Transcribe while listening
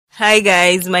Hi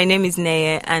guys, my name is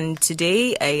Naya, and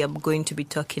today I am going to be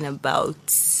talking about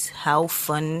how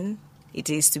fun it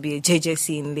is to be a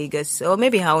JJC in Lagos, or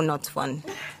maybe how not fun.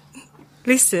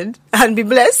 Listen and be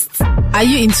blessed. Are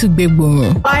you into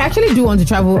Bebo? I actually do want to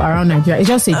travel around Nigeria. It's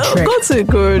just a trek. Go to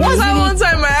Ikorodu. One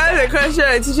time I asked a question,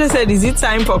 the teacher said, "Is it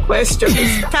time for questions?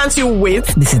 Can't you wait?"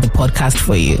 This is the podcast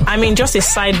for you. I mean, just a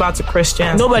sidebar to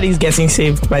Christians. Nobody's getting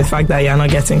saved by the fact that you're not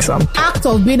getting some. Act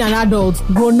of being an adult,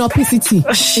 grown-upicity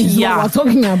is what we're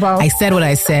talking about. I said what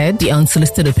I said. The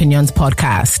Unsolicited Opinions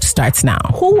podcast starts now.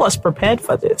 Who was prepared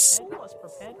for this?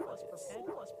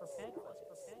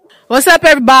 What's up,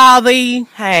 everybody?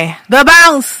 Hey. The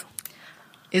bounce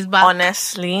is back.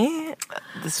 Honestly,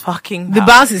 this fucking The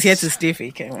bounce is here to stay,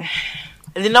 fake.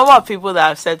 The number of people that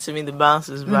have said to me the bounce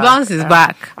is back. The bounce is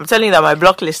back. I'm telling you that my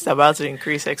block list is about to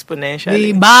increase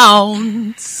exponentially. The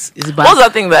bounce is back. What's the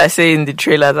thing that I say in the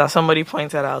trailer that somebody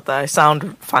pointed out that I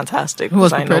sound fantastic?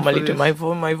 Because I normally do my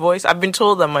voice. I've been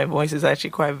told that my voice is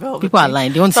actually quite velvety. People are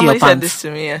lying. They don't see your pants. Somebody said this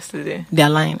to me yesterday. They're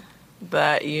lying.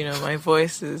 That, my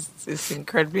voice is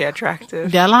incredibly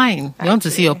attractive. They're lying. They want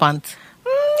to see your pants.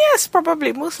 Yes,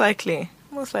 probably. Most likely.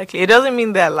 It doesn't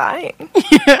mean they're lying.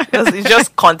 It's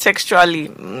just contextually.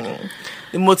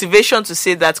 The motivation to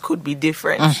say that could be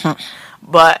different.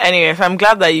 Mm-hmm. But anyway, I'm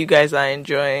glad that you guys are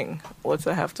enjoying what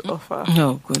I have to offer.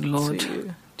 Oh, good Lord.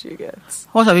 To you guys.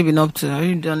 What have you been up to? Have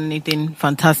you done anything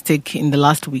fantastic in the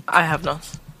last week? I have not.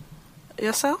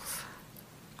 Yourself?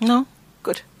 No.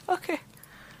 Good. Okay.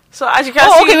 So as you can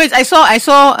see... okay, wait. I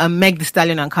saw Meg Thee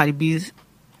Stallion and Cardi B's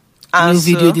new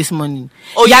video this morning.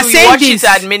 Oh, you watched it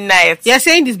at midnight? You're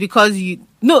saying this because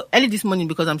early this morning,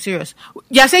 because I'm serious.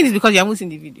 You're saying this because you haven't seen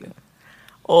the video.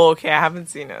 Oh, okay, I haven't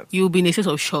seen it. You'll be in a state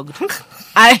of shock.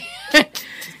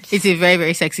 It's a very,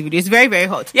 very sexy video. It's very, very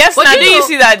hot. Yes, but now do you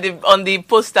see that on the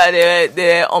poster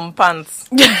they're on pants?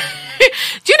 Do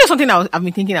you know something I've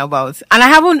been thinking about? And I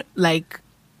haven't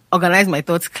organized my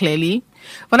thoughts clearly.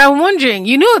 But I'm wondering,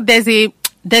 there's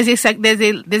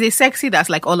a sexy that's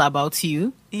all about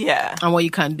you. Yeah. And what you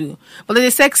can do. But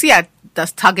there's a sexy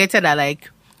that's targeted at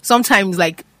sometimes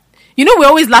we're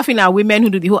always laughing at women who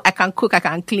do the whole I can cook, I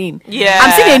can clean. Yeah.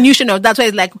 I'm seeing a new show of that where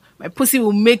it's my pussy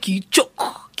will make you choke.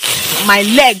 My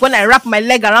leg, when I wrap my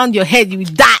leg around your head, you will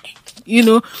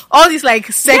die. All these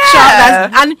sexual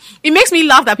and it makes me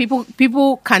laugh that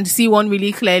people can see one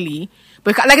really clearly.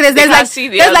 Because there's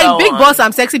big boss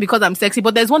I'm sexy because I'm sexy,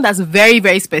 but there's one that's very,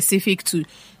 very specific to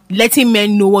letting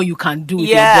men know what you can do with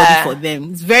your body for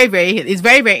them. It's very,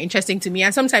 very interesting to me.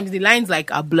 And sometimes the lines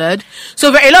are blurred. So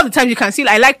a lot of the times you can see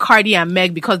I like Cardi and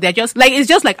Meg because they're just it's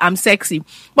just I'm sexy.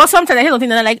 But sometimes I hear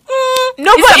something and I'm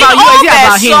no, but in all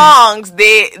their songs,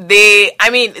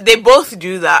 they both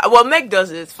do that. Well, Meg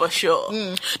does it for sure.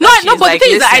 No, but the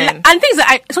thing is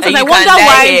that sometimes I wonder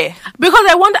why. Because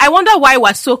I wonder why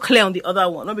we're so clear on the other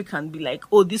one. Nobody can be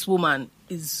this woman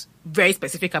is very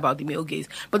specific about the male gaze.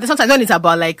 But then sometimes when it's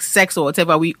about sex or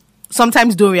whatever, we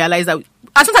sometimes don't realize that.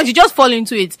 And sometimes you just fall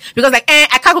into it because I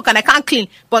can't cook and I can't clean,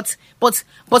 but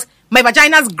my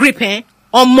vagina's grip,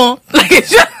 or more.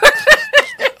 It's just.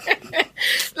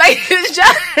 It's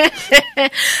just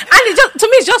and to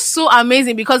me it's just so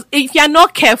amazing because if you're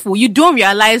not careful you don't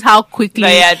realize how quickly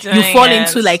you fall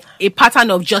into a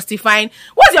pattern of justifying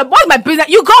what's my business.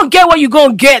 You go and get what you go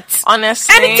and get.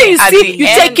 Honestly, anything you see you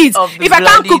take it. If I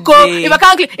can't cook, if I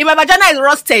can't clean, if my vagina is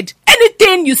rusted,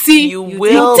 anything you see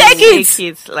you take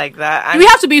it like that. And we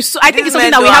have to be I think it's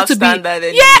something that we have to be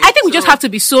I think we just have to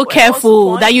be so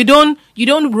careful that you don't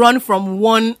run from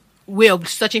one way of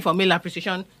searching for male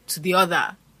appreciation to the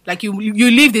other. You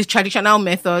leave these traditional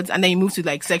methods and then you move to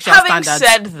sexual standards. Having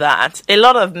said that, a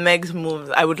lot of Meg's moves,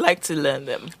 I would like to learn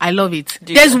them. I love it.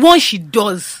 There's one she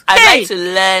does. I'd like to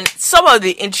learn some of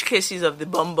the intricacies of the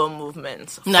bum bum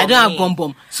movement. No, I don't have bum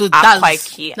bum, so that's quite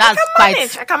key. I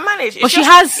can manage. But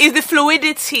it's the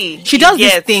fluidity. She does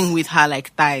this thing with her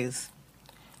thighs,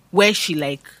 where she's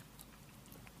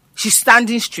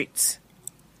standing straight,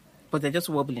 but they're just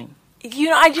wobbling.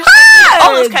 I just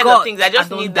all those kind of things. I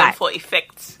just need them for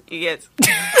effect. You get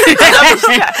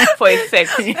for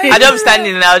effect. I don't stand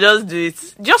in and I'll just do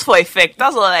it just for effect.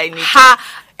 That's all I need.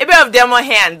 A bit of demo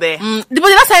here and there. But the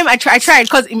last time I tried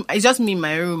because it's just me in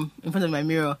my room in front of my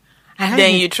mirror.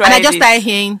 Then you tried, and I just started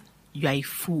hearing, "You are a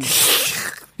fool."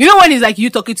 When it's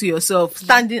you talking to yourself,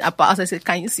 standing up outside. I said,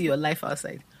 "Can you see your life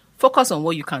outside? Focus on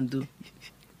what you can do.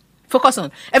 Focus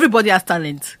on everybody has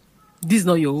talent. This is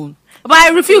not your own." But I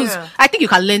refuse. Yeah. I think you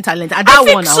can learn talent. I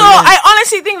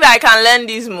honestly think that I can learn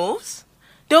these moves.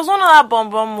 There was one other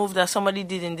bum move that somebody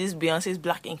did in this Beyonce's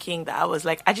Black and King that I was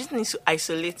I just need to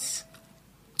isolate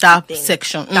that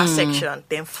section. That section.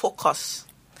 Then focus.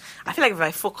 I feel like if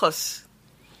I focus,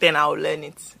 then I'll learn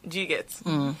it. Do you get?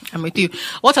 I'm with you.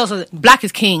 What else? Black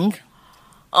is king.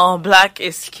 Oh, black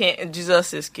is king.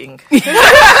 Jesus is king.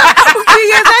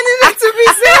 Yes, I needed to be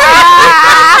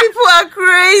said. People are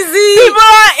crazy. People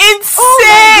are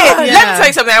insane. God. Let me tell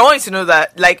you something. I want you to know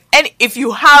that, like, if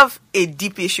you have a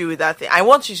deep issue with that thing, I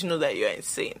want you to know that you're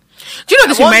insane. Do you know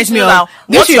this I want reminds you me to of? know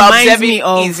This what you're reminds observing me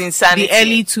of is insanity. the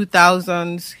early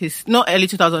 2000s. Not early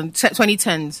 2000s,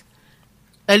 2010s.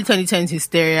 Early 2010s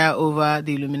hysteria over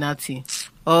the Illuminati.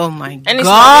 Oh my And it's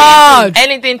God! not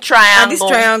anything triangle. And these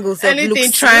triangles,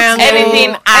 Anything triangle,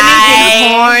 Anything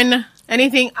horn,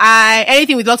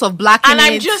 anything with lots of black in And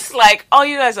it. I'm just like, oh,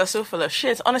 you guys are so full of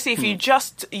shit. Honestly, if you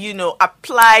just,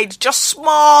 applied just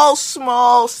small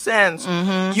sense,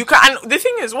 you can. And the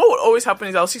thing is, what would always happen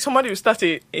is I'll see somebody will start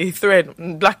a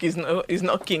thread. Black is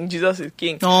not king. Jesus is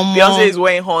king. Beyonce is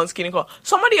wearing horns, skinny color.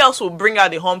 Somebody else will bring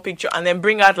out the horn picture and then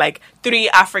bring out like 3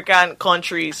 African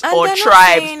countries And or they're not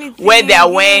tribes saying anything where they are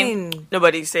again. wearing.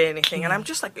 Nobody's saying anything, and I'm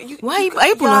just like, Why are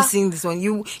you not seeing this one?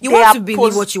 You they want are to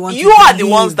believe what you want You to are believe.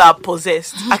 the ones that are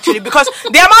possessed, actually, because the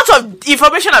amount of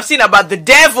information I've seen about the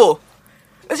devil.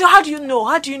 So how do you know?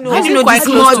 How do you know? How do you know quite this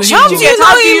close much? to How him. do you know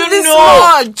How do him you this know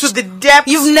much? to the depth?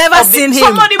 You've never seen him.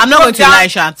 Somebody I'm not broke going to down- lie,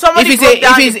 Sha. Somebody If it's broke a-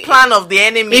 down if the it's- plan of the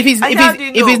enemy. if How do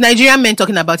you know? it's Nigerian men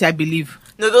talking about it, I believe.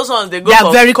 No, those ones they go They are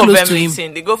for very close covenant to him.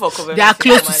 meeting. They go for covenant. They are meeting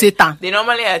close to normally. Satan. They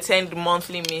normally attend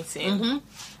monthly meeting.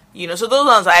 So those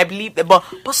ones I believe that, but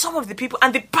some of the people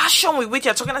and the passion with which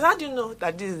you're talking, how do you know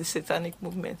that this is the satanic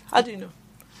movement? How do you know?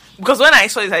 Because when I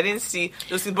saw it, I didn't see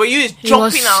those things. But you is It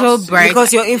was jumping out so bright.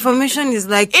 Because your information is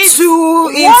like It's- too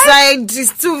what? inside.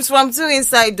 It's from too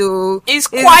inside, though. It's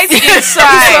quite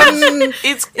inside. from-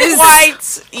 It's it's- quite,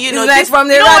 It's like from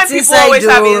the when rat people inside, always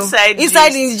have though. inside Inside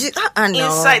gist. is no.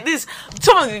 Inside this,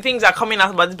 some of the things that are coming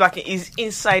out about this black is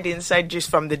inside just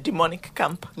from the demonic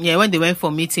camp. Yeah, when they went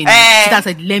for meeting, Eh. Satan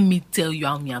said, "Let me tell you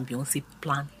how me and Beyonce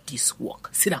plan this work.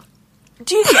 Sit down."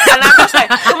 Do you get? And I'm just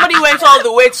like, somebody went all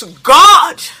the way to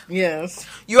God. Yes.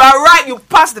 You are right. You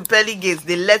passed the pearly gates.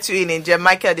 They let you in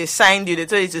Jamaica. They signed you. They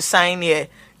told you to sign here.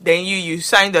 Then you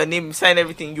signed your name, you signed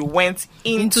everything. You went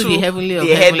into the heavenly of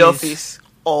the head heavens. office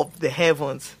of the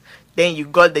heavens. Then you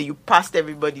got there. You passed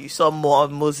everybody. You saw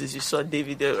Moses. You saw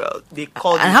David. They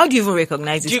called And you. how do you even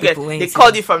recognize these Do you get? people? When They you see called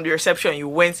them? you from the reception. You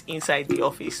went inside the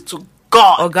office to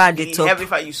God. Oh, God, the the top. heavenly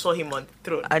Father. You saw him on the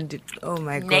throne. Oh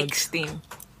my God. Next thing,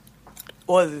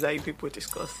 what is it that you people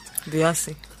discussed?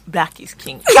 Beyonce. Black is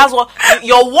king. That's what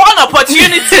your one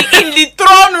opportunity in the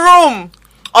throne room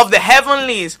of the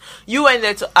heavenlies. You went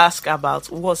there to ask about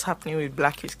what's happening with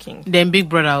Black is king. Then Big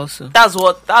Brother also. That's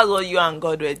what you and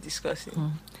God were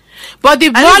discussing. But the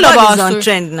And moral of God our is on story,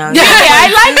 trend now. Yeah, I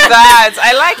like that.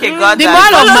 I like it. God, the that.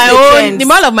 moral of Follow my the own, trends. the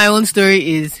moral of my own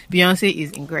story is Beyonce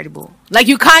is incredible. Like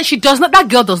you can't. She does not. That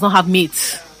girl does not have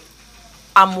mates.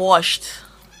 I'm washed,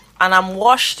 and I'm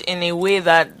washed in a way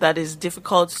that is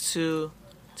difficult to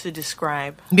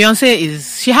describe. Beyonce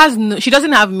is. She has. No, she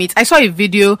doesn't have mates. I saw a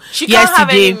video She can't yesterday. have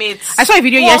any mates. I saw a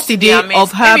video Who wants to be yesterday her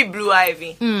mates? of her. Maybe Blue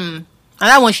Ivy. And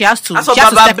that one she has to. I saw She has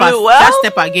to Baba step her, Blue. she has to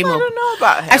step her game I up. don't know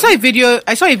about him.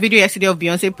 I saw a video yesterday of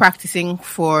Beyonce practicing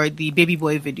for the Baby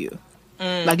Boy video.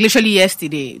 Like literally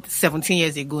yesterday, 17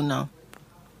 years ago now.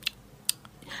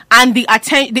 And the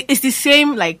attention, it's the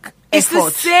same like It's the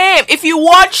effort. same. If you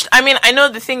watched, I mean, I know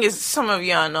the thing is, some of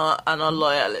you are not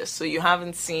loyalists, so you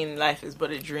haven't seen Life Is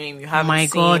But a Dream. You haven't My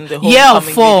seen God. the Yeah,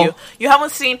 Homecoming four. video. You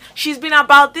haven't seen. She's been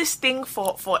about this thing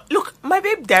for. Look, my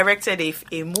babe directed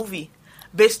a movie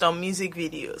based on music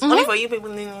videos. Only for you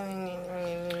people.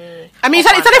 I mean, it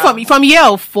started from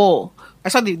year 4.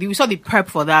 We saw the prep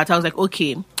for that. I was like,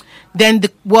 okay. Then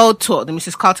the world tour, the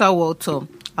Mrs. Carter world tour.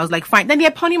 I was like, fine. Then the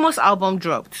eponymous album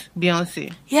dropped,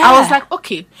 Beyonce. Yeah. I was like,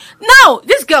 okay. Now,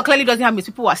 this girl clearly doesn't have me.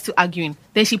 People are still arguing.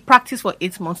 Then she practiced for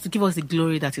 8 months to give us the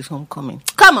glory that is Homecoming.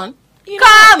 Come on.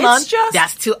 Come on. It's just, They are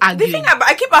still the arguing. thing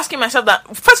I keep asking myself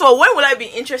that, first of all, when will I be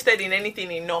interested in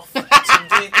anything enough to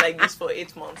do it like this for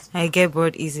 8 months? I get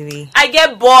bored easily. I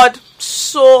get bored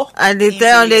so And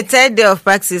on the third day of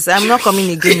practice, I'm not coming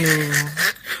again.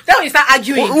 Then we start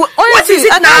arguing. What is it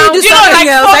now? now? You do You know, something like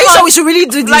else. 4 Are you sure months- we should really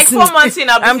do this? Like 4 months in,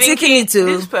 I'm taking it to.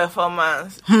 this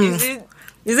performance.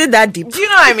 Is it that deep? Do you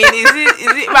know what I mean? Is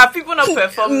it? But people not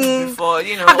performed before,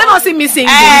 you know. Have they not seen me sing? Eh,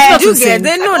 It's not you to get sing.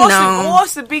 they know now.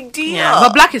 What's the big deal? Yeah,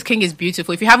 but Black is King is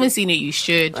beautiful. If you haven't seen it, you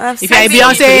should. I've If you're a seen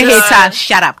Beyonce it. hater,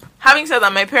 shut up. Having said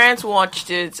that, my parents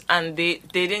watched it and they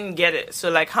didn't get it.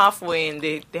 So like halfway in,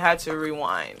 they had to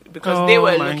rewind because they Oh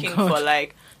were my looking God. for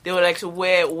like they were like, so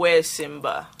where's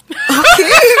Simba?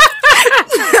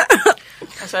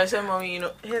 And so I said, Mommy,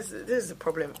 this is the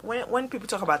problem. When people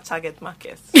talk about target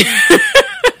markets,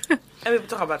 Let me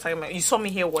talk about Tiger Man. You saw me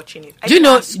here watching it. Do you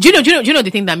know the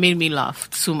thing that made me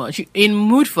laugh so much? In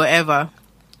Mood Forever,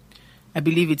 I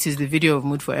believe it is the video of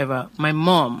Mood Forever. My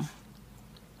mom,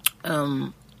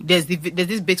 there's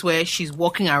this bit where she's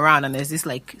walking around and there's this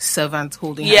like servant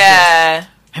holding her dress.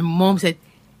 My mom said,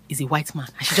 "Is a white man,"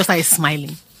 and she just started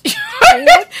smiling. She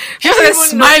just started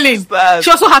smiling. She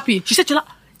was so happy. She said,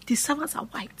 "The servants are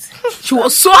white." She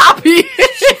was so happy.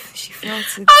 She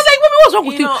felt it. I was like, "Mommy, what's wrong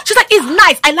with you?" She's like, "It's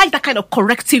nice. I like that kind of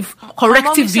corrective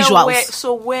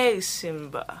visuals." Where is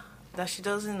Simba? That she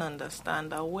doesn't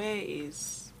understand. That where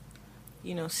is,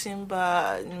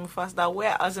 Simba, Mufasa?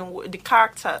 Where, as in the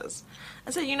characters? I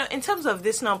said, in terms of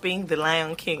this not being the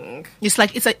Lion King, it's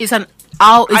like it's a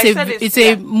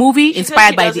movie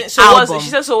inspired by the album.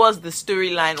 She said, "So what's the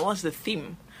storyline? What's the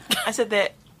theme?" I said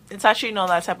that it's actually not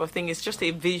that type of thing. It's just a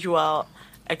visual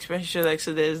expression. Like,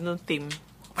 so there's no theme.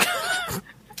 I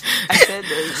said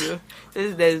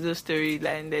there's no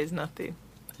storyline. There's nothing.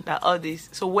 That all this.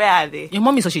 So where are they? Your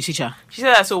mom is such a teacher. She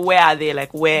said that. So where are they?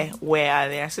 Like where are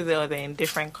they? I said they're in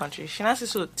different countries. She asked,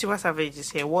 so Tiwa Savage is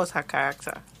here. What's her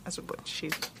character? I said, but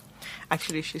she's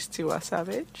Tiwa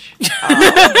Savage.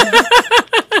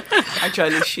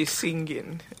 Actually, she's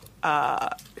singing.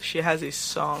 She has a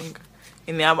song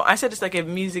in the album. I said it's like a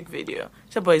music video.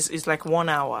 She said, but it's like 1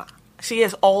 hour. She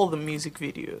has all the music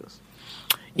videos.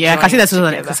 Yeah, I can see that's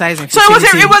an exercising. So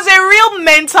it was a real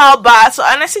mental battle.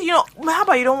 And I said, how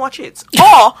about you don't watch it?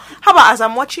 Or how about as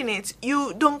I'm watching it,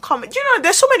 you don't comment?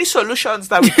 There's so many solutions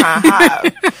that we can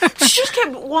have. She just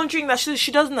kept wondering that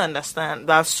she doesn't understand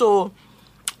that. So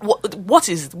what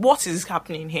is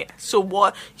happening here? So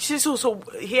what? She said, so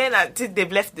here now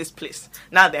they've left this place.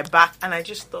 Now they're back. And I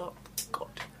just thought, God.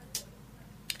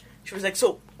 She was like,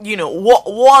 so, what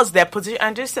was their position?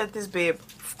 And just said this, babe.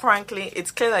 Frankly,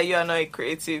 it's clear that you are not a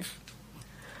creative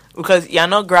because you're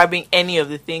not grabbing any of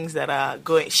the things that are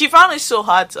going. She found it so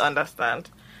hard to understand.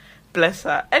 Bless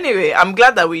her. Anyway, I'm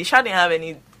glad that we didn't have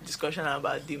any discussion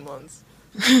about demons.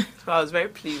 So I was very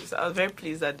pleased.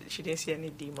 That she didn't see any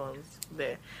demons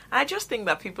there. I just think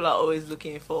that people are always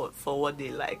looking for what they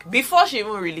like. Before she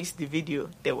even released the video,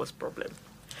 there was problem.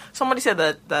 Somebody said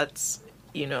that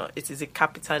it is a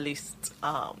capitalist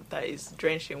that is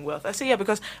drenched in wealth. I say, yeah,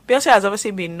 because Beyonce has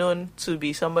obviously been known to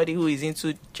be somebody who is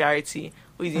into charity,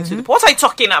 who is into what are you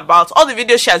talking about? All the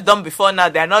videos she has done before now,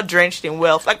 they're not drenched in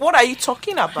wealth. Like, what are you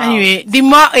talking about? Anyway, the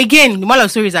moral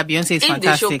of stories that Beyonce is fantastic. If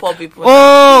they show poor people,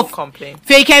 complain.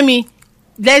 Fake me.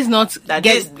 Let's not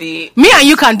me and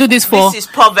you can do this for. This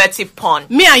is poverty porn.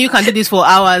 Me and you can do this for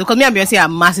hours because me and Beyonce are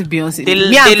massive Beyonce.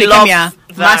 Me and Fake are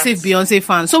massive Beyonce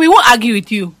fans. So we won't argue with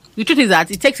you. The truth is that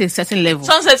it takes a certain level.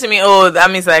 Someone said to me, "Oh, that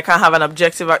means I can't have an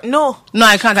objective." No,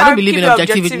 I can't. I don't believe in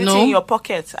objectivity. No, in your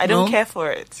pocket. I don't care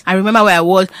for it. I remember where I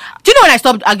was. Do you know when I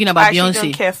stopped arguing about Beyonce? I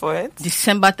don't care for it.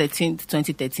 December 13th,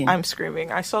 2013. I'm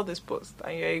screaming. I saw this post,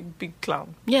 and you're a big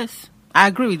clown. Yes, I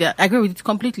agree with that. I agree with it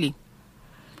completely.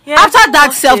 Yeah, after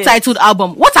that self-titled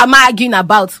album, what am I arguing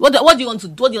about? What do you want to?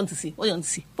 What do you want to see? What do you want to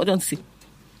see? What do you want to see?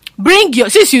 Bring your,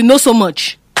 since you know so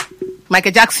much.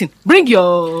 Michael Jackson, bring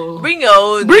your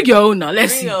own now.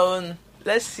 Let's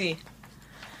see.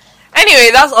 Anyway,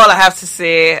 that's all I have to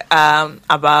say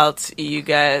about you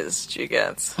guys. Do you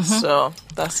get? So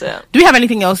that's it. Do we have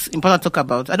anything else important to talk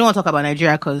about? I don't want to talk about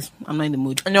Nigeria because I'm not in the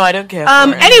mood. No, I don't care.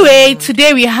 Anyway,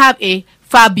 today we have a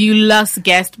fabulous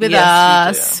guest with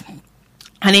us.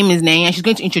 Her name is Naya, and she's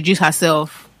going to introduce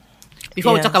herself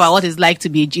before we talk about what it's like to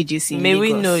be a JJC in May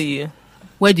Lagos. We know you?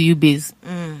 Where do you base?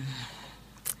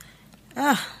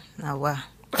 Now wow.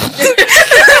 Okay,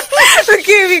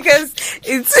 because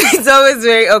it's always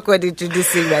very awkward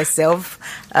introducing myself.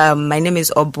 My name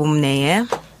is Obum Neye.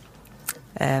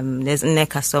 There's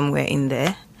Neka somewhere in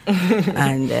there.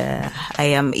 And I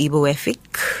am Igbo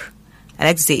Efik. I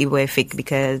like to say Igbo Efik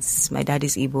because my dad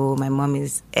is Igbo, my mom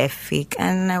is Efik,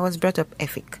 and I was brought up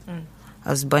Efik. I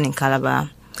was born in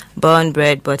Calabar. Born,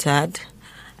 bred, buttered.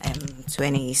 I'm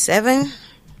 27.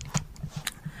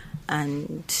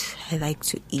 And I like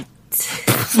to eat.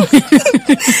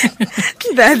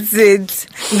 That's it.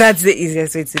 That's the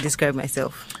easiest way to describe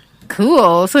myself.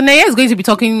 Cool. So Naya is going to be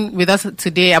talking with us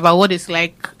today about what it's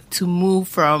like to move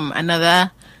from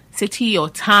another city or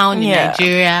town in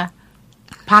Nigeria,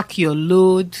 pack your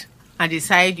load, and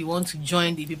decide you want to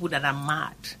join the people that are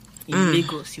mad in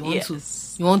Lagos. You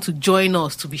want to join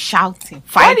us to be shouting,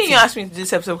 fighting. Why didn't you ask me to do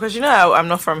this episode? Because I'm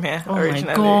not from here originally.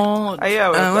 My God. Are you aware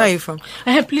of that? Where are you from?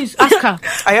 Please ask her.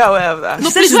 Are you aware of that? No,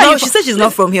 she said she's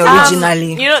not from here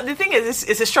originally. The thing is,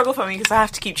 it's a struggle for me because I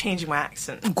have to keep changing my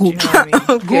accent. Good. Do you know what I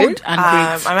mean? Good and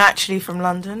great. I'm actually from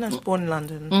London. I was born in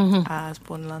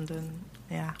London.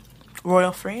 Yeah.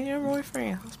 Royal Frame. You're Royal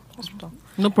Frame. I was Hospital.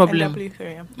 No problem.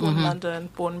 NW3. I'm born in London,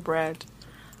 born bred.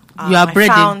 You are bred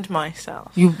I found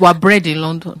myself. You were bred in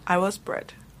London. I was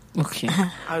bred. Okay.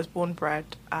 I was born bred.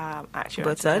 I actually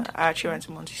went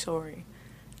to Montessori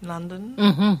in London.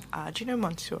 Do you know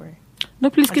Montessori? No,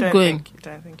 please keep going.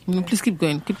 Don't think No, please keep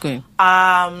going. Keep going.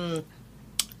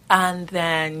 And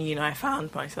then, I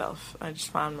found myself. I just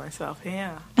found myself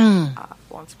here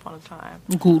once upon a time.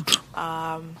 Good.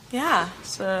 Yeah,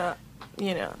 so,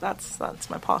 that's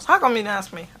my past. How come you didn't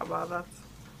ask me about that?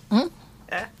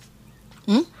 Yeah?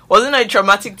 Wasn't it a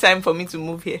traumatic time for me to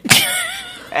move here?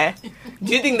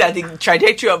 Do you think that the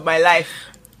trajectory of my life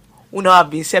would not have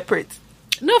been separate?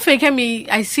 No, Fekemi,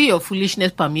 I see your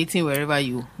foolishness permeating wherever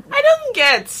you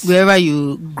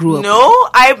grew up. No,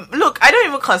 I don't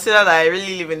even consider that I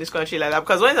really live in this country like that,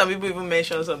 because when some people even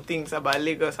mention some things about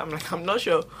Lagos, I'm like, I'm not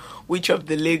sure which of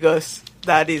the Lagos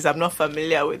that is. I'm not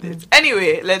familiar with it.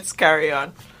 Anyway, let's carry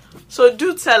on. So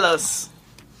do tell us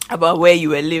about where you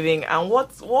were living and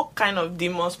what kind of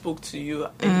demon spoke to you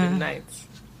in the night.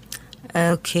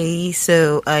 Okay,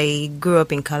 so I grew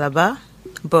up in Calabar,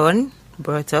 born,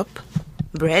 brought up,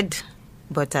 bred,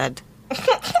 buttered.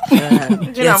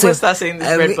 I'm going to start saying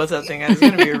this bread butter thing, and it's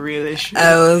going to be a real issue.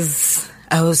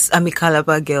 I'm a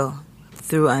Calabar girl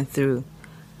through and through.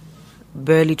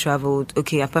 Barely traveled.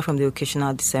 Okay, apart from the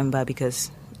occasional December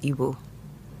because Igbo,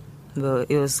 but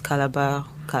it was Calabar.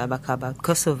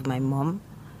 Because of my mom,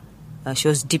 she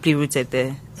was deeply rooted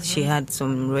there. She had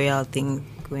some royal thing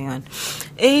going on.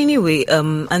 Anyway,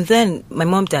 and then my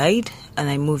mom died, and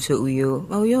I moved to Uyo.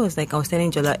 Uyo was like, I was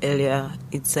telling Jola earlier,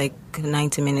 it's like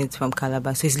 90 minutes from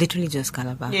Calabar, so it's literally just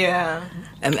Calabar. Yeah.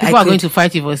 People are going to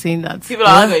fight you for saying that.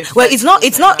 Well, it's not.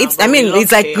 I mean,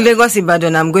 it's like Lagos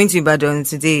Ibadan. I'm going to Ibadan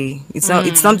today. It's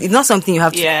not something you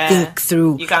have to think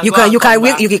through.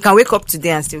 You can wake up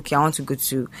today and say, okay, I want to go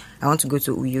to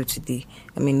Uyo today.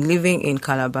 I mean, living in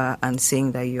Calabar and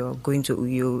saying that you're going to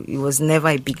Uyo, it was never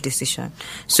a big decision.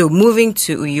 So moving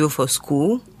to Uyo for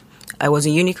school, I was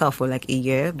in Unical for like a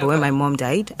year, but when my mom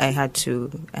died, I had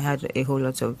a whole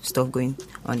lot of stuff going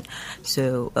on.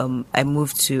 So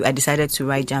I decided to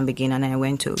write JAMB again, and I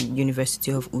went to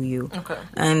University of Uyo. Okay.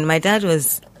 And my dad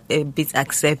was a bit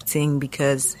accepting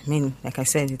because, I mean, like I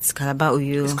said, it's Calabar,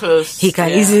 Uyo. It's close. He can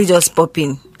easily just pop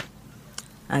in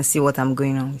and see what I'm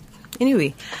going on with.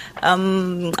 Anyway, I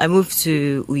moved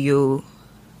to Uyo.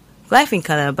 Life in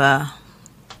Calabar.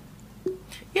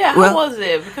 Yeah, how was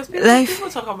it? Because people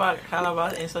talk about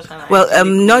Calabar in such an Well,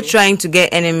 I'm not trying to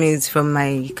get enemies from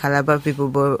my Calabar people,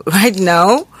 but right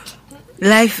now,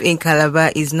 life in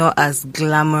Calabar is not as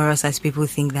glamorous as people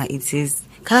think that it is.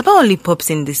 Calabar only pops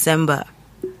in December.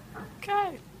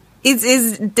 Okay. It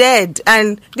is dead,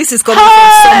 and this is coming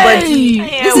from somebody.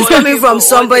 This is coming from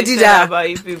somebody that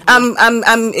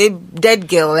I'm a dead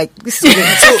girl. Like this is so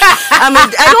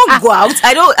I don't go out.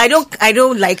 I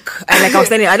don't like I was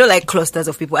telling you, I don't like clusters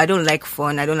of people. I don't like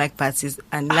fun. I don't like parties.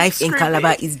 And life in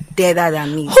Calabar is deader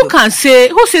than me. Who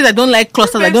says I don't like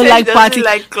clusters? I don't like parties.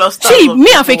 See,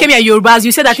 me and Fekemi are Yorubas.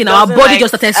 You said that in our body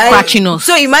just started scratching us.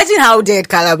 So imagine how dead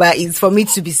Calabar is for me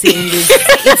to be saying this.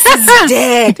 It's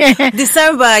dead.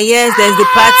 December. Yes, there's the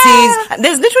parties.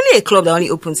 There's literally a club that only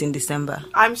opens in December.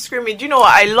 I'm screaming. Do you know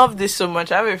what? I love this so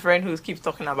much. I have a friend who keeps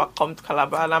talking about come to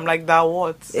Calabar, and I'm like, that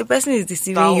what? The person is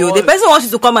deceiving you. The person wants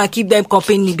you to come and keep them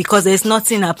company because there's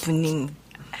nothing happening.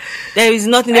 There is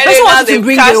nothing. The person wants you to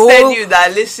bring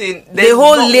the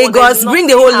whole Lagos. Bring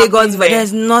the whole Lagos, but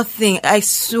there's nothing. I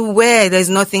swear, there's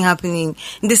nothing happening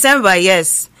in December.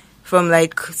 Yes. From maybe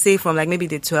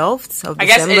the 12th of December. I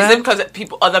guess is it because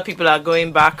other people are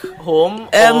going back home?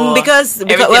 Because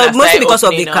mostly because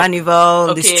of the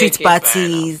carnival, the street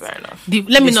parties. Fair enough.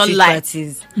 Let me not lie.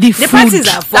 Parties. The parties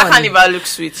are fun. That carnival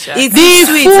looks sweet. Yeah. It's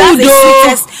sweet. That's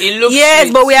the sweetest. It looks yes,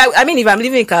 sweet. But if I'm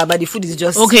living in Calabar, the food is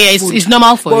just okay. Food. It's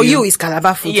normal for you. you. But it's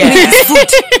Calabar food. Yeah. It's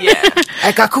food. Yeah.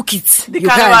 I can cook it. The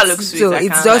carnival looks sweet. So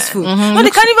it's just food. Mm-hmm. No,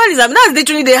 the carnival that's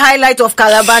literally the highlight of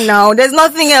Calabar now. There's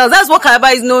nothing else. That's what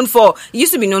Calabar is known for. It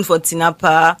used to be known for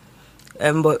Tinapa,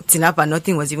 but Tinapa,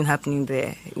 nothing was even happening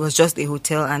there. It was just a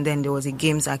hotel, and then there was a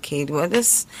games arcade. Well,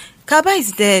 Calabar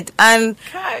is dead, and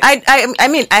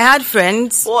I had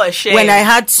friends. What a shame. When I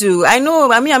had to,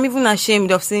 I'm even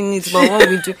ashamed of saying it, but what would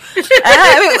we do?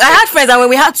 I had friends, and when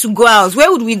we had to go out,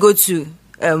 where would we go to?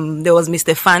 There was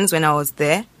Mr. Fans when I was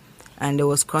there, and there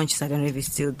was Crunchies. I don't know if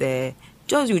it's still there.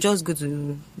 You just go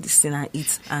to this thing and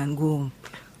eat and go home.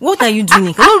 What are you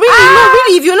doing? No,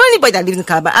 really. If you know anybody that lives in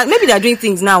Calabar, maybe they're doing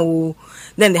things now.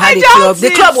 Then they had a club. The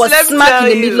club was smack in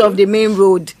the middle of the main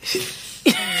road,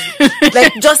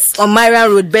 like just on Myra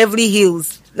Road, Beverly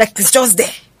Hills. Like it's just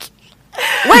there.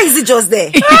 Why is it just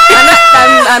there?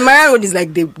 and Marian Road is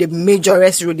like the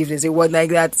majorest road, if there's a word like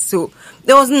that. So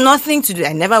there was nothing to do.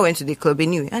 I never went to the club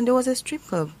anyway. And there was a strip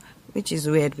club, which is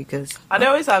weird because... And they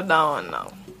always have that one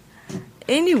now.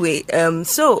 Anyway,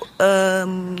 so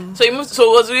you moved,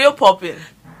 so was Uyo popping?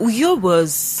 Uyo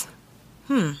was...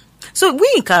 So we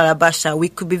in Calabash, we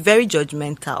could be very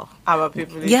judgmental. About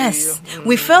people in Yes. Uyo.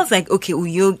 We felt like, okay,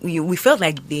 Uyo, we felt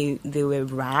like they were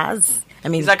Raz. I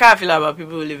mean... It's like how I feel about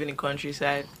people who live in the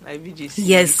countryside. Like VGC.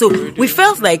 Yes, so we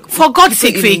felt like... For God's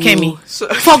sake, Fekemi. So-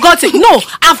 For God's sake. No,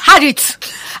 I've had it.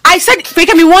 I said,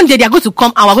 Fekemi, one day they are going to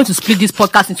come and we're going to split this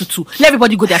podcast into two. Let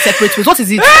everybody go their separate ways. What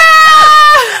is it?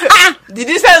 The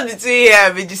distance between here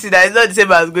and VGC that is not the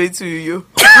same as going to Uyo.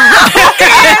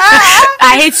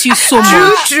 I hate you so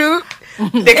much. True.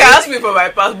 They can ask me for my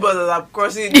passport as I'm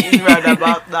crossing this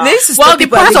roundabout now. They used to Well, stop the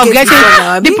people at price of gate getting before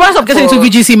now. the price of getting into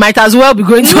VGC might as well be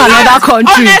going to another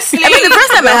country. Honestly, I mean, the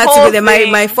first time I had to whole go there,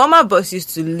 thing, my former boss used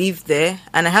to live there,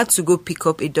 and I had to go pick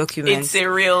up a document. it's a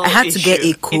real I had to get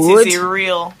issue. a code. It is a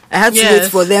real. I had to Yes.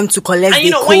 wait for them to collect And you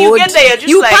the know, code. when you get there, you're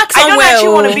just like, park I don't somewhere, actually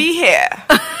want oh. to be here.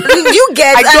 You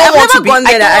get. I don't I've want never to be- gone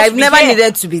I there. don't want I've to be never there.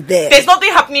 needed to be there. There's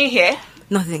nothing happening here.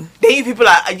 Nothing. Then you people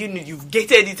are, you've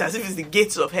gated it as if it's the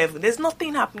gates of heaven. There's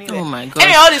nothing happening there. Oh my God.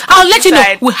 Anyway, all this I'll let you know.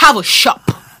 countryside- We have a shop.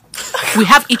 We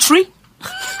have eatery.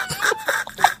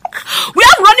 We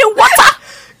have running water.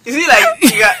 You see, like,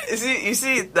 you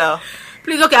see it now.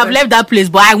 Please, okay, I've left that place,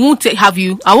 but I won't have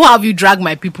you drag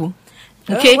my people.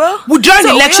 Okay? well, During the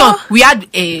so election, we had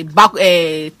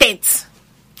a tent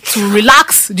to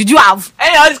relax. Did you have?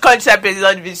 Anyway, all these countryside places,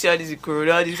 all these all these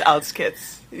Ikorodu, all these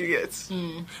outskirts. You get.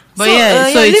 But yeah,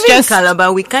 so living it's just in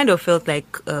Calabar. We kind of felt like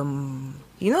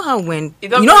you know how when You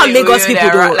don't you know how believe Lagos we were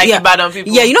people there, do like yeah. Ibadan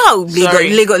people? Yeah, you know how Sorry.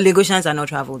 Lagosians are not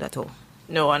traveled at all.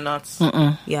 No, I'm not.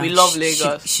 Yeah, We love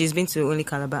Lagos. She's been to only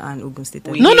Calabar and Ogun State.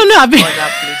 We No, hate I've been- all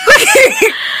that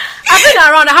place. I've been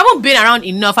around. I haven't been around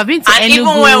enough. I've been to And Enugu. even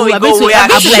when we I've go, been to we are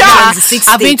Abuja. shocked.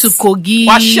 I've been to Kogi.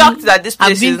 We're shocked that this I've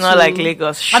place been is not to- like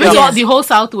Lagos. I've been to Yes. the whole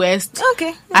southwest.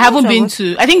 Okay, I haven't been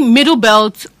to. I think Middle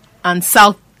Belt and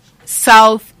southeast.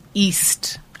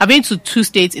 I've been to 2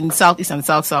 states in southeast and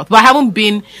south, but I haven't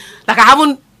been. Like I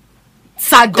haven't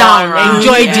sat Gone down, round,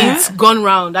 enjoyed yeah. it, gone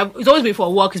round. It's always been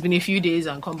for work. It's been a few days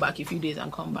and come back. A few days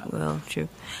and come back. Well, true.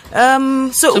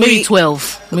 So maybe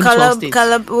 12. Maybe 12 states.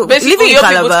 Basically, living in your people's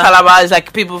Calabar. Calabar is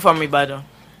like people from Ibadan.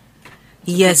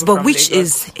 Yes, people but from which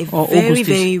Lagos. is a Or very, Ogun State.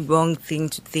 very wrong thing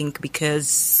to think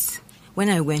because when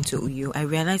I went to Uyo, I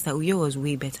realized that Uyo was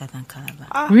way better than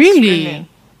Calabar. Really?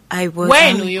 I was Where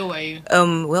in Uyo were you?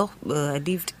 I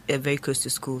lived very close to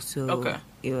school, so Okay.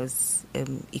 it was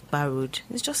Ikpa Road.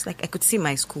 It's just like I could see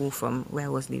my school from where I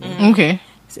was living. Okay.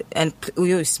 So, and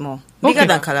Uyo is small, bigger Okay.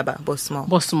 than Calabar, but small.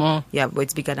 But small. Yeah, but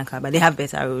it's bigger than Calabar. They have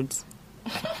better roads,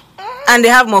 and they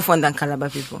have more fun than Calabar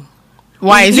people.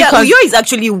 Why? Is it Yeah, 'cause- Uyo is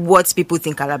actually what people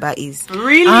think Calabar is.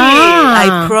 Really?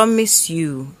 Ah. I promise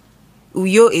you,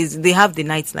 Uyo is. They have the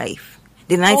nightlife.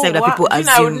 The nightlife that wow. people You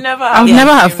know, I would assume. never I would have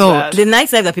never have assumed thought. that. The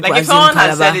nightlife that people Like if assume someone had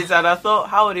Calabar. said it, I'd have thought,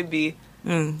 how would it be?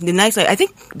 The nightlife. I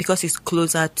think because it's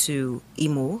closer to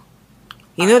Imo.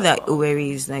 You know that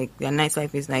Owerri is like their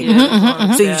nightlife is like.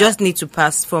 So you just need to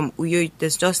pass from Uyo.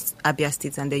 There's just Abia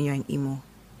State, and then you're in Imo.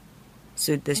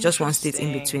 So there's just one state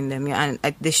in between them. Yeah,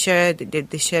 and they share.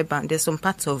 They share. There's some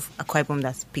parts of Akwa Ibom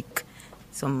that speak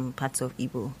some parts of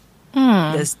Igbo.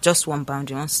 There's just one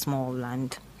boundary, one small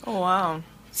land. Oh wow!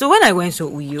 So when I went to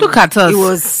Uyo, Look at us. It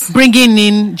was bringing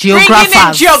in geographers. Bringing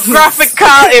in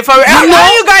geographical information. know?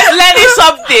 Are you guys learning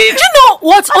something? Do you know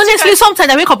what? Honestly,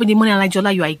 sometimes I wake up in the morning and I'm like,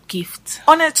 Jola, you are a gift.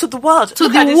 Honest to the world. To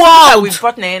Look the at this. world. Look at we've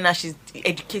brought Naina. She's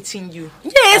educating you.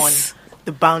 Yes. On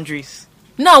the boundaries.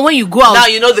 Now, when you go out, Now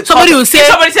you know the somebody will say, if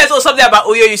somebody says something about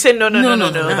Uyo, you say no. No.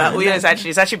 That Uyo is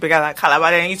actually bigger than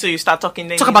Calabar. Then you start talking.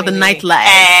 Then talk about the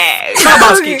nightlife. Talk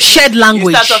about shared You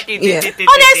language. start talking. Yeah.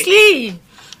 Honestly,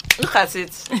 Look at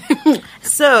it.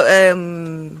 so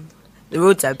the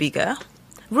roads are bigger,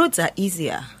 roads are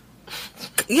easier.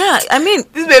 Yeah, I mean.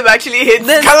 This babe actually hates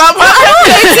The- Calabar.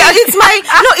 It's my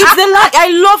no. It's the like. I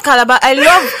love Calabar. I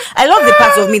love the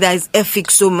part of me that is ethic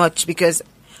so much because,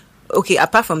 okay,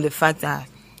 apart from the fact that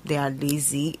they are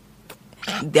lazy,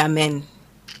 they are men.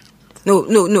 No,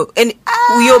 and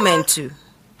Uyo men too.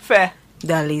 Fair.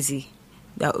 They are lazy.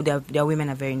 Their women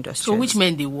are very industrious. so which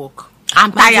men they walk?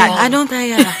 I'm I tired. don't tire.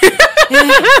 Yeah.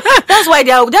 That's why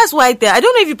they are. That's why they. I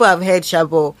don't know if people have heard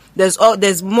Shabo.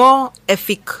 There's more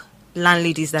ethic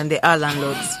landladies than there are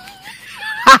landlords.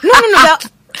 No.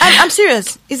 I'm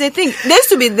serious. It's a thing. There used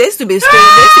to be a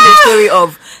story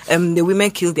of the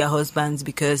women killed their husbands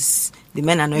because the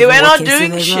men are not. They were even not working,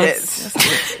 doing so they're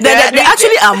shit. not- They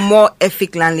actually are more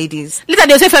ethic landladies. Later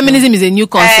they'll say feminism is a new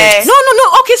concept. No.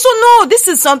 Okay, so no. This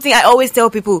is something I always tell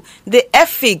people. The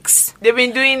ethics. They've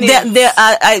been doing it. They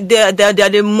are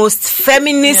the most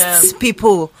feminist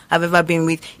people I've ever been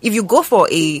with. If you go for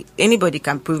anybody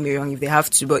can prove me wrong if they have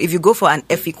to, but if you go for an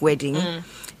ethic wedding,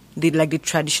 the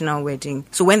traditional wedding.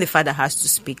 So when the father has to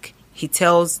speak, he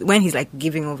tells, when he's like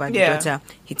giving over the daughter,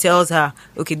 he tells her,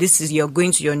 okay, you're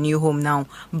going to your new home now,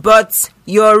 but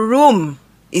your room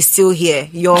is still here.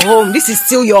 Your home, this is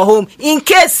still your home. In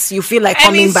case you feel like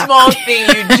coming back. Any small thing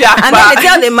you jack And back. then they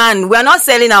tell the man, we're not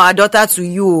selling our daughter to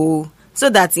you, so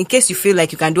that in case you feel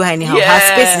like you can do her anyhow, her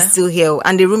space is still here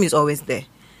and the room is always there.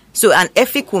 So an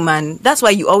ethic woman, that's why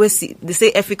you always see, they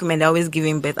say ethic women, they're always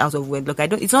giving birth out of wedlock.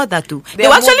 It's not that too. They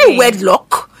actually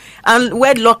wedlock and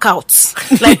wedlock out.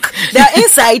 Like, they're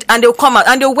inside and they'll come out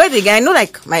and they'll wed again. I know,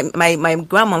 like, my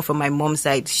grandma from my mom's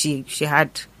side, she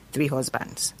had 3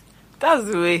 husbands. That's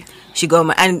the way. She got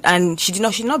married, and she did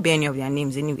not bear any of their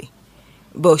names anyway.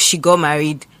 But she got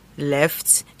married,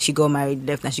 left, she got married,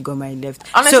 left, and she got married, left.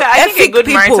 Honestly, so I think a good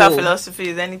marital people, philosophy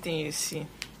is anything you see.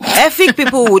 Ethic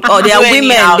people would, or their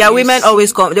women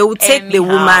always come. They will take the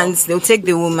woman's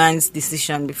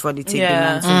decision before they take the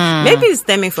man's. Maybe it's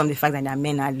stemming from the fact that their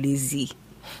men are lazy.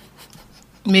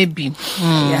 Maybe.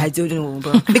 Yeah, I don't know,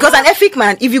 bro. Because an ethic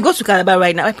man, if you go to Calabar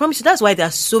right now, I promise you, that's why there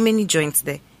are so many joints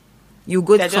there. You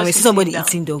go from see somebody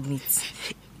eating dog meat.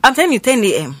 I'm telling you, 10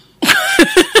 a.m.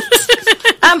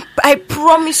 I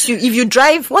promise you, if you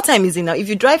drive, what time is it now? If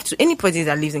you drive to any person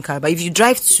that lives in Calabar, if you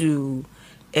drive to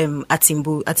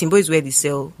Atimbo is where they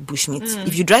sell bushmeat.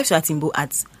 If you drive to Atimbo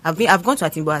I've gone to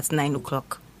Atimbo at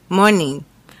 9:00 morning,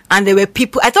 and there were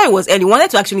people. I thought it was early.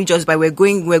 Wanted to actually just buy. We're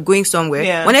going somewhere.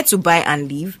 Yeah. Wanted to buy and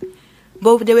leave,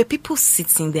 but there were people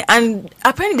sitting there, and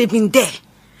apparently they've been there.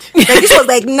 Like, this was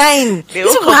like 9.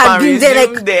 These people had been there.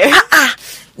 Like,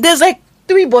 there's like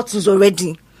 3 bottles already,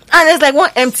 and there's like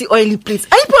 1 empty oily plate.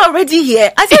 Are people already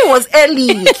here? I thought it was early.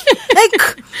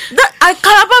 Like that at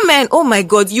Calabar, man. Oh my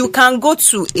God! You can go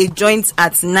to a joint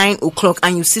at 9:00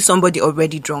 and you see somebody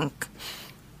already drunk.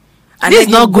 And this is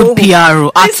not good PR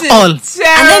at all. And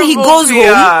then he goes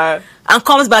home and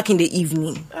comes back in the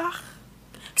evening.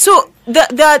 So they're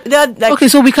like, okay,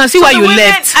 so we can see why you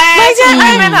left.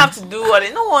 Women have to do what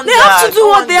they no wonder. They have to do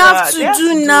what they have to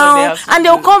do now, and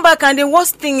they'll come back. And the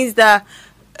worst thing is that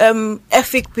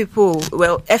ethic people,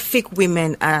 ethic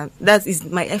women are. That is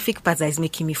my ethic part that is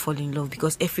making me fall in love,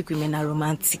 because ethic women are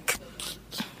romantic.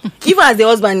 Even as the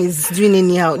husband is doing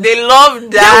anyhow, they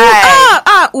love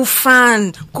that.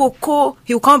 Ufan, Coco.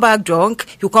 He'll come back drunk.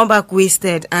 He'll come back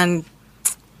wasted, and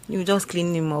you just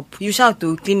clean him up. You shout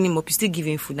to clean him up. You still give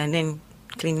him food and then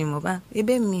clean him up.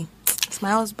 Me, it's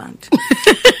my husband.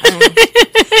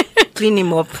 Clean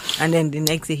him up, and then the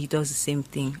next day he does the same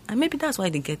thing. And maybe that's why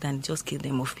they get and just kill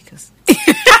them off, because.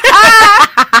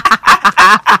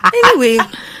 Anyway,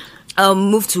 I'll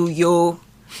move to Uyo.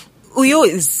 Uyo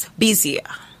is busier.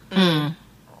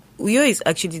 Uyo is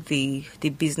actually the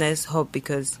business hub,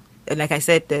 because, like I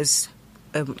said, there's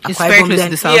Akwa Ibom,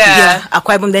 then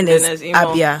Akwa Ibom, then there's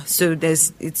Abia. So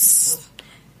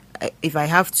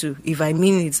if I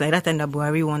mean it's like that time that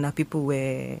Buhari won, that people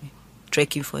were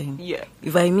trekking for him. Yeah.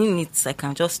 If I mean it, I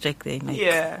can just trek there in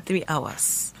like 3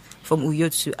 hours from Uyo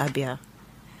to Abia.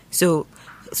 So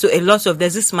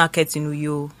there's this market in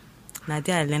Uyo. Now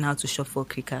there I learn how to shop for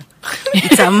Krika.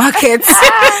 It's a market.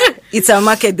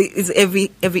 It's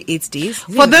every 8 days.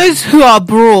 For those who are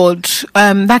abroad,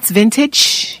 that's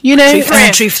vintage,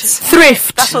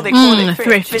 thrift. That's what they call it.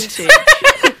 Thrift. Vintage.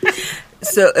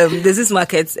 So there's this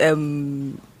market.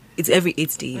 It's every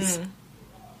 8 days.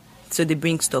 So they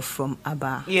bring stuff from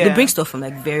Aba. Yeah. They bring stuff from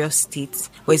like various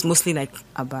states, but it's mostly like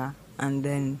Aba. And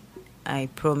then I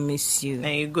promise you,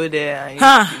 and you go there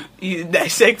and you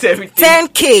dissect everything.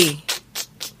 10K.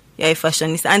 Yeah, a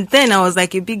fashionista. And then I was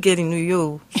like a big girl in New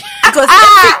York. Because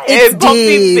every 8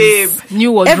 days, babe.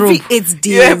 New wardrobe. Every 8 days.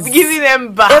 You're giving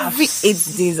them baths. Every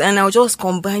 8 days. And I'll just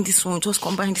combine this one.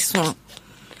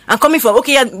 I'm coming from,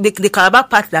 the Calabar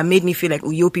part that made me feel like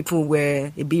Uyo people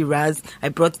were a bit raz. I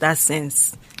brought that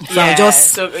sense. So I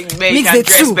just mix the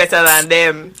dress two better than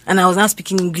them. And I was now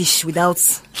speaking English without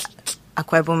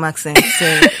Akwa Ibom accent.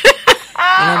 So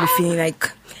I'll be feeling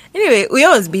like... Anyway,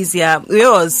 Uyo was busier.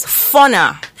 Uyo was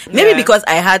funner. Maybe because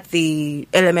I had the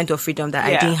element of freedom that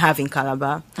I didn't have in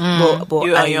Calabar. But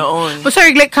you on your own. But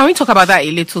sorry, can we talk about that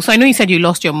a little? So I know you said you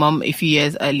lost your mom a few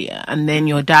years earlier, and then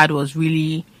your dad was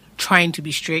really trying to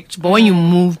be strict. But when you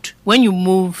moved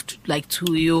like to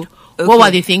Uyo, What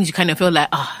were the things you kind of feel like,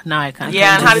 now I can't?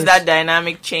 Yeah, and do how this? did that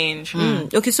dynamic change?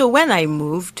 Okay, so when I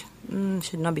moved,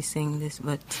 should not be saying this,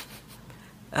 but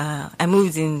I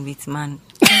moved in with man.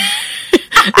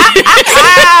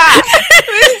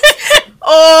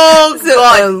 Oh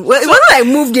God! Well, it wasn't like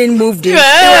moved in.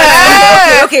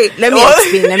 Okay, let me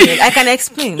explain. I can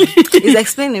explain. It's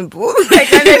explainable. I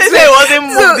can explain. It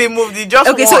wasn't moved in. Just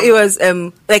Okay, one. so it was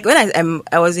like when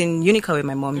I was in Unica when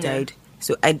my mom died.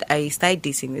 So I started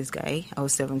dating this guy. I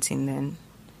was 17 then.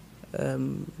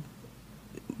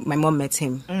 My mom met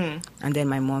him, and then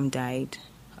my mom died.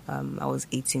 I was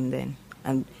 18 then,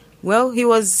 and well, he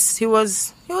was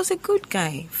a good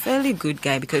guy, fairly good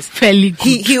guy, because Fairly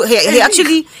good. he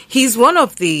actually he's one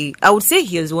of the, I would say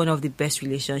he is one of the best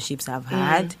relationships I've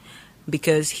had,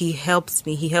 because he helped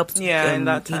me. He helped in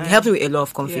that he time. helped me with a lot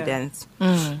of confidence.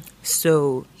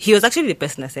 So he was actually the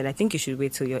person that said, I think you should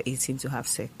wait till you're 18 to have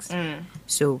sex.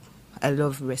 So I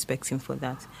love respect him for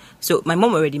that. So my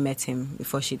mom already met him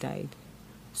before she died.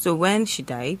 So when she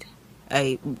died,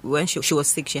 when she was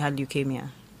sick, she had leukemia.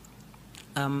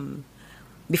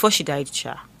 Before she died,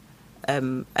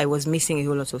 I was missing a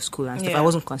whole lot of school and stuff. Yeah. I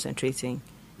wasn't concentrating.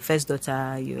 First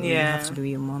daughter, you have to be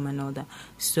with your mom and all that.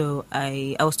 So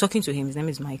I was talking to him. His name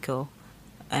is Michael.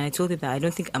 And I told him that I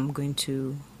don't think I'm going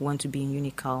to want to be in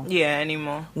Unical. Yeah,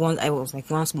 anymore. I was like,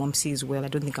 once mom sees well, I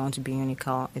don't think I want to be in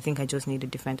Unical. I think I just need a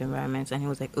different environment. And he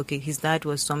was like, okay, his dad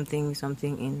was something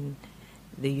in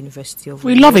the University of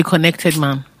We love a connected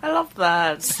man. I love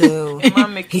that. So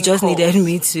Man making he just calls. needed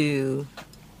me to.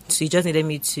 So he just needed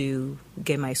me to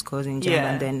get my scores in jam,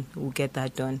 and then we'll get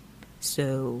that done.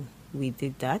 So we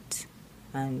did that,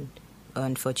 and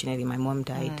unfortunately, my mom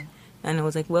died, and I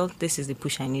was like, "Well, this is the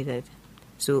push I needed."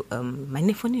 So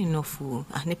funny enough,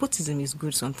 nepotism is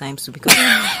good sometimes too, because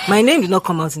my name did not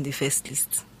come out in the first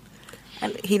list.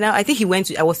 And I think he went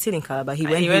to, I was still in Calabar. He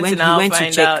went to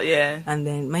check, out, and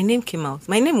then my name came out.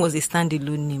 My name was a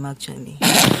standalone name, actually.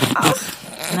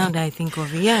 Now that I think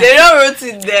of it, yeah. They don't wrote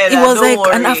it there. It was don't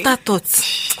like an worry.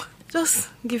 afterthought. Just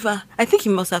give her. I think he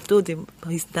must have told him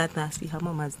his dad that her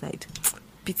mom has died.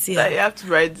 Pity her. Like, you have to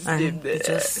write this name And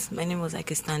there. my name was like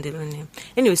a standalone name.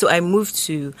 Anyway, so I moved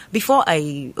to,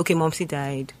 Momsi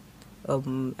died.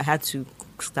 I had to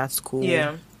start school.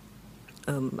 Yeah.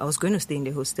 I was going to stay in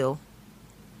the hostel,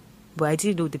 but I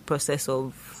didn't do the process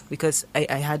of, because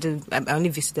I only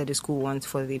visited the school once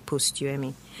for the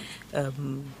post-UME.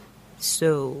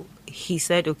 So he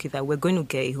said, okay, that we're going to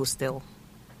get a hostel,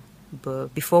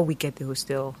 but before we get the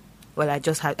hostel, well, I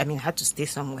had to stay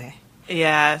somewhere.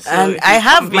 Yeah. So And I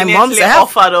have my mom's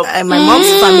offered up my mom's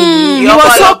family. You was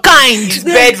offered so up kind. his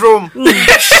bedroom.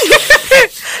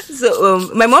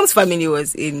 So my mom's family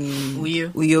was in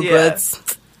Uyo. Yeah.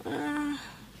 but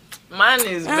Man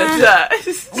is better.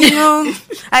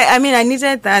 I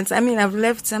needed that. I have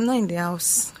left. I'm not in the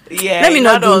house. Yeah. Let me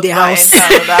not be in the house.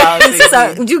 House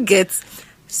So, you get.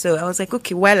 So I was like,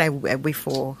 okay, while I wait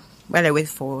for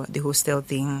the hostel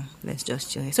thing, let's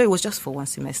just chill. So it was just for one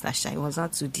semester. It was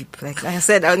not too deep. Like I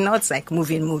said, I'm not like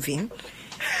moving.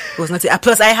 It was not.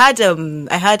 Plus, I had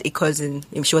a cousin.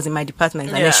 She was in my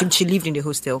department, and then she lived in the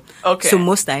hostel. Okay. So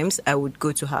most times I would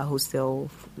go to her hostel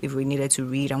if we needed to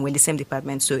read, and we're in the same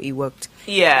department, so it worked.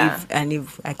 Yeah.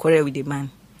 If I quarreled with the man,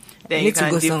 Then I you need to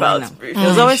can go dip somewhere out now. briefly. There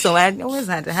was always somewhere.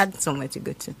 I had somewhere to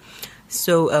go to.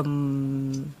 So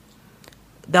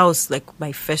that was like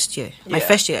my first year. My Yeah.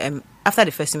 first year. After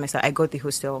the first semester, I got the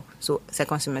hostel. So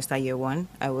second semester, year one,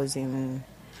 I was in.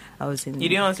 You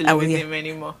didn't want to live with him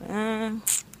anymore.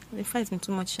 They fight me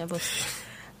too much, but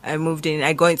I moved in.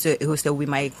 I got into a hostel with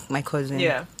my cousin.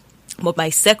 Yeah. But my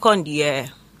second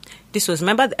year, this was,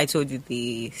 remember I told you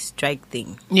the strike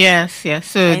thing. Yes.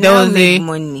 So I there now was make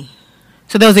money.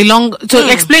 So there was a long. So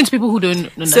explain to people who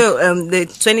don't know. So the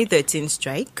 2013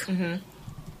 strike.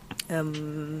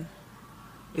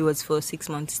 It was for 6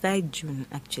 months. Started June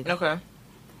actually. Okay.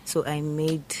 So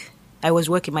I was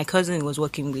working. My cousin was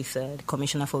working with the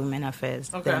Commissioner for Women Affairs.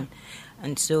 Okay. Then,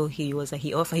 and so he was like,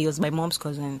 he was my mom's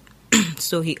cousin.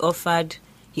 So he offered.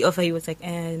 He was like,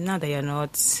 now that you're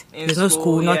not, there's no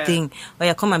school, yeah. nothing. Oh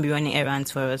yeah, come and be running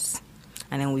errands for us,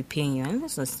 and then we pay you. And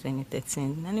this was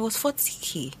 2013, and it was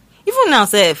 40K. Even now,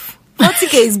 Seth,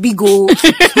 40K is big.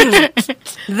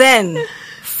 Then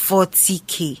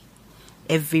 40K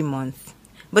every month.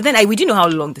 But then we didn't know how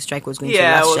long the strike was going to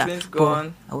last. I was going to go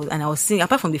on. I was seeing,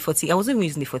 apart from the 40, I wasn't even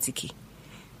using the 40K.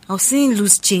 I was seeing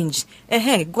loose change.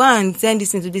 Hey, go and send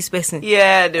this into this person.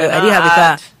 Yeah, I didn't have a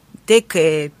car. Take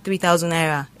 3,000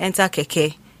 naira. Enter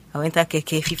Keke. I'll enter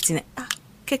Keke 15.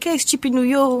 Keke is cheap in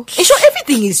Uyo. In short,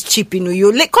 everything is cheap in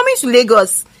Uyo. Coming to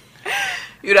Lagos.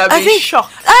 You'd have I been think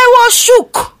shocked. I was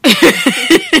shook.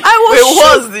 I was Wait, shook.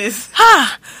 what's this?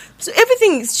 So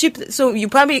everything is cheap. So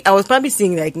I was probably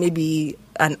seeing like maybe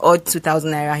an odd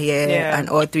 2,000 naira here, an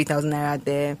odd 3,000 naira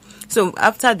there. So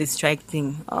after the strike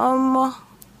thing, I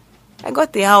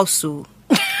got the house. So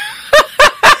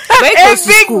very close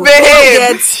to school.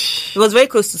 It was very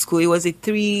close to school. It was a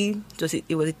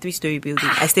 3-story building.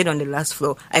 I stayed on the last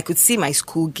floor. I could see my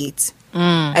school gate.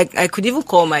 I could even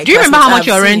call my. Do you remember how much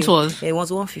your rent was? It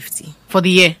was 150 for the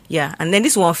year. Yeah, and then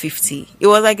this 150. It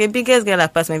was like a biggest girl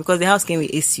apartment because the house came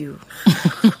with ACU.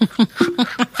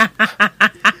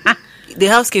 The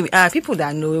house came with people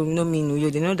that know me, know you.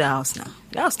 They know the house now.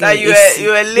 The house came with AC. You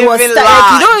were living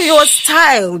large. It was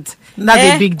tiled.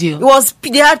 That's a big deal. It was.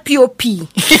 They had POP. No,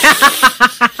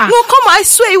 come on! I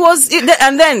swear it was.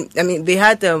 And then I mean, they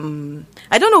had.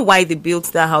 I don't know why they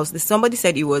built that house. Somebody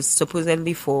said it was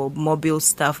supposedly for mobile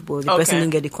staff, but the person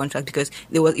didn't get the contract because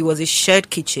it was a shared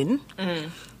kitchen.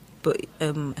 But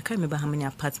I can't remember how many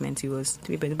apartments it was.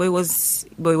 But it was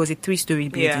a 3-story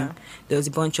building. Yeah. There was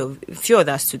a few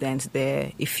other students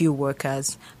there, a few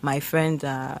workers. My friend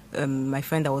that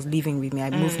was living with me, I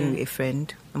moved in with a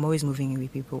friend. I'm always moving in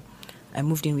with people. I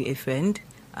moved in with a friend,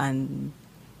 and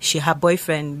her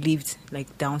boyfriend lived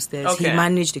like downstairs. Okay. He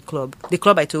managed the club. The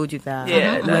club I told you that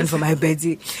went for my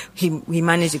birthday. He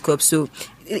managed the club. So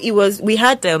it was. We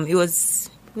had it was.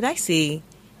 Would I say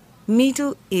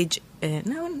middle age?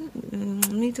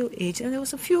 Middle age, and there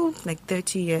was a few like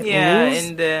 30-year-olds. Yeah,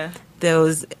 and there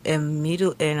was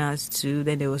middle earners too.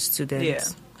 Then there was students. Yeah.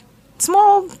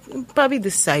 Small, probably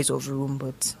the size of room,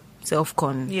 but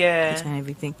self-con. Yeah, and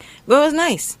everything. But it was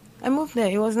nice. I moved there.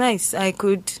 It was nice. I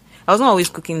was not always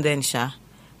cooking then,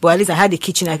 but at least I had a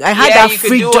kitchen. I had that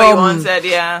freedom. Could do what you wanted,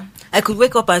 yeah. I could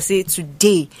wake up and say,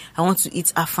 today I want to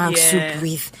eat afang soup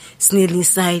with snail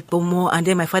inside, but more. And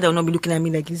then my father will not be looking at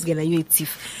me like, this girl, are you a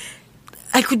thief?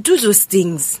 I could do those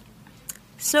things.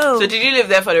 So did you live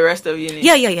there for the rest of uni?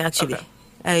 Yeah, actually. Okay.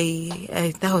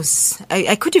 I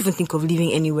couldn't even think of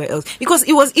living anywhere else because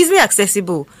it was easily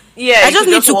accessible. Yeah, I just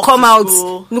need to come out,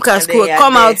 look at school,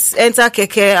 come out, enter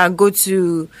keke and go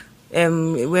to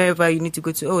wherever you need to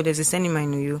go to. Oh, there's a cinema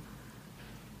in you.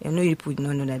 I know you people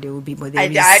don't know that there will be, but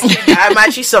I'm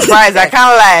actually surprised. I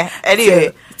can't lie.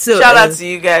 Anyway, so shout out to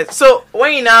you guys. So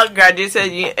when you now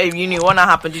graduated uni, what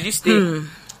happened? Did you stay?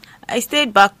 I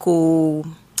stayed back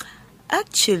home.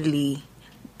 Actually,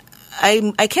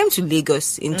 I came to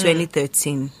Lagos in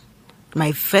 2013.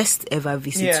 My first ever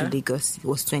visit to Lagos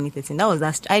was 2013. That was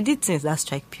I did things that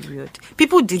strike period.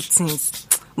 People did things,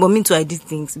 but me too. I did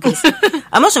things because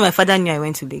I'm not sure my father knew I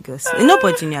went to Lagos.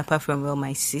 Nobody knew apart from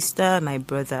my sister, my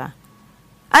brother,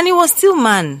 and it was still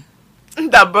man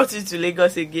that brought you to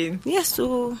Lagos again. Yes,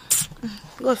 so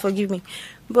God forgive me.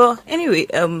 But anyway,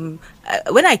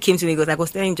 when I came to Lagos, I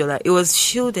was telling Jola, it was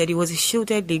shielded. It was a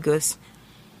shielded Lagos.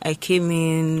 I came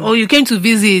in. Oh, you came to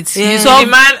visit. Yeah. You saw the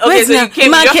man. Okay, so the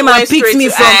man came and picked me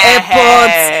from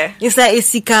airport inside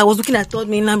Esika. I was looking at Third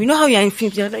Mainland. You know how you're in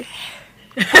films. You're like,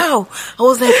 wow. I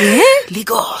was like,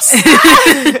 Lagos.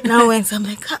 Now I'm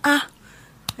like,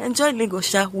 enjoyed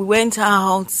Lagos. We went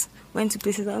out. Went to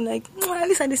places. I'm like, at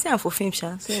least I did say I'm for fame,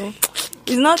 so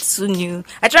it's not too new.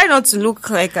 I tried not to look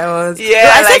like I was.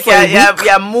 Yeah, like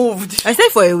moved. I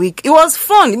stayed for a week. It was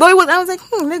fun, but I was like,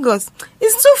 Lagos.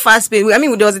 It's too fast paced. I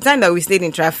mean, there was a time that we stayed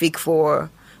in traffic for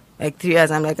like 3 years.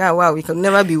 I'm like, wow, we can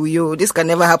never be with you. This can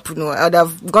never happen. I would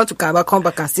have gone to Canada, come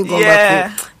back and still gone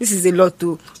back home. This is a lot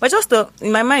too. But just thought,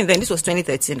 in my mind then, this was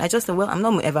 2013. I just thought, well, I'm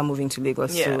not ever moving to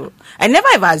Lagos. Yeah. So I never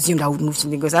ever assumed I would move to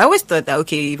Lagos. I always thought that,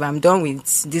 okay, if I'm done with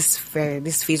this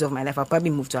phase of my life, I'll probably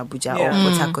move to Abuja or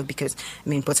Port Harcourt because,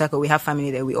 Port Harcourt, we have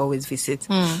family that we always visit.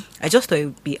 I just thought it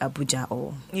would be Abuja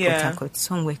or Port Harcourt,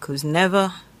 somewhere, because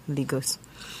never Lagos.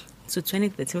 So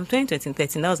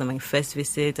 2013, that was my first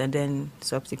visit, and then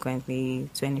subsequently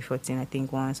 2014, I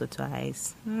think once or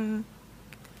twice.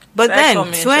 But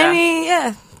then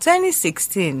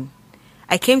 2016,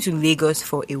 I came to Lagos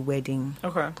for a wedding.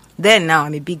 Okay. Then now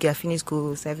I'm a big girl, finished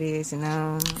school, service,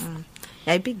 You're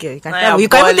a big girl. You can tell. You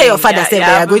can even tell your father that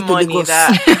you're going to Lagos.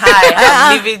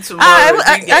 I'm leaving tomorrow.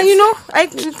 I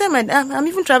tell my dad, I'm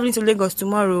even traveling to Lagos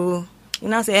tomorrow. You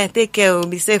know, say, take care,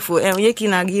 be safe. Tell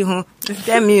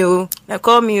me,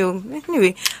 call me.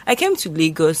 Anyway, I came to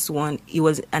Lagos it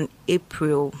was an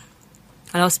April,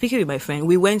 and I was speaking with my friend.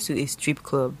 We went to a strip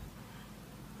club.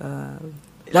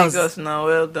 Lagos now,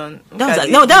 well done.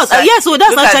 That's actually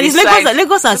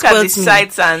Lagos has spoiled me. Look at the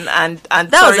sites and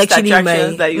that was actually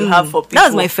attractions that you have for people. That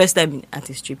was my first time at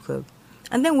a strip club,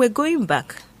 and then we're going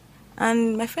back,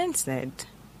 and my friend said,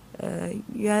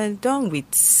 "You are done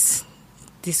with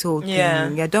this whole thing. Yeah.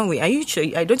 You're done with. Are you sure?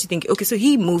 Don't you think? Okay, so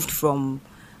he moved from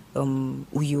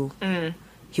Uyo.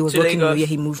 He was To working in Lagos. Uyo.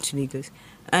 He moved to Lagos,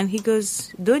 and he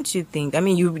goes, "Don't you think? I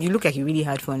mean, you look like you really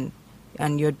had fun,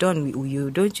 and you're done with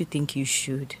Uyo. Don't you think you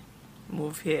should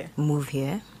Move here. move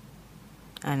here?"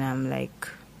 And I'm like,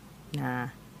 "Nah."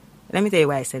 Let me tell you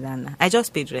why I said that. Nah. I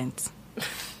just paid rent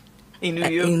In New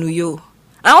York. in Uyo.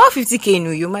 I want 50K in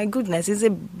Uyo. My goodness, it's a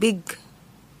big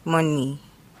money.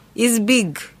 It's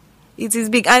big. It is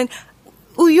big, and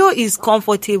Uyo is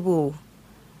comfortable.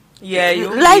 Yeah, you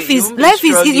won't Life be- you is won't be life is.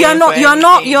 struggling for You're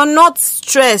anything. not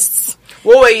stressed.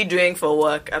 What were you doing for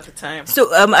work at the time?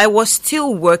 So I was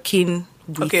still working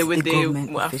with, Okay, with the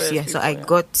government affairs office. Yeah, so I people,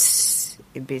 got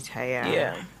a bit higher.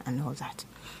 Yeah. And all that.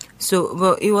 So,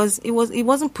 well, it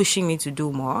wasn't pushing me to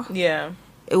do more. Yeah.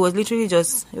 It was literally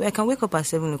just I can wake up at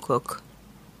 7:00,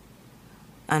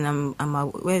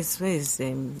 and where's this?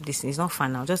 It's not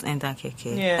fun now. Just enter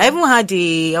keke. Yeah. I even had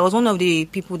I was one of the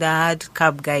people that had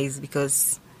cab guys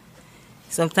because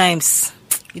sometimes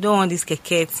you don't want this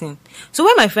keke thing. So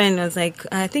when my friend was like,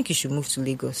 I think you should move to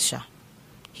Lagos, Sha.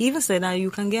 He even said that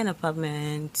you can get an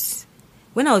apartment.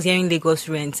 When I was hearing Lagos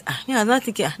rent, I was not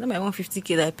thinking, not my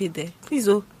 150K that I paid there. Please,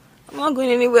 I'm not going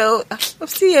anywhere. I'm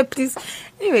still here, please.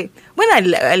 Anyway, when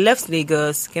I left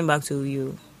Lagos, came back to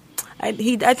you, I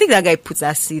think that guy put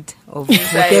acid of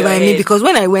whatever I mean, because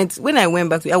when I went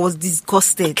back to I was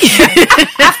disgusted.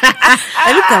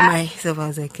 I looked at myself, I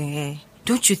was like,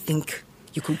 don't you think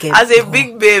you could get As a more?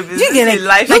 big babe, is You this get a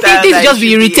like- lifestyle Don't you think that just be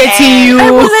should irritating you?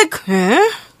 I was like,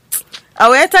 I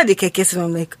will enter the keke, so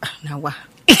I'm like, now what?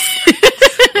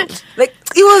 Like,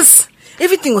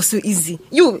 everything was so easy.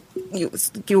 You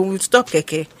will stop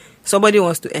keke. Somebody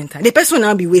wants to enter. The person will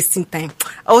now be wasting time.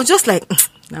 I was just like,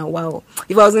 now wow.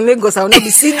 If I was in Lagos, I would not be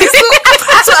seeing this.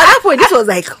 So at that point, this was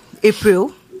like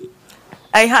April.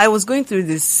 I was going through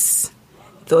this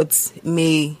thoughts,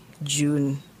 May,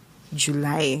 June,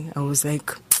 July. I was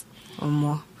like,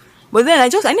 more. But then I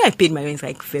knew I paid my rent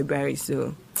like February,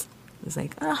 so I was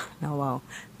like, now wow.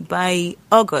 By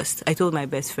August, I told my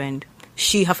best friend,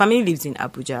 her family lives in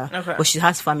Abuja, Okay. but she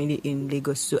has family in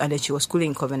Lagos, so, and then she was schooling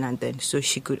in Covenant then, so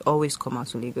she could always come out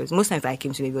to Lagos. Most times I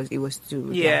came to Lagos, it was to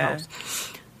their Yeah.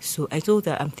 house. So I told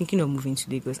her, I'm thinking of moving to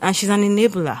Lagos, and she's an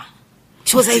enabler.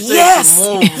 She was like, So yes,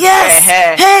 to move. yes,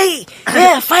 Hey.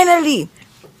 yeah, finally.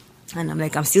 And I'm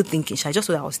like, I'm still thinking. I just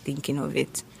thought I was thinking of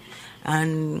it.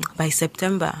 And by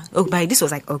September, this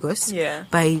was like August. Yeah.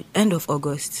 By end of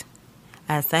August,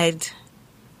 I started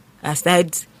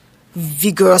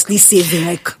vigorously saving.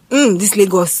 Like, this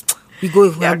Lagos, we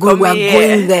are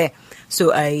going there.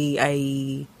 So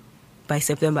I by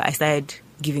September, I started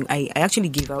giving. I actually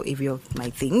gave out every of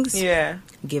my things. Yeah.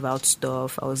 Gave out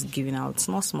stuff. I was giving out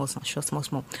small. So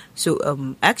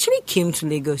I actually came to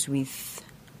Lagos with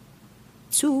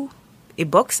a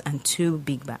box and 2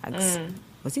 big bags.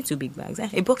 Was it 2 big bags?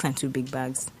 A box and 2 big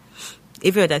bags.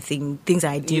 Every other things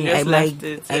I did, just left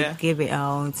it, I yeah. gave it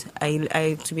out.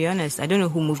 I to be honest, I don't know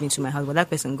who moved into my house, but that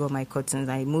person got my curtains.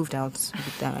 I moved out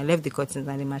with them. I left the curtains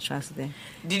and the mattress there.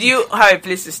 Did you have a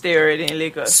place to stay already in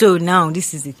Lagos? So now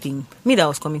this is the thing. Me that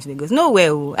was coming to Lagos,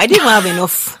 nowhere. I didn't even have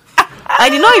enough. I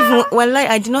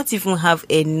did not even have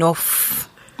enough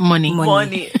Money.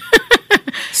 Money.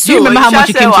 Do you remember how much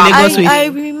you came to Lagos with? I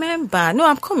remember. No,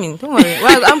 I'm coming. Don't worry.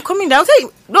 Well, I'm coming. I'll tell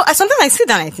you. No, sometimes I sit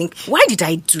down and I think, why did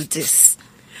I do this?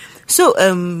 So,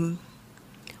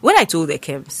 when I told the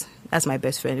Kems, that's my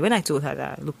best friend, when I told her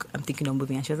that, look, I'm thinking of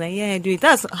moving, and she was like, yeah, do it.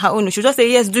 That's her own. She'll just say,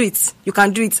 yes, do it. You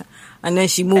can do it. And then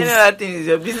she I moved. know that thing is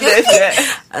your business. Yeah.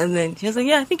 And then she was like,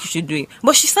 yeah, I think you should do it.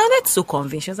 But she sounded so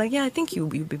convinced. She was like, yeah, I think you'll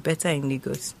be better in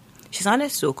Lagos. She sounded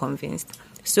so convinced.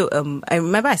 So I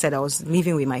remember I said I was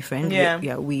living with my friend.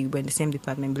 Yeah. We were in the same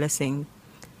department, Blessing.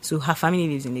 So her family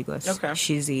lives in Lagos. Okay.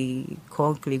 She's a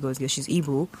Conk Lagos girl. She's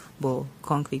Igbo, but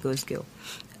Conk Lagos girl.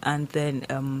 And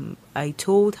then I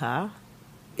told her,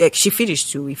 like, she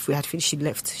finished too. If we had finished, she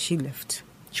left.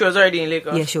 She was already in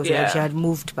Lagos. Yeah, she was. She had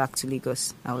moved back to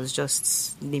Lagos. I was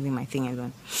just leaving my thing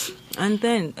alone. And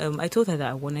then I told her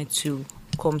that I wanted to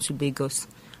come to Lagos,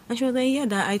 and she was like, "Yeah,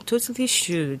 that I totally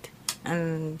should."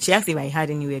 And she asked if I had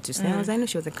anywhere to stay. I was like, "No."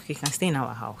 She was like, "Okay, you can stay in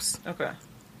our house." Okay.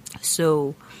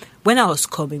 So when I was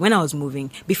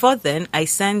moving, before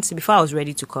I was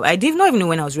ready to come. I did not even know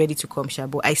when I was ready to come, Sha,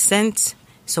 but I sent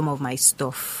some of my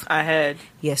stuff. I heard.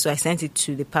 Yeah, so I sent it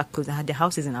to the park because I had the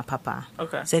houses in Apapa.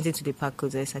 Okay. Sent it to the park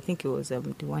closest. I think it was the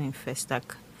one in Festac.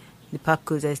 The park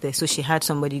closest there. So she had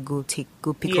somebody go pick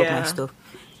up my Yeah. stuff.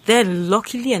 Then,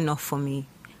 luckily enough for me,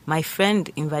 my friend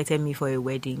invited me for a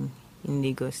wedding in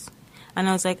Lagos. And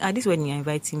I was like, this wedding you're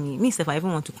inviting me. Me, if I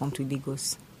even want to come to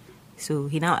Lagos. So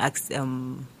he now asked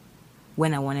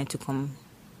when I wanted to come.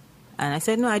 And I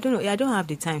said, no, I don't know. I don't have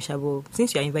the time, Shabo.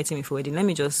 Since you're inviting me for wedding, let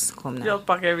me just come now. Just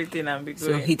pack everything and be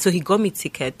going. So he got me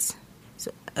tickets.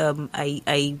 So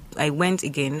I went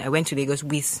again. I went to Lagos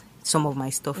with some of my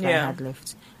stuff that I had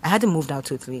left. I hadn't moved out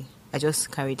totally. I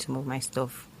just carried some of my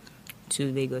stuff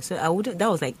to Lagos. So that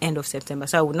was like end of September.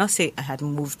 So I would not say I had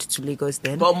moved to Lagos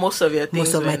then. But most of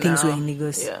my things were in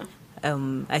Lagos. Yeah.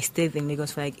 I stayed in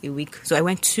Lagos for like a week. So I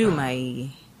went to my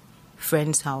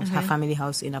friend's house, her family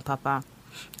house in Apapa.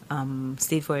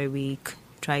 Stayed for a week,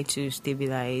 tried to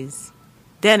stabilize.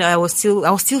 Then I was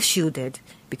still shielded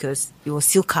because it was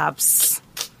still cabs.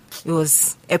 It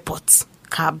was airport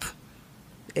cab.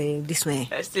 This way.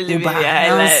 I still living your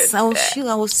high life. I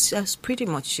was pretty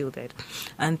much shielded,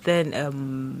 and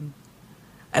then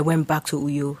I went back to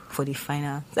Uyo for the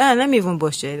final. Let me even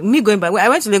bullshit. Me going back. I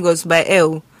went to Lagos by air.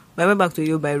 I went back to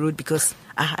Uyo by road because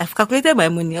I've calculated my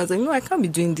money. I was like, no, I can't be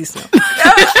doing this now.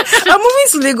 I'm moving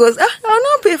to Lagos. I'll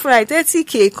not pay for like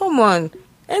 30K. Come on,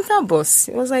 enter bus.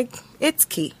 It was like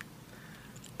 8K.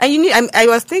 And I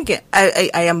was thinking, I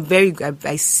am very good.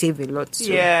 I save a lot.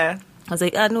 So yeah. I was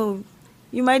like, no,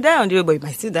 you might die on the road, but you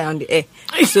might still die on the air.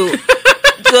 So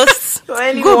just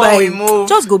go by.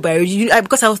 Just go by.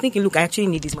 Because I was thinking, look, I actually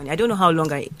need this money. I don't know how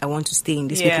long I want to stay in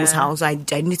these people's house. I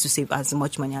need to save as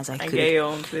much money as I could. Get your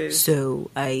own place. So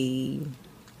I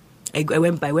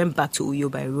went back to Uyo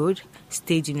by road.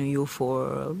 Stayed in Uyo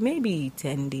for maybe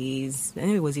 10 days. I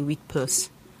think it was a week plus,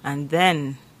 and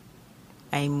then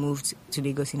I moved to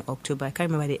Lagos in October. I can't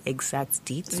remember the exact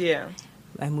date. Yeah.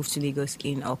 I moved to Lagos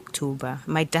in October.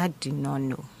 My dad did not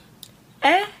know.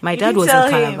 My You dad didn't was tell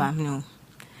in him? Calabar. No.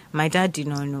 My dad did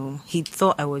not know. He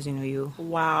thought I was in Uyo.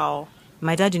 Wow.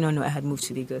 My dad did not know I had moved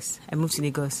to Lagos. I moved to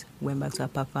Lagos, went back to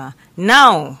Apapa.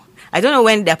 Now, I don't know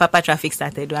when the Apapa traffic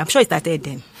started. I'm sure it started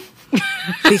then.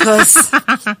 Because,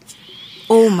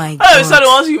 oh my God. So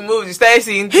once you moved, you started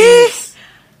seeing things.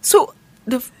 So,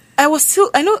 I was still,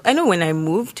 I know when I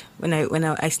moved, when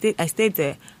I stayed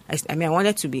there, I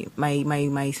wanted to be,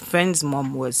 my friend's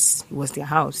mom was their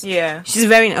house. Yeah.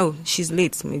 She's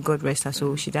late, may God rest her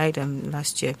soul. She died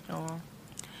last year. Oh.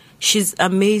 She's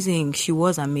amazing. She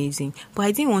was amazing. But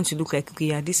I didn't want to look like,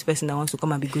 okay, this person that wants to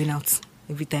come and be going out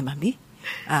every time, Abi.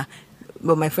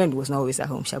 But my friend was not always at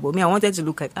home. But me, I wanted to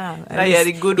look like, you're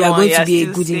the good you are one. going to be a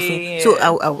good infant. infant. So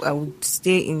I would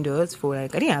stay indoors for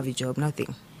like, I didn't have a job,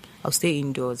 nothing. I'll stay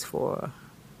indoors for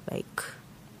like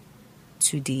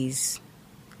 2 days.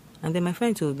 And then my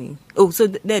friend told me, so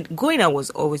that going out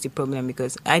was always the problem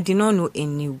because I did not know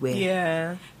anywhere.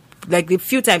 Yeah. Like the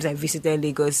few times I visited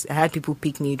Lagos, I had people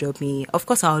pick me, drop me. Of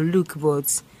course, I'll look,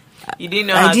 but you didn't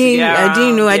know how to get around. I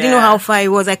didn't know how far it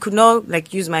was. I could not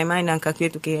like use my mind and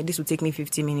calculate, okay, this will take me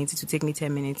 15 minutes, it will take me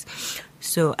 10 minutes.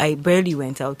 So I barely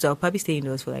went out. So I'll probably stay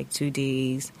indoors for like 2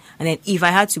 days. And then if I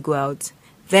had to go out,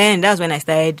 then that's when I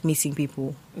started meeting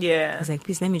people. Yeah. I was like,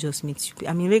 please let me just meet you.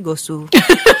 I'm in Lagos, so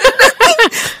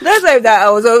that's why I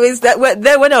was always then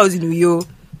when I was in Uyo,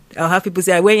 I'll have people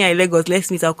say, when you're in Lagos,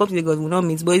 let's meet. I'll come to Lagos, we'll not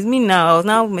meet. But it's me now. I was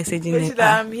now messaging them.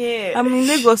 I'm here. I'm in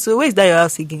Lagos, so where is that your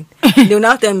house again? They'll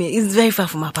now tell me, it's very far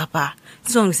from my papa.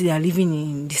 This one will say they're living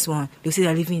in this one. They'll say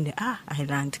they're living in the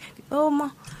island. Oh,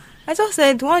 ma. I just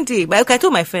said one day, but I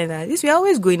told my friend that we're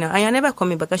always going now, and you're never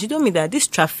coming back. And she told me that this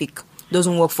traffic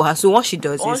doesn't work for her. So what she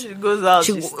does Once is, she goes out,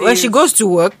 when she goes to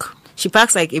work, she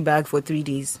packs like a bag for 3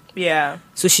 days. Yeah.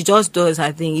 So she just does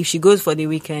her thing. If she goes for the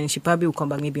weekend, she probably will come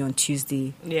back maybe on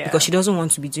Tuesday. Yeah. Because she doesn't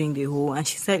want to be doing the whole. And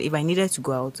she said, if I needed to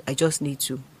go out, I just need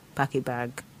to pack a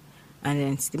bag. And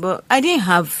then, but I didn't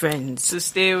have friends to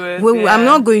stay with. Well, yeah. I'm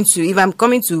not going to, if I'm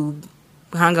coming to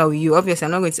hang out with you, obviously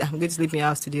I'm going to sleep in your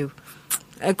house today.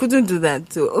 I couldn't do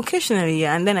that. So occasionally,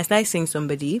 yeah. And then I started seeing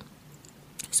somebody.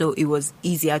 So it was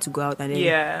easier to go out and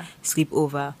then sleep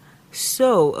over.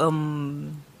 So,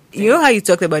 you know how you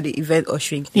talked about the event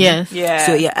ushering thing? Yes. Yeah.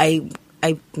 So yeah, I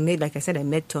made, like I said, I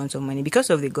made tons of money because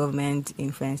of the government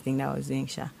influence thing that I was doing.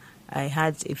 I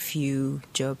had a few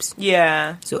jobs.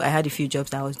 Yeah. So I had a few jobs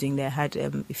that I was doing there. I had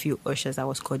a few ushers I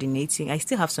was coordinating. I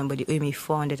still have somebody owing me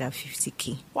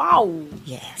 450K. Wow.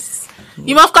 Yes.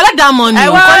 You must collect that money. I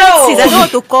will collect it. I don't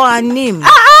want to call her name.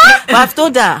 But I've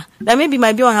told her that maybe it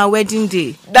might be on her wedding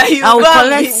day. I will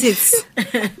collect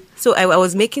it. So I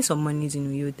was making some money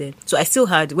in Uyo then. So I still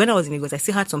had, when I was in Lagos, I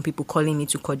still had some people calling me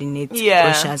to coordinate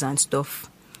ushers and stuff.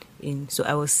 So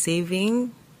I was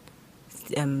saving,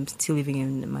 still living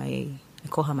in I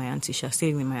call her my auntie, still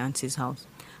living in my auntie's house.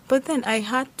 But then I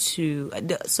had to,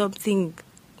 something,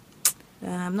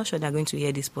 I'm not sure they're going to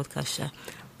hear this podcast,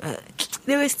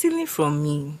 they were stealing from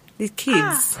me. The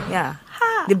kids,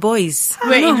 the boys.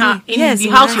 Where in the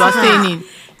house you are staying in?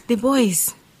 The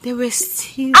boys. They were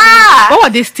stealing. What were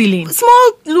they stealing?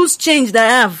 Small loose change that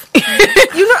I have.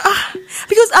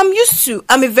 Because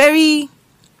I'm a very,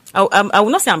 I will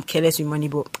not say I'm careless with money,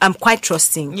 but I'm quite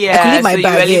trusting. Yeah, I could leave my so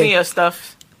bag you were here. leaving your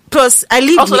stuff. Plus, I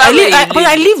live, Also, that's where you but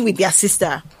I live. live with their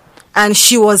sister, and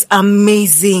she was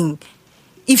amazing.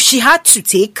 If she had to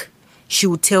take, she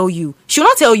would tell you. She will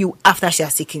not tell you after she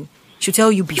has taken. She'll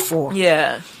tell you before.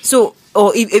 Yeah. So,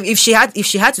 or if she had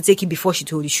to take it before she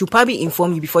told you, she'll probably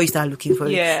inform you before you start looking for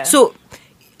it. Yeah. So,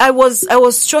 I was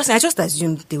trusting. I just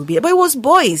assumed they would be, but it was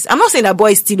boys. I'm not saying that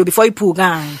boys steal before you pull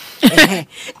gun.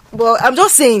 But I'm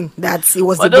just saying that it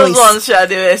was But the those boys. ones,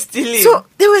 they were stealing. So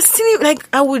they were stealing.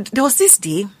 Like there was this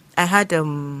day I had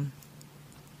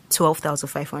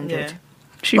 12,500. Yeah.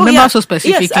 She remember so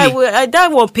specifically. Yes,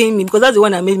 that one paying me because that's the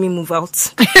one that made me move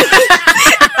out.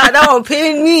 That one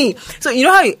paying me. So you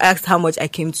know how you asked how much I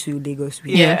came to Lagos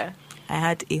with? Yeah. I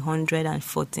had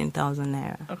 114,000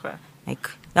 naira. Okay. Like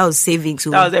that was savings.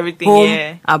 So That was everything, home,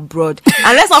 yeah. abroad.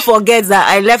 And let's not forget that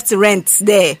I left rent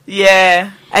there. Yeah.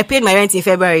 I paid my rent in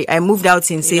February. I moved out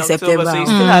in say October, September. so you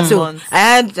still had So months.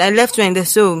 I left rent there.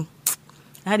 So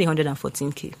I had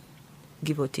 114k,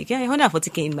 give or take. Yeah,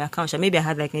 140k in my account. Maybe I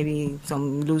had maybe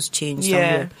some loose change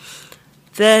somewhere.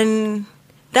 Then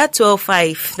that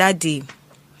 12.5 that day.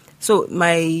 So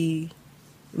my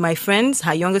friends,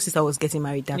 her younger sister was getting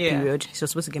married that period. She was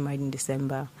supposed to get married in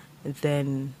December. And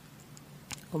then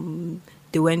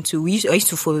they went to. I used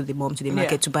to follow the mom to the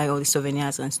market to buy all the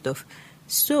souvenirs and stuff.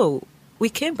 So we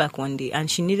came back one day and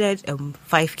she needed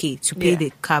 5k to pay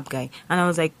the cab guy, and I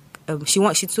was like, she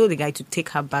told the guy to take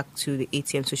her back to the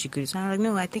ATM so she could. So I was like,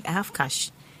 no, I think I have cash.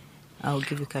 I'll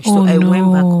give you cash. Oh, so I no.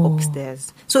 went back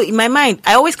upstairs. So in my mind,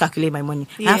 I always calculate my money.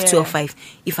 I have Yeah. 12.5.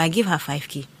 If I give her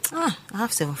 5k, I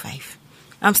have 7.5.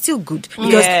 I'm still good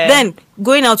because then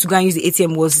going out to go and use the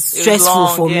ATM was stressful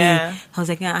long, for me. yeah. I was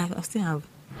like, I still have.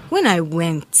 When I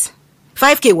went,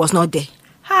 5k was not there.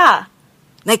 Ha.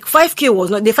 Like 5k was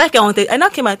not the 5k I wanted. I now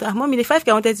came out, mommy, the 5k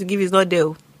I wanted to give is not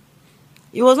there.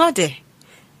 It was not there.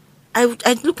 I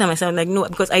looked at myself like no,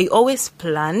 because I always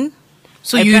plan.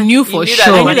 So you knew for knew that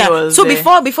sure. the money was So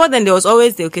there. before then there was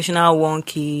always the occasional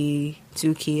 1k,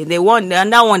 2k.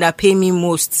 And that one that paid me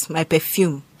most, my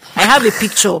perfume. I have a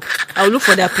picture. I'll look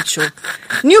for that picture.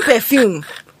 New perfume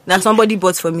that somebody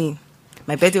bought for me.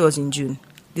 My birthday was in June.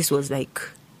 This was like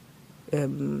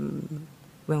when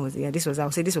was it? Yeah, I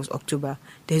would say this was October.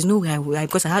 There's no way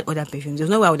because I had other perfumes. There's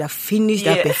no way I would have finished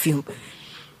that perfume.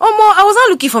 I was not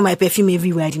looking for my perfume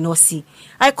everywhere. I did not see.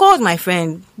 I called my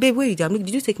friend, babe, where you did?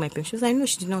 Did you take my perfume? She was like, no,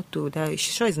 she did not do that.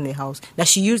 She's sure it's in the house. That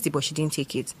she used it, but she didn't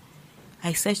take it.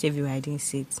 I searched everywhere. I didn't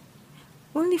see it.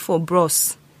 Only for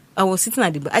bros. I was sitting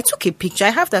at the bar. I took a picture.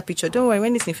 I have that picture. Don't worry.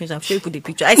 When this thing finishes, I'll show you the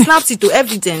picture. I snapped it to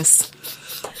evidence.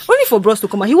 Only for bros to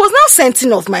come out. He was now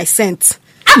scenting of my scent.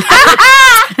 Why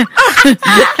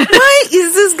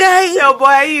is this guy? Yo, boy,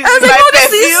 I I was like, no,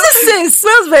 this thing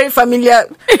smells very familiar.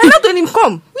 And I told him,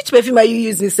 come. Which perfume are you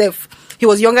using, Seth? He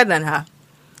was younger than her.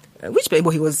 Which perfume?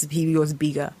 But he was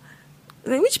bigger. I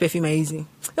was like, which perfume are you using?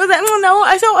 He was like, no.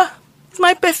 I said, it's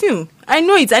my perfume. I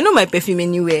know it. I know my perfume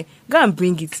anywhere. Go and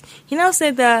bring it. He now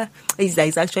said that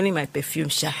it's actually my perfume,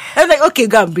 Sha. I was like, okay,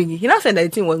 go and bring it. He now said that the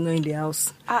thing was not in the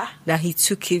house. That he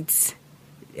took it,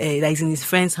 that is in his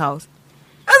friend's house.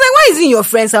 I was like, why is it in your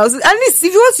friend's house? At least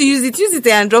if you want to use it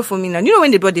and drop for me now. You know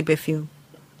when they brought the perfume?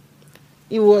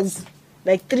 It was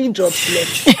like 3 drops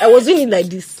left. I was doing it like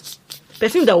this.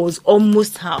 Perfume that was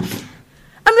almost half.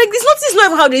 I'm like, this not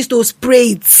even how they used to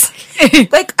spray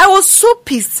it. Like, I was so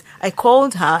pissed. I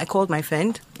called her. I called my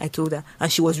friend. I told her.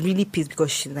 And she was really pissed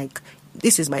because she's like,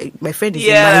 this is my friend is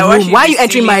in my room. Why are you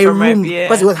entering my room?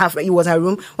 Because it was her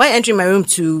room. Why are you entering my room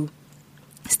to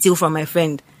steal from my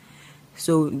friend?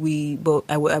 So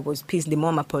I was pissed. The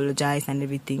mom apologized and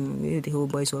everything. The whole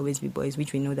boys will always be boys,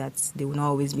 which we know that they will not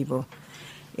always be. But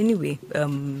anyway,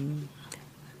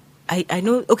 I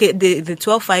know. Okay, the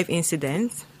 12.5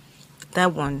 incident,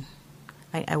 that one,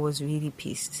 I was really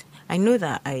pissed. I know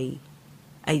that I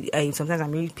sometimes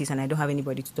I'm really pissed and I don't have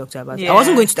anybody to talk to about it. I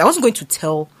wasn't going to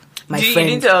tell my friend.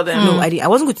 You didn't tell them? No, I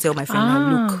wasn't going to tell my friend.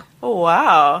 That, look. Oh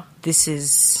wow. This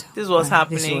was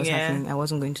happening. happening. I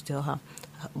wasn't going to tell her.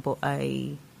 But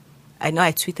I know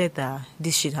I tweeted that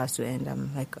this shit has to end.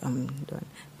 I'm like, I'm done.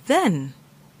 Then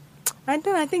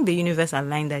I think the universe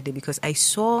aligned that day because I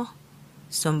saw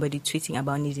somebody tweeting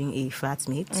about needing a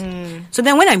flatmate. So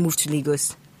then when I moved to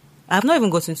Lagos, I've not even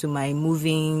gotten to my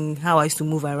how I used to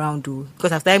move around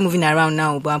because I started moving around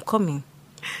now, but I'm coming.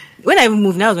 When I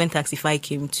moved, that was when Taxify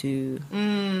came to.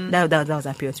 That was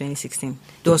that period, 2016.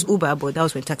 There was Uber, but that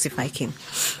was when Taxify came.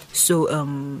 So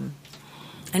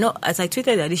I know, as I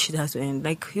tweeted that this shit has to end,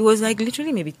 like, it was like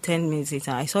literally maybe 10 minutes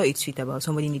later, I saw a tweet about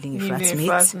somebody needing a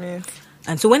flatmate.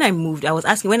 And so when I moved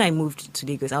to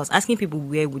Lagos, I was asking people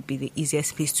where would be the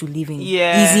easiest place to live in.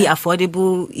 Yeah. Easy,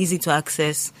 affordable, easy to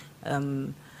access.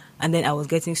 And then I was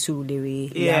getting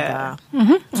Surulere, Yaba.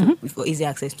 For easy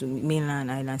access to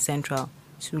mainland, island, central,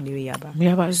 Surulere, Yaba.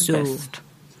 Yaba is the best.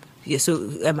 Yeah, so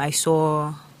I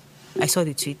saw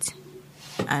the tweet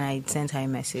and I sent her a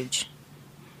message.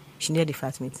 She needed a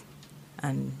flatmate.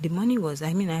 And the money was, I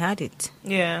had it.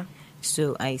 Yeah.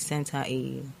 So I sent her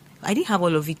I didn't have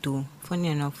all of it too. Funny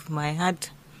enough, I had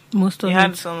most of it. You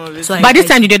had some of it. So By this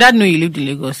time, did your dad know you lived in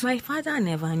Lagos? My father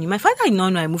never knew. My father did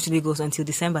not know I moved to Lagos until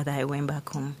December that I went back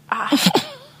home.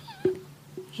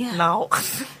 Yeah. Now.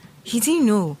 He didn't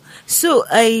know. So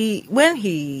I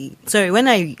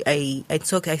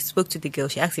spoke to the girl.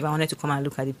 She asked if I wanted to come and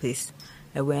look at the place.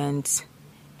 I went.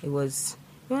 It was,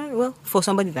 well, for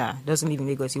somebody that doesn't live in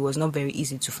Lagos, it was not very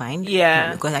easy to find.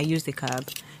 Yeah. Because I used the cab.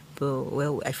 But,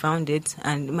 well, I found it.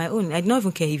 And my own, I did not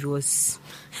even care if it was,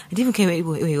 I didn't even care where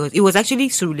it was. It was actually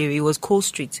Surulere. It was Cole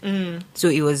Street. So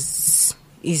it was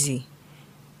easy.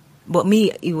 But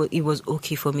me, it was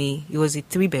okay for me. It was a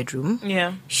 3-bedroom.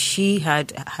 Yeah. She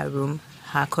had her room.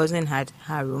 Her cousin had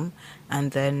her room.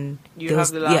 And then You have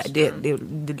the last room.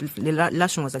 The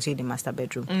last room was actually the master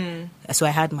bedroom. So I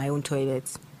had my own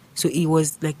toilet. So it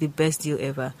was like the best deal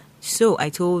ever. So I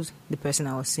told the person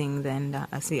I was seeing then that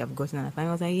I've gotten an apartment.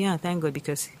 I was like, yeah, thank God,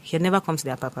 because he had never come to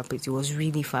the apartment place. It was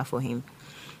really far for him.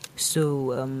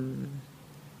 So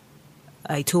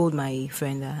I told my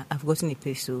friend that I've gotten a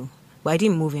place too. But I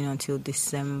didn't move in until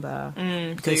December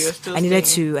because so I needed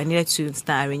to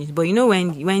start arranging. But you know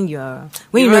when you know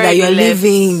that you're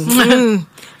living,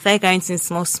 it's like anything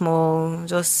small,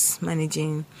 just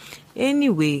managing.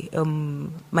 Anyway,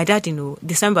 my dad didn't know.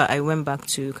 December I went back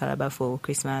to Calabar for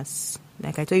Christmas.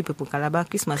 Like I told you people, Calabar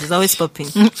Christmas is always popping.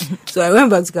 So I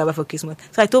went back to Calabar for Christmas.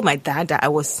 So I told my dad that I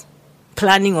was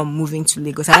planning on moving to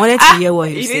Lagos. I wanted to hear what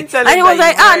he said. And he was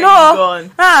like,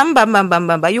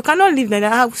 no. You cannot live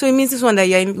there. So it means this one that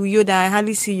you're in Uyo that I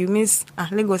hardly see you. Means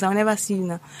Lagos, I'll never see you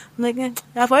now. I'm like,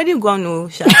 I've already gone, no.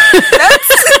 He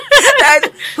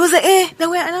was like,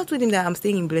 and I told him that I'm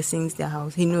staying in Blessings, their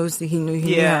house. He knows, he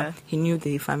knew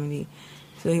the family.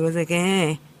 So he was like,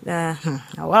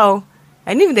 wow.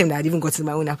 I knew them that I'd even got to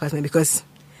my own apartment because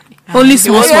only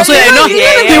small. So he won't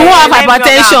have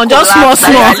hypertension, just small.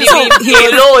 He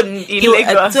alone in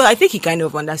Lagos. So I think he kind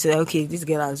of understood. Okay, this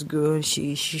girl has grown.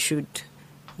 She should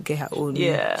get her own.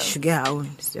 Yeah, she should get her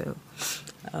own. So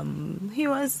he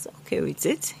was okay with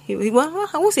it. I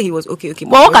won't say he was okay.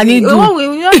 But what can he do?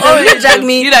 Reject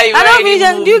me. I don't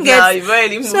reject. Do you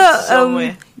get?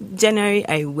 So January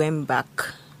I went back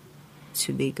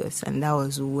to Lagos, and that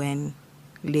was when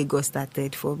Lagos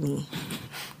started for me.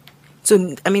 So,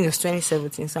 it was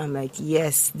 2017, so I'm like,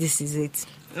 yes, this is it.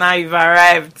 Now you've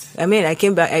arrived. I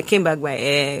came back by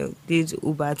air, did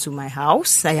Uber to my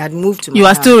house. I had moved to my house. You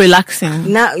are still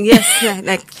relaxing. Now,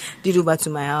 yes, did Uber to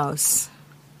my house.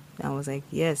 I was like,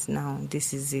 yes, now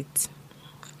this is it.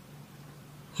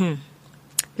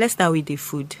 Let's start with the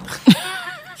food.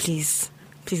 Please,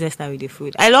 let's start with the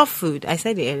food. I love food. I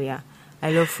said it earlier.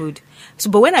 I love food. So,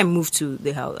 but when I moved to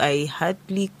the house, I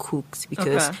hardly cooked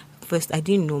because... Okay. First, I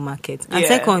didn't know market. And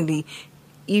secondly,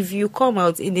 if you come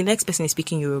out, the next person is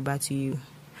speaking Yoruba to you.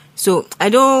 So, I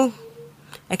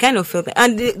kind of felt that.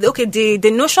 And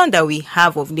the notion that we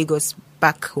have of Lagos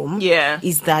back home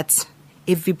is that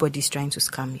everybody's trying to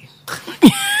scam you.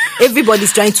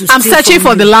 Everybody's trying to I'm searching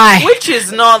for the lie. Which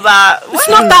is not that... It's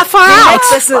not that far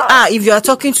out. If you are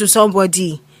talking to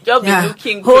somebody... Just be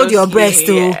looking hold closely, your breast,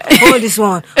 hold this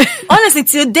one. Honestly,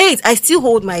 till date, I still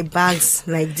hold my bags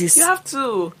like this. You have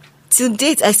to... Till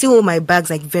date, I still hold my bags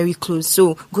like very close.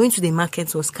 So going to the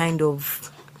market was kind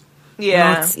of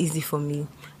not easy for me.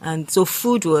 And so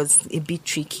food was a bit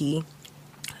tricky.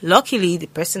 Luckily, the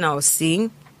person I was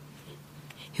seeing,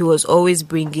 he was always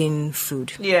bringing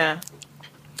food. Yeah.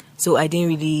 So I didn't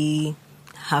really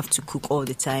have to cook all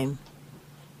the time.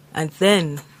 And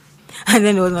then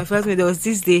it was my first meal. There was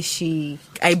this day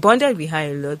I bonded with her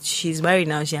a lot. She's married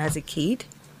now. She has a kid.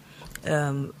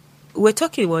 We're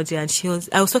talking one day, and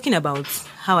I was talking about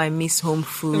how I miss home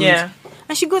food. Yeah.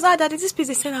 And she goes, Daddy, this place,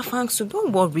 they sell afang soup.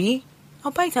 Don't worry.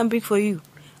 I'll buy it and bring for you.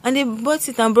 And they bought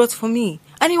it and brought for me.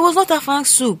 And it was not afang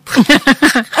soup.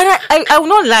 And I will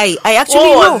not lie. I actually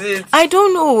know. I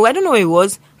don't know. I don't know what it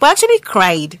was. But I actually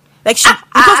cried. Like because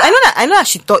I know that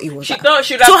she thought it was. She thought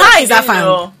she so how is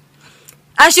afang?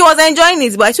 And she was enjoying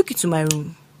it, but I took it to my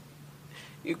room.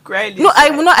 You cried? No,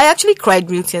 I actually cried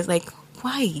real tears. Like,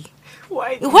 why?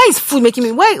 Why is food making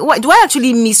me? Why do I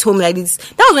actually miss home like this?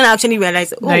 That was when I actually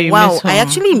realized, oh That you wow, miss home. I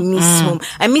actually miss home.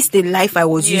 I miss the life I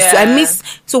was used to. I Yeah. miss.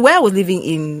 So where I was living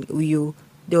in Uyo,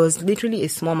 there was literally a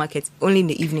small market only in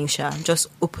the evening, just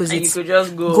opposite. And you could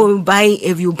just go. buy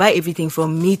you buy everything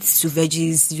from meat to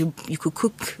veggies. You could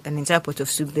cook an entire pot of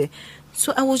soup there.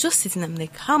 So I was just sitting. I'm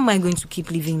like, how am I going to keep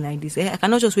living like this? I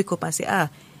cannot just wake up and say,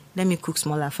 let me cook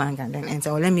small afang and then enter,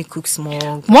 or let me cook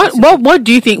small. What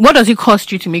do you think? What does it cost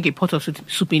you to make a pot of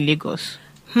soup in Lagos?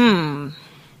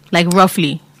 Like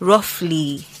roughly.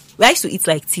 Roughly, I used to eat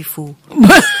like Tifo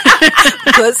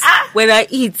because when I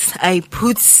eat, I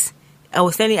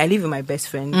was telling I live with my best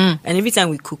friend, and every time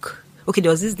we cook, okay,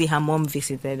 there was this day her mom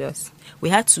visited us. We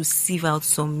had to sieve out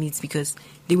some meat because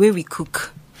the way we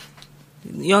cook,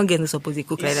 young girls are supposed to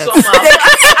cook like that.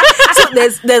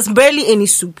 So there's barely any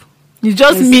soup. You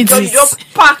just meat. So you just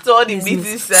packed all the meat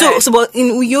inside. So but in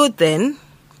Uyo then,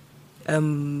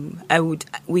 I would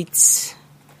with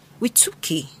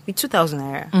 2K, with 2,000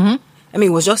 naira. I mean,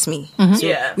 it was just me. So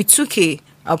Yeah. with 2K,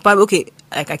 I'll probably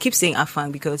like I keep saying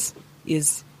afang because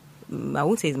I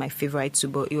won't say it's my favorite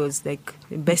soup, but it was like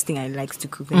the best thing I liked to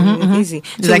cook. Easy.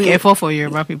 It's like effort for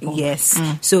Yoruba people. Yes.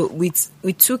 So with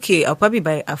 2K, I'll probably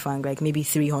buy afang like maybe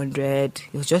 300.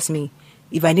 It was just me.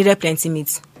 If I needed plenty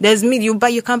meat, there's meat you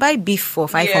can buy beef for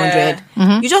 500.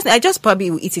 I just probably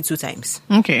will eat it 2 times.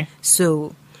 Okay.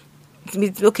 So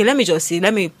okay, let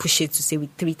me push it to say with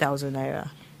 3,000 naira,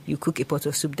 you cook a pot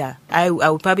of soup that I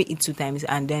will probably eat 2 times,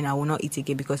 and then I will not eat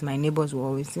again because my neighbors will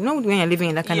always, when you're living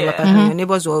in that kind of apartment, your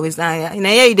neighbors will always, in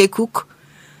a year they cook,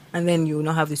 and then you will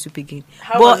not have the soup again.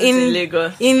 How was it in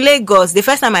Lagos? In Lagos, the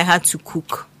first time I had to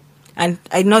cook, and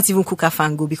I did not even cook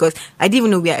afango because I didn't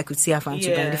even know where I could see afango.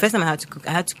 Yeah. The first time I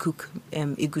had to cook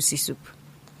egusi soup.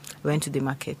 I went to the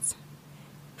market.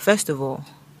 First of all,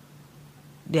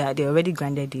 they already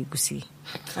grinded the egusi.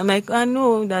 I'm like,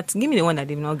 no, give me the one that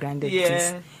they've not grinded.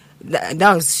 Yeah.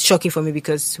 That was shocking for me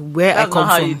because where That's not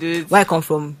how you do it. I come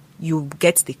from, you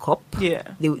get the cup, Yeah.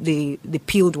 the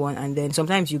peeled one, and then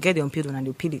sometimes you get the unpeeled one and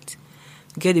they'll peel it.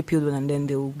 You get the peeled one and then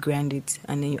they'll grind it,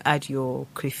 and then you add your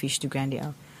crayfish to grind it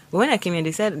out. But when I came in,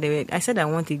 I said I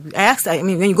want it. I asked, when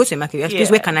you go to the market, you ask,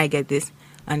 please, where can I get this?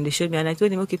 And they showed me, and I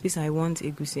told them, okay, please, I want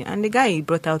egusi. And the guy, he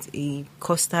brought out a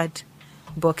custard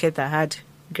bucket that had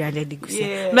grinded egusi.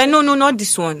 Yeah. I'm like, no, not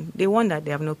this one. The one that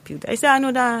they have not peeled. I said, I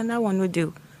know that one no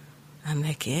deal. I'm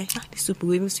like, the soup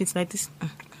will even sweet like this.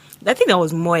 I think that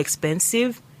was more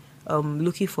expensive.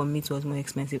 Looking for meat was more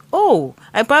expensive. Oh,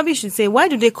 I probably should say, why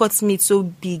do they cut meat so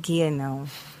big here now?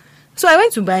 So I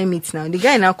went to buy meat now. The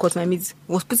guy now cut my meat,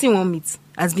 was putting one meat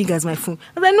as big as my phone.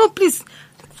 I was like, no, please.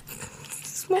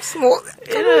 Small.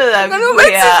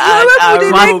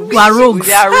 rogues.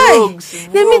 They are rogues.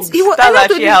 That's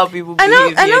actually how people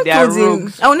behave. They are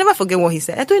rogues. I will never forget what he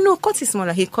said. I told him, no, cut it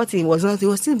smaller. He cut it. It was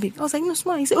still big. I was like, no,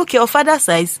 small. He said, okay, of father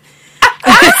size.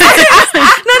 No,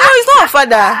 it's not of father.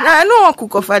 Nah, I don't want to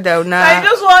cook of father. Nah. I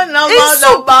just want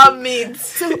normal meat.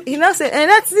 So he now said, and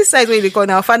that's this size what they call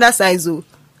now, father size. And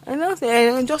I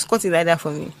said, just cut it like that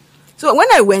for me. So when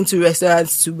I went to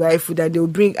restaurants to buy food that they'll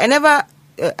bring, I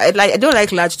don't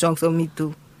like large chunks of meat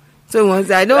too. So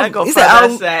once I don't, like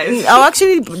I'll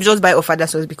actually just buy ofada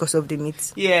sauce because of the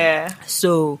meat. Yeah.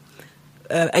 So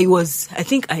I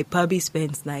think I probably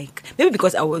spent maybe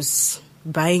because I was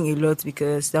buying a lot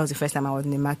because that was the first time I was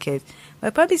in the market. But I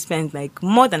probably spent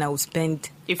more than I would spend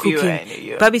if cooking. You were in the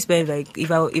year. Probably spend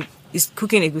if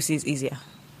cooking egusi is easier.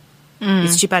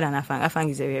 It's cheaper than afang. Afang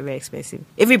is very, very expensive.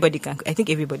 I think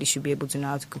everybody should be able to know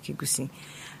how to cook egusi.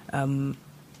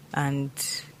 And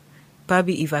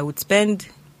probably if I would spend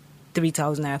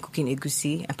 3,000 naira cooking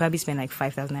egusi, I probably spend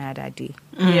 5,000 naira that day.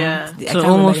 Yeah. I So can't almost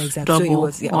remember the exact. double, So it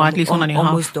was or at least one and a half.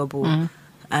 almost double.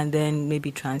 And then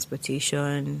maybe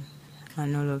transportation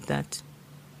and all of that.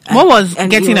 What was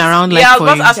getting around Yeah, I was for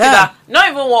about you? to ask you that. Not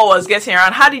even what was getting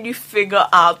around. How did you figure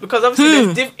out? Because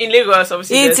obviously there's in Lagos,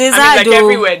 obviously It there's, is I mean, hard,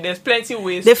 everywhere. There's plenty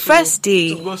ways The first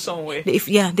day, to go somewhere.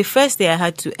 the first day I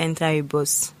had to enter a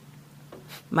bus,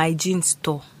 my jeans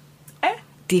store.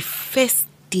 The first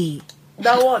day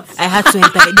That what? I had to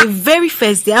enter the very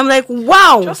first day. I'm like,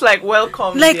 wow. Just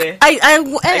welcome. Like I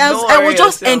was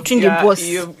just entering the bus.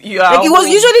 You it was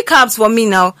usually cabs for me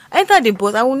now. I entered the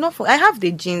bus. I will not. I have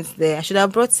the jeans there. I should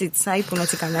have brought it. Sky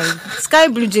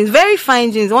blue jeans, very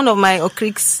fine jeans. One of my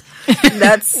Ocrix.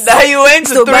 That you went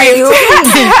to buy. thrift.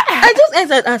 I just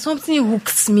entered and something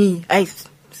hooked me. I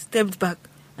stepped back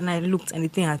and I looked and the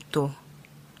thing had tore.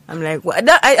 I'm like, what?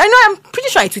 I know. I'm pretty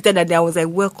sure I tweeted that day. I was like,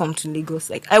 "Welcome to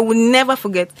Lagos." I will never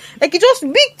forget. It just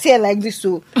big tear like this.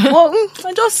 So,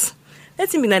 I just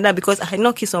let him be like that because I had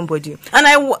not kissed somebody. And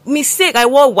I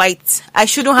wore white. I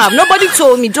shouldn't have. Nobody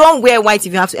told me, don't wear white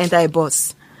if you have to enter a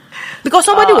bus. Because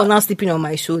somebody was now sleeping on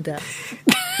my shoulder.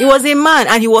 He was a man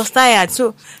and he was tired.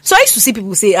 So I used to see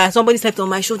people say, somebody slept on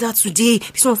my shoulder today.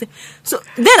 This one. So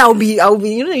then I'll be,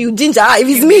 you ginger. If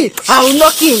it's me, I will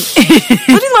knock him.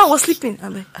 But this man was sleeping.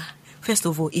 I'm like, first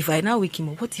of all, if I now wake him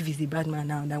up, what if he's a bad man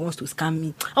now that wants to scam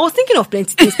me? I was thinking of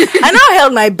plenty things. I now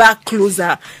held my back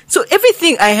closer. So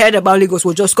everything I heard about Lagos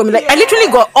was just coming. Like, I literally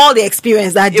got all the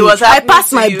experience that day. I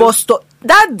passed my bus stop.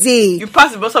 That day. You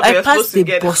passed the bus stop. I passed the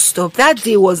bus stop. That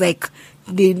day was like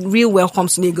the real welcome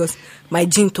to Lagos. My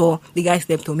jean tore. The guy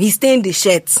slept on me. He stained the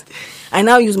shirt. I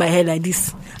now use my hair like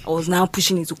this. I was now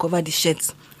pushing it to cover the shirt.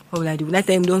 What will I do? That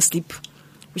time, don't sleep.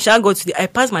 We shall go to I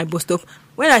passed my bus stop.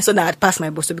 When I saw that I had passed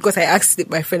my bus stop, because I asked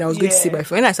my friend, I was going to see my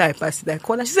friend. When I saw I passed it, I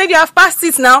called her. She said, you have passed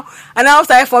it now. And I was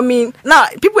like, for me. Now,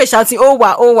 people were shouting,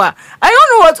 Owa, Owa. I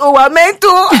don't know what Owa meant to.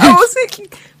 I was thinking,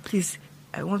 please,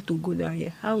 I want to go down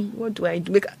here. What do I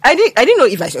do? I didn't know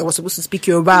if I was supposed to speak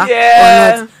Yoruba or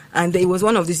not. And it was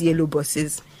one of these yellow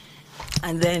buses.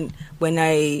 And then when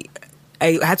I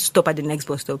had to stop at the next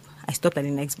bus stop. I stopped at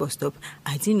the next bus stop.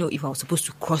 I didn't know if I was supposed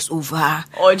to cross over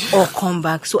or come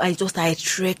back. So I just started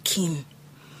trekking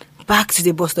back to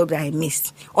the bus stop that I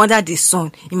missed under the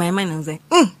sun. In my mind, I was like,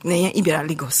 Naya, Ibera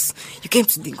Lagos. You came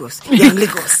to Lagos. You're in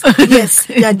Lagos. Yes,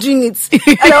 you are doing it.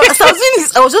 And I was doing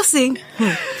this. I was just saying,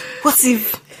 what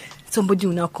if somebody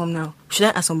will now come now? Should I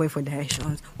ask somebody for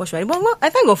directions? What should I do? Well, I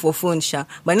thank God for phone, Sha.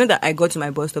 But I know that I got to my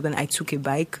bus stop and I took a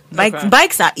bike.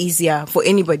 Bikes are easier for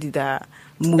anybody that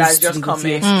moves. That's just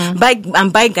coming.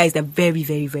 Bike guys are very,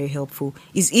 very, very helpful.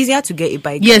 It's easier to get a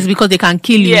bike. Yes, because they can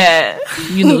kill you. Yeah.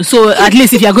 So at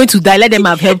least if you're going to die, let them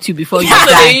have helped you before you die.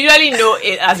 So they usually know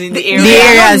it as in the area. The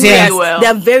areas, yes. Well. They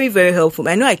are very, very helpful.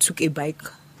 I know I took a bike.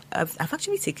 I've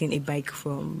actually taken a bike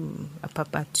from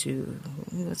Apapa to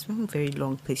it's a very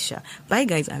long place. Bike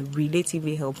guys are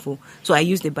relatively helpful. So I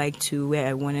used the bike to where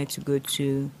I wanted to go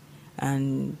to,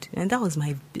 and that was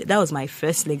my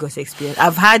first Lagos experience.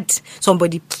 I've had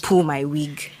somebody pull my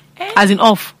wig, as in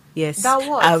off. Yes, that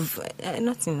was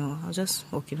nothing. No, I was just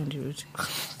walking on the road.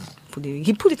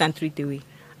 He pulled it and threw it away.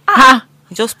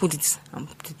 He just put it and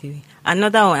put it away.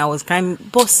 Another one, I was climbing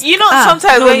bus.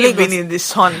 Sometimes when you've been in the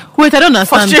sun, wait, I don't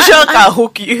understand. Frustration can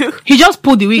hook you. He just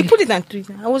pulled the wig. He put it and threw it.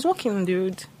 I was walking on the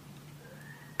road.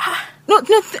 No,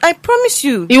 I promise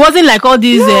you. It wasn't like all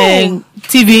these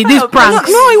TV, these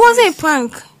pranks. No, it wasn't a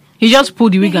prank. He just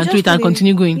pulled the wig and threw it and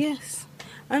continued going. Yes.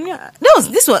 And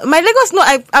this one. My Lagos. No,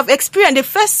 I've experienced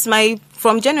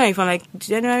from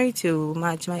January to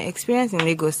March. My experience in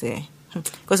Lagos there,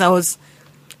 because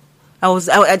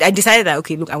I decided that,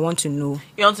 okay, look, I want to know.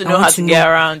 You want to know how to get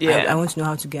around, yeah. I want to know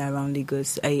how to get around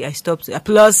Lagos. I stopped.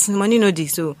 Plus, money no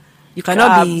this, so you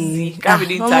cannot be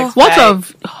doing tax. What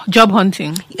of job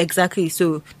hunting? Exactly.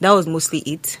 So that was mostly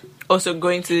it. Also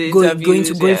going to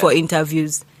interviews. Going for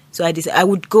interviews. So I decided I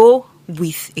would go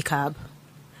with a cab,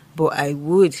 but I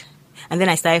would. And then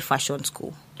I started fashion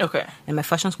school. Okay. And my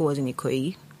fashion school was in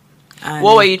Ikoyi.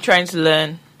 What were you trying to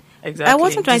learn? Exactly. I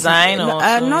wasn't trying design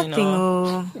to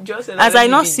nothing. As I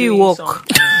not see work.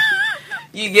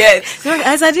 You get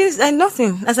as I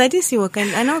didn't see work,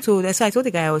 and I now told. So I told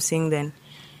the guy I was seeing then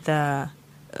that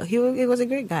he was a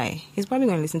great guy. He's probably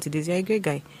going to listen to this. You're a great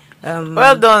guy.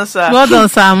 Well done, sir. Well done,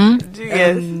 Sam.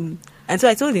 And so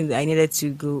I told him that I needed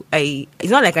to go. It's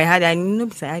not like I don't know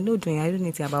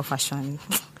anything about fashion.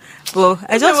 But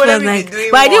I just felt like,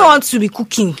 but I didn't want to be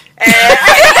cooking.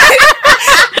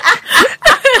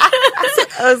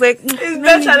 I was like, it's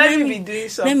better let me be doing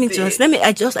something.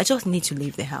 I just need to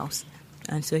leave the house.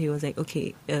 And so he was like,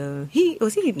 okay, he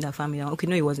in that family. Okay,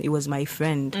 no, it wasn't. It was my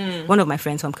friend, one of my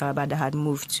friends from Calabar that had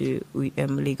moved to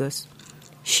Lagos.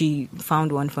 She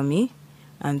found one for me,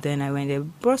 and then I went there.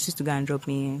 Bros used to go and drop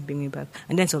me and bring me back.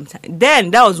 And then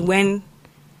that was when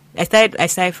I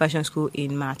started fashion school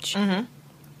in March. Mm-hmm.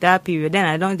 That period, then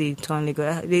I done the turn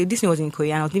Lagos. This was in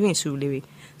Korea, and I was living in Surulere.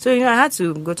 So I had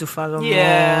to go to Falomo.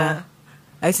 Yeah.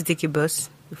 I used to take a bus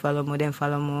to Falomo, then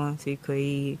Falomo to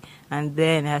Ikoyi. And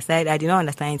then I did not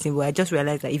understand anything, but I just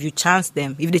realized that if you chance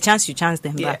them, if they chance you, chance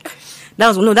them back.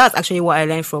 That's actually what I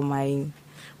learned from my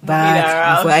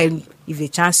bad. If they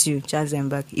chance you, chance them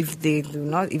back. If they do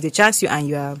not, if they chance you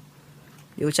and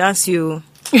they will chance you.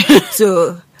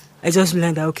 So I just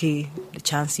learned that, okay, they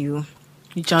chance you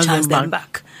chance them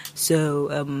back. So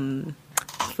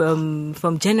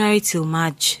from January till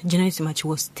March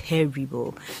was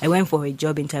terrible. I went for a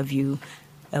job interview.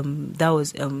 It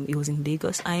was in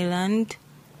Lagos Island,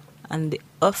 and they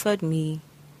offered me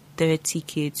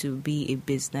 30K to be a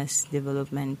business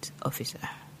development officer.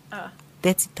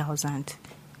 30,000.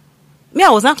 Me, I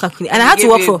was not calculating, and I had to Give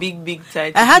work you a for. big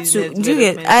title. I had to business do it.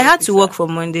 development I had to officer. work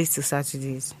from Mondays to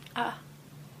Saturdays.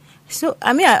 So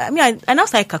I now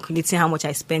started calculating how much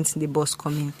I spent in the bus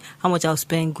coming, how much I'll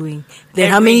spend going, then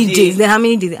how Every many day. days, then how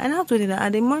many days. And I told her that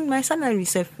at the month my salary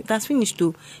itself that's finished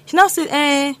too. She now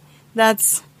said,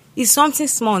 that is something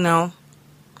small now.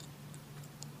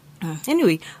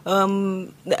 Anyway,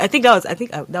 I think that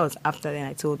was after then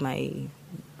I told my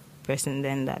person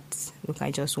then that look,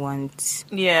 I just want.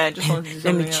 Yeah, I just want to do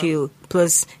Let me something else. chill.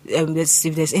 Plus,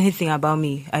 if there's anything about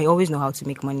me, I always know how to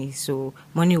make money. So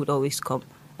money would always come.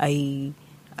 I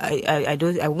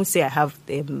won't say I have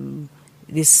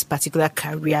this particular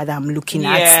career that I'm looking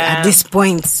at this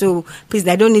point. So please,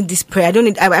 I don't need this prayer. I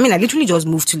literally just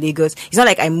moved to Lagos. It's not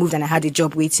like I moved and I had a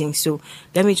job waiting. So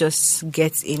let me just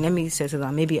get in. Let me settle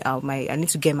down. Maybe I need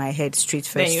to get my head straight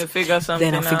first. Then you figure something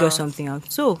Then I'll figure out. something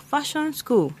out. So fashion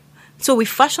school. So with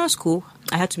fashion school,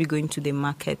 I had to be going to the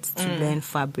market to learn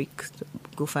fabric,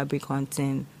 go fabric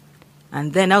hunting.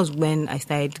 And then that was when I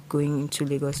started going to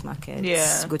Lagos market.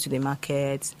 Yeah. Go to the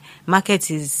market.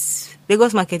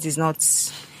 Lagos market is not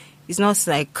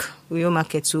like real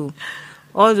market too.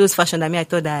 All those fashion that I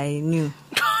thought that I knew.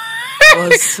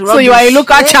 Was So you are a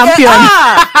local champion.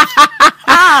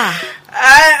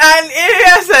 An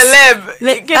area celeb.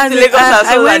 You came to Lagos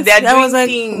and they are I was doing like,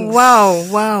 things.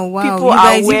 wow. People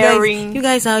are wearing- You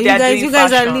guys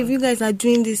are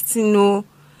doing this thing, no.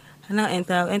 And now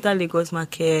enter Lagos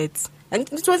market. And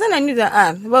it was then I knew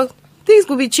that well, things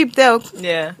could be cheap there.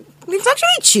 Yeah. It's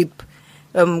actually cheap.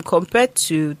 Compared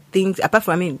to things apart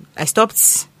from I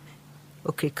stopped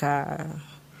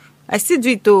I still do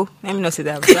it though. Let me not say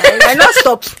that. I not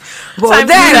stop. But Time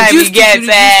then to used get to-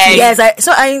 it. Yes,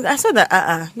 I saw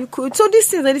that you could. So these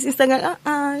things like this Instagram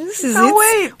this is Oh,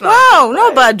 it. wait, Wow,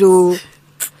 not bad though.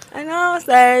 I now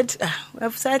said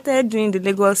I've started doing the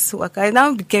Lagos work. I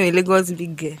now became a Lagos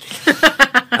big girl.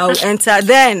 I'll enter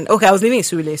then. Okay, I was living in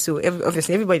Surulere, so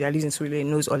obviously everybody that lives in Surulere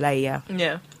knows Olaiya.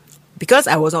 Yeah. Because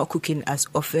I was not cooking as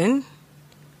often,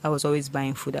 I was always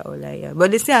buying food at Olaiya.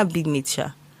 But they still have big meat, sha.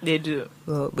 They do.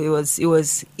 Well, but it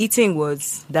was eating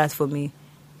was that for me.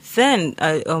 Then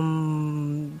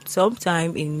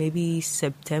sometime in maybe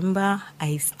September,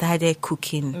 I started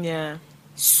cooking. Yeah.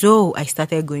 So I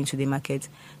started going to the market.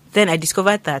 Then I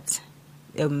discovered that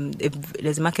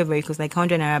there's a market very close, like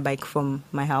 100 naira bike from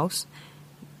my house.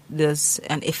 There's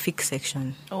an Efik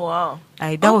section. Oh, wow.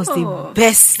 That was the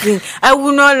best thing. I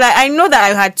will not lie. I know that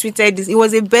I had tweeted this. It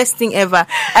was the best thing ever.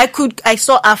 I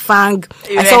saw afang.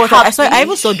 You I were happy. I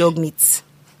even saw dog meat.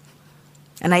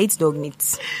 And I eat dog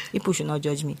meat. People should not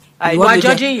judge me. I- You You want are me to-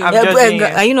 judging you. I'm judging you.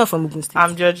 Are you not from Ogun State?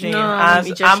 I'm judging No, you. I'm I'm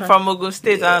Egyptian. from Ogun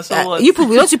State, and so what?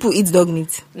 Don't people eat dog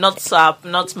meat? Not SAP,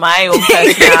 not my own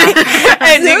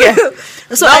personal.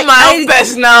 So not my own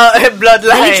personal bloodline.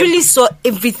 I literally saw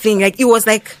everything. Like it was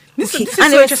like This okay. is And so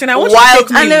it was- interesting. I want wild you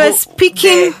to take and me.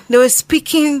 they were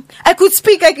speaking. I could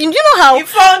speak. Like, do you know how? You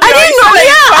found I your- didn't you know. said you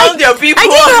Yeah, found your people. I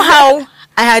didn't know how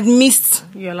I had missed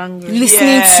Your language.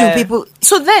 listening Yeah. to people.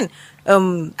 So then,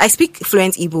 I speak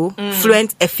fluent Igbo,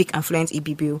 fluent Efik, and fluent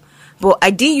Ibibio. But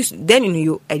I didn't use then in New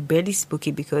York. I barely spoke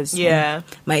it because Yeah.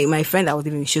 my friend I was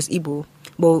living with, she was Igbo.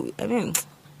 But I mean,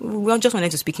 we just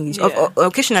wanted to speak English. Yeah.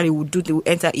 Occasionally, we would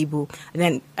enter Igbo, and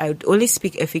then I would only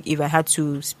speak Efik if I had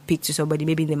to speak to somebody,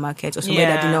 maybe in the market or somebody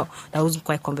Yeah. that wasn't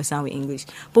quite conversant with English.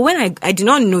 But when I did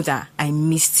not know that, I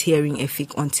missed hearing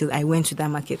Efik until I went to that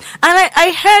market, and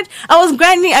I was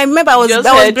grinding. I remember I was Just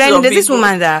blending. heard some There's this people.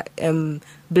 woman that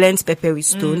blends pepper with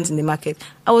stones in the market.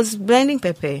 I was blending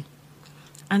pepper,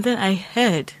 and then I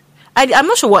heard. I'm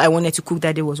not sure what I wanted to cook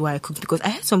that day was what I cooked because I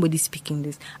heard somebody speaking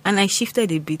this and I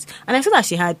shifted a bit and I saw that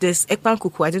she had this ekpan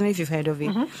kuku. I don't know if you've heard of it.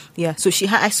 Yeah, so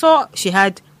I saw she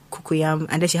had cocoyam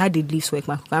and then she had the leaves for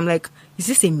ekpan kuku. I'm like, is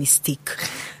this a mistake?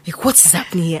 Like, what is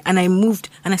happening here? And I moved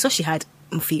and I saw she had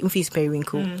mfi is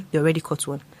periwinkle. They already cut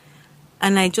one.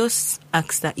 And I just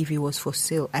asked her if it was for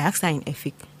sale. I asked her in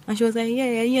Efik and she was like,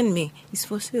 yeah, you and me, it's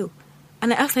for sale.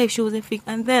 And I asked her if she was a fake.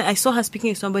 And then I saw her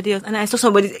speaking to somebody else. And I saw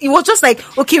somebody. It was just like,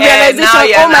 okay, realization. now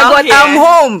you're Oh my now God, here.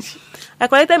 I'm home. I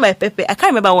collected my pepper. I can't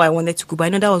remember what I wanted to cook, but I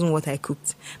know that wasn't what I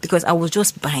cooked. Because I was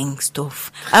just buying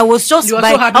stuff. I was just You were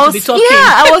buying. so happy I to was, be talking.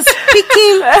 Yeah,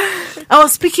 I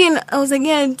was speaking. I was like,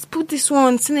 yeah, put this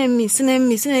one. Send me.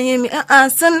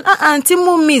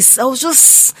 Timu miss. I was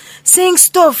just saying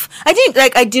stuff. I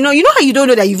did not, you know how you don't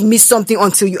know that you've missed something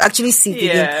until you actually see it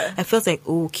Yeah. again. I felt like,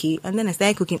 okay. And then I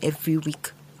started cooking every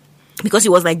week. Because it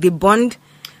was like the bond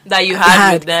that you I had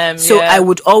had. with them. So yeah. I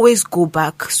would always go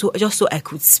back, so I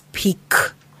could speak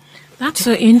That's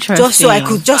so interesting.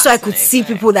 Just so I could see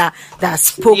people that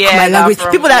spoke my that language.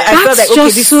 from- People that I felt That's like,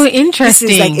 okay, just so interesting.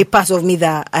 This is like a part of me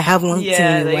that I haven't seen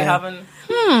Yeah, in that a you while.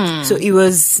 haven't. So it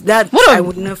was that. What of- I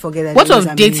would never forget that. What it was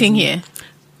of dating amazing. here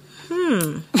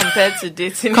Compared to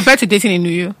dating. compared to dating in New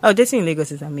York? Oh, dating in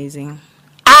Lagos is amazing.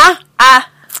 Ah,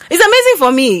 It's amazing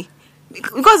for me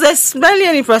because there's barely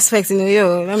any prospects in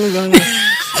Uyo. Let me go on.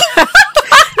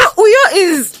 No, Uyo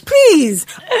is, please.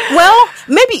 Well,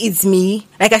 maybe it's me.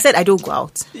 Like I said, I don't go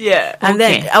out. Yeah. And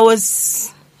Okay. then I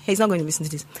was. He's not going to listen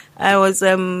to this. I was.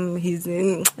 He's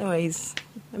in. Oh, he's.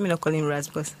 Let me not call him Raz,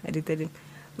 because I did tell him.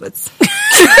 But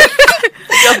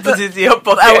Just put it in your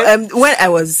pocket. when I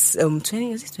was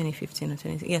 20, was it 2015 or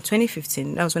 20? Yeah,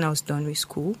 2015. That was when I was done with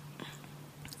school.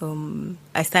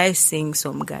 I started seeing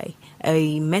some guy.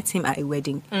 I met him at a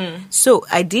wedding. So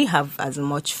I didn't have as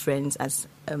much friends as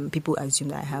people assume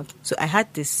that I have. So I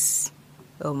had this,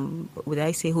 would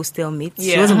I say hostel mate?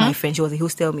 She Yeah. wasn't my friend. She was a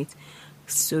hostel mate.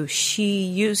 So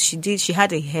she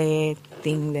had a hair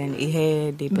thing, then a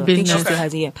hair label. I think she Business. still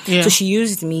has it. Yeah. Yeah. So she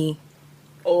used me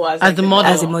Oh, as the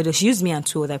model. as a model. She used me and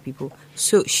two other people.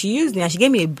 So she used me and she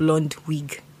gave me a blonde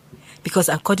wig. Because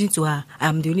according to her,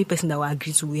 I'm the only person that will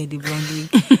agree to wear the blonde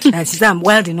wig. And she said I'm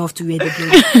wild enough to wear the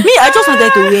blonde wig. Me, I just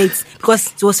wanted to wear it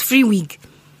because it was free wig.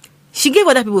 She gave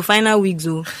other people final wigs,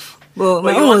 though. But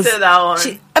my you own was, wanted that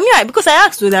one. because I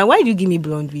asked her that, why do you give me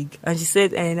blonde wig? And she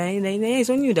said, it's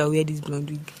only you that wear this blonde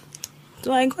wig.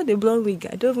 So I got the blonde wig.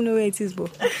 I don't even know where it is,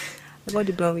 but I got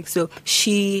the blonde wig. So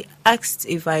she asked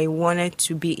if I wanted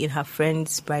to be in her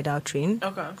friend's bridal train.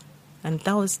 Okay. And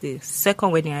that was the second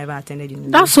wedding I ever attended in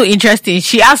New that's so interesting.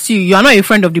 She asked you are not a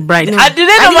friend of the bride. No. Do they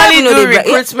I normally didn't even do know the bri-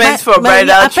 recruitment yeah, for bridal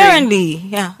train? Apparently,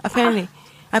 yeah, apparently.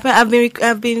 I've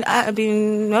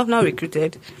been not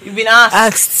recruited. You've been asked.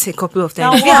 Asked a couple of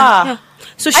times. Now, Yeah, wow. yeah.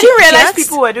 So I didn't realize asked-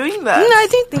 people were doing that. No, I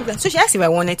didn't think that. So she asked if I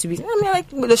wanted to be.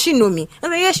 Does she know me? I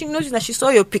was like, yeah, she knows that she saw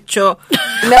your picture. I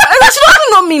was like, she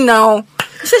doesn't know me now.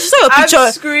 She said she saw your I'm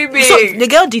picture. screaming. So the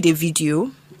girl did a video.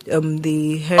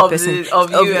 The hair Of person the- of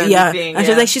you and yeah, the thing, and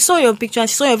she was yeah. like, she saw your picture and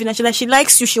she saw your video. And she's like, she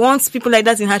likes you. She wants people like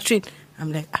that in her train.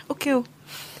 I'm like, okay.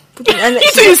 Put it- And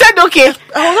So you said okay.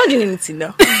 I was not doing anything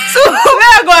now.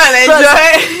 Let her go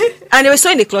and enjoy. And they were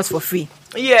sewing the clothes for free.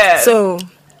 Yeah. So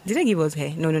did they give us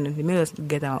hair? No. They made us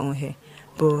get our own hair.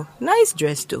 But nice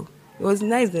dress though. It was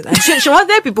nice. And she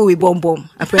wanted people with bomb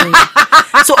apparently.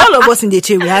 So all of us in the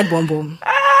chain we had bomb.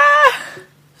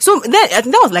 So then I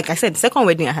think that was, like I said, the second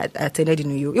wedding I had attended in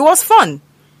New York. It was fun.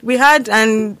 We had,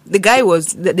 and the guy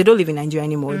was, they don't live in Nigeria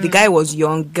anymore. The guy was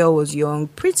young, girl was young,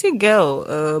 pretty girl.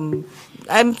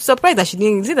 I'm surprised that she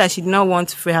didn't, is it that she did not want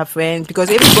to free her friends? Because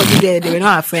everybody there, they were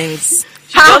not her friends.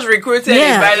 She just recruited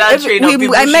a bridal train of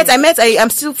people. I'm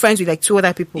still friends with like two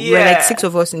other people. We were like Yeah. 6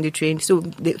 of us in the train. So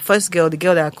the first girl, the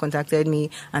girl that contacted me,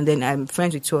 and then I'm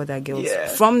friends with 2 other girls Yeah.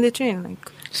 from the train.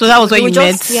 Like, So that was where we you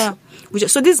just- met. Yeah.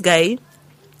 So this guy,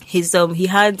 he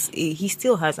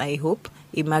still has, I hope,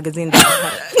 a magazine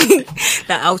that,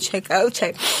 that I'll check.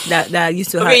 That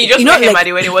used to have. Okay, you just met him like, at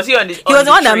the wedding. Was he on the? he was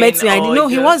the one that met me. I didn't know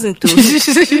he wasn't too. He's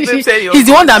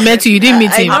the one that met you. You didn't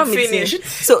meet him. I'm finished.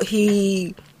 So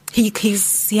he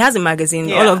has a magazine.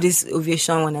 Yeah. All of these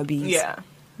aviation wannabes. Yeah.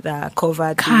 That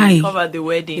covered Kai. Covered the the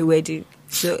wedding. wedding.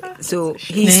 So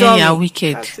he Man, saw you're me.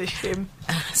 wicked. That's a shame.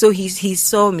 So he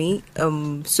saw me.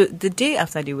 So the day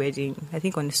after the wedding, I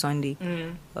think on the Sunday,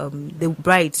 the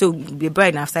bride. So the bride,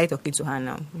 and I've started talking to her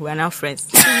now. We are now friends.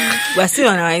 We're still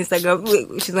on our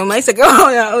Instagram. She's on my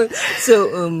Instagram.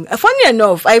 So funny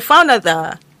enough, I found out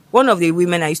that one of the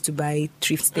women I used to buy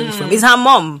thrift things from is her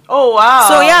mom. Oh wow.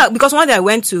 So yeah, because one day I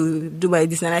went to Dubai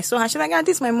this and I saw her. She's like, "Yeah,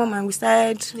 this is my mom," and we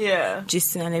started Yeah.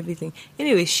 gisting and everything.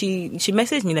 Anyway, she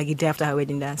messaged me like a day after her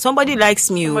wedding that somebody likes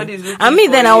me. Somebody's looking And me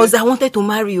for then you. I wanted to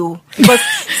marry you. Because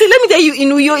see, let me tell you, in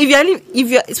New York, if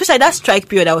you're especially that strike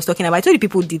period I was talking about, I told you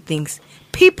people did things.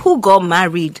 People got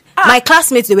married. My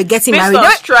classmates, they were getting Based married.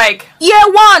 on strike. Year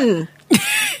 1.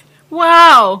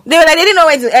 Wow. They were like, they didn't know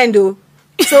when to end though.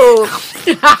 So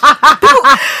So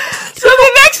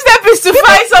the next step is to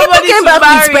find somebody people came to back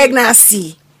with marry.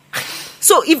 pregnancy.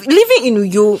 So if living in New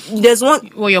York, there's one.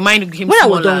 Well, your mind became When I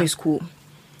was smaller. done with school,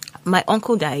 my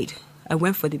uncle died. I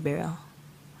went for the burial.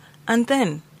 And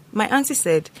then my auntie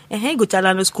said, hey, go to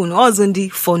Alano school. No,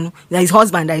 Ozundi phone. That his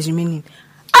husband that is remaining.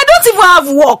 I don't even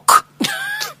have work.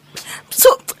 So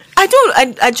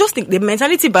I just think the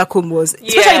mentality back home was,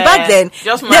 especially Yeah, back then,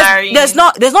 just marrying. there's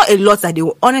not a lot that they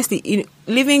will, honestly,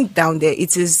 living down there,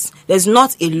 there's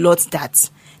not a lot that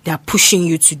they're pushing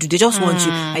you to do. They just want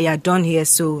you, and you're done here,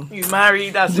 so You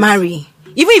marry. That's it. marry.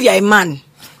 Even if you're a man,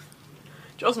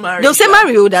 Just marry. they'll say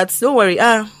marry, oh, that, don't worry.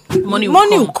 Money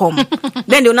will come.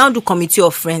 Then they'll now do committee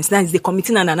of friends. That is the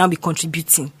committee and I'll now be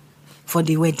contributing for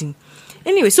the wedding.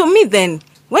 Anyway, so me then,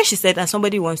 when she said that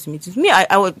somebody wants to meet you,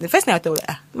 I was the first thing I thought,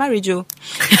 marry Joe.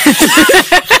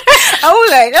 I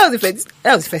was like,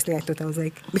 that was the first thing I thought. I was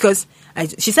like, because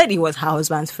she said he was her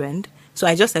husband's friend. So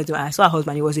I just said to her, I saw her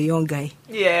husband, he was a young guy.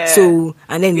 Yeah. So,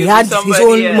 and then he had his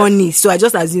own money. So I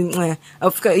just assumed,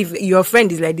 of course, if your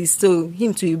friend is like this, so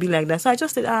him too, you'll be like that. So I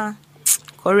just said,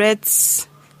 correct.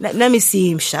 Let me see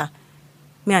him, Sha.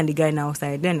 Me and the guy now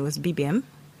started. Then it was BBM.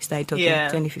 We started talking,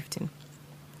 2015.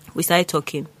 We started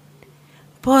talking.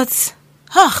 But,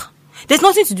 there's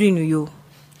nothing to do in New York.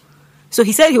 So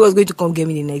he said he was going to come get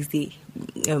me the next day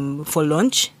for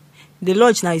lunch. The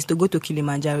lunch now is to go to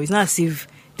Kilimanjaro. It's not as if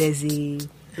there's a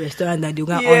restaurant that they'll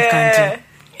go on candle.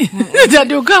 That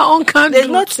they'll go on candle.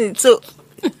 There's nothing. So,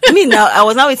 me now, I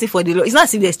was now waiting for the lunch. It's not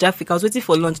as if there's traffic. I was waiting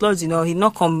for lunch. Lunch, he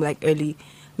not come like early.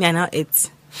 Me, I now ate.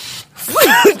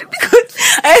 Because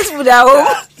I ate food at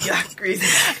home. Yeah, crazy.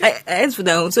 I ate food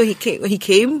at home. So he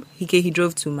came. He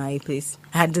drove to my place.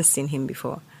 I hadn't seen him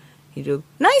before. He drove.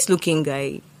 Nice looking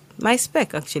guy. My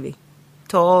spec, actually.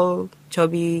 Tall,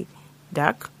 chubby,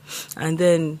 dark. And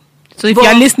then... So if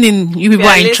you're listening, you people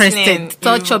are interested.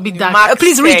 Tall, chubby, dark.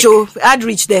 Please reach, add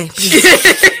reach there,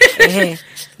 please.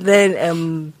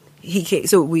 Then he came,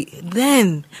 so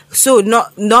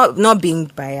not being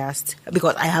biased,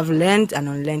 because I have learned and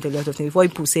unlearned a lot of things. Before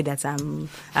people say that I'm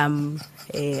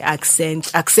a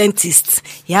accentist,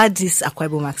 he had this Akwa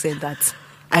Ibom accent that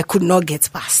I could not get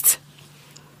past.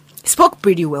 Spoke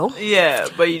pretty well. Yeah,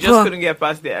 but you just couldn't get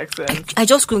past the accent. I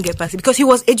just couldn't get past it because he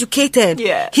was educated.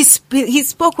 Yeah. He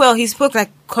spoke well. He spoke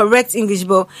like correct English,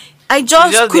 but I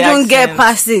just couldn't get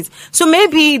past it. So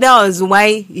maybe that was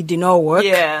why it did not work.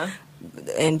 Yeah.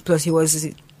 And plus he was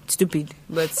stupid.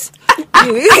 But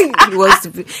anyway, he was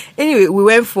stupid. Anyway, we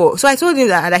went for... So I told him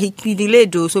that he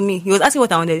delayed though. So he was asking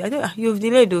what I wanted. I thought, you've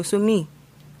delayed though. So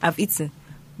I've eaten.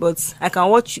 But I can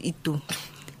watch you eat too.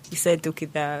 He said, okay,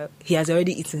 that he has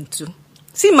already eaten too.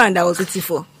 See, man, that was waiting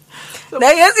for.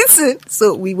 That he has eaten.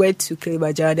 So we went to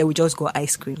Kilimanjaro, then we just got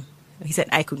ice cream. He said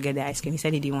I could get the ice cream. He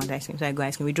said he didn't want ice cream, so I got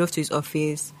ice cream. We drove to his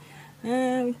office.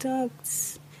 We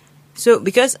talked. So,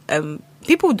 because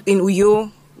people in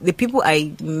Uyo, the people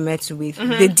I met with,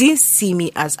 they didn't see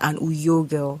me as an Uyo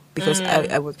girl. Because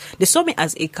they saw me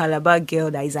as a Calabar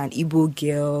girl that is an Igbo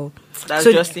girl. That's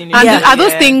just in And are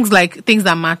those things like things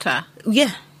that matter?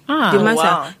 Yeah. Ah, they matter.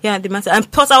 wow. Yeah, they matter.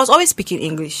 And plus, I was always speaking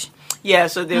English. Yeah,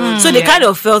 so they would, So they kind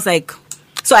of felt like...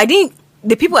 So I didn't...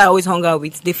 The people I always hung out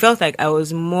with, they felt like I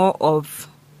was more of...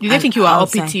 You didn't think you were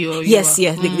uppity? Or Yes. They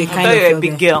I kind thought of you were a felt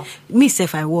big that. girl. Me,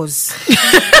 self, I was.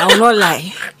 I will not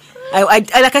lie. I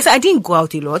like I said, I didn't go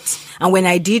out a lot. And when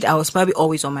I did, I was probably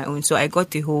always on my own. So I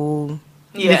got the whole...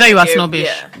 They thought you were snobbish.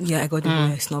 Yeah, I got the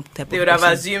whole snob type They of would have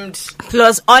person. assumed...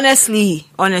 Plus, honestly,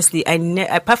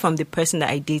 apart from the person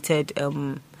that I dated...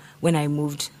 when I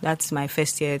moved, that's my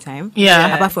first year time.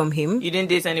 Yeah. Apart from him, You didn't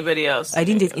date anybody else? I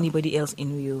didn't date anybody else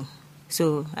in Uyo.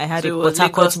 So I had So a it was Port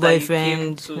Harcourt Lagos that you boyfriend.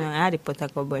 came to. No, I had a Port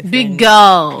Harcourt boyfriend. Big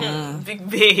girl. Big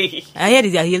bae. I heard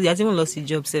he has even lost his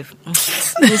job, safe.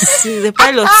 The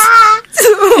pilot.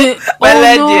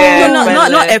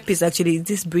 Not Airpeace actually.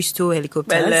 This Bristol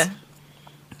helicopters. Bele.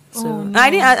 So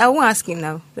I won't ask him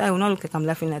now. I will not look like I'm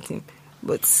laughing at him.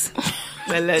 But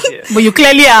Bele, dear. But you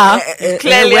clearly are.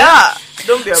 Clearly,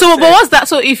 don't be So, upset. but what's that?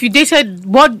 So, if you dated,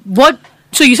 what?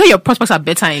 So, you say your prospects are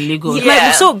better in Lagos.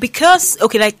 Yeah. So because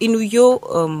like in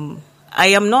Uyo, I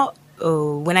am not.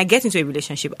 When I get into a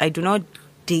relationship, I do not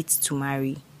date to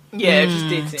marry. Yeah, just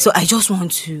dating. So I just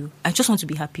want to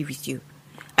be happy with you.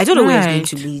 I don't know where it's going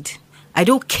to lead. I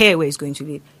don't care where it's going to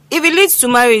lead. If it leads to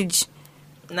marriage,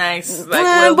 nice. Like,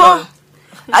 well but done.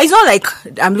 it's not like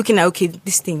I'm looking at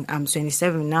this thing. I'm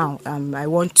 27 now. I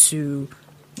want to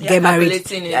get married.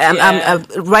 calculating it, I'm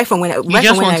right from when I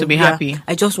just want to be happy.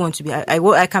 I just want to be.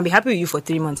 I can be happy with you for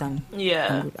 3 months and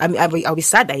Yeah. I'll be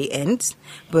sad that it ends.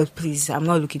 But please, I'm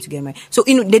not looking to get married. So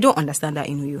they don't understand that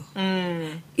in Uyo.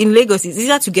 In Lagos, it's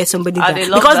easier to get somebody that, they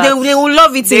love because that. they will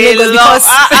love it They in Lagos love- because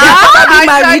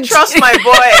I trust my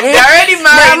boy. They're already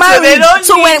married, so they don't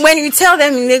So need... when you tell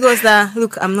them in Lagos that,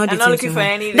 look, I'm not dating looking for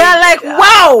someone, anything. they're like,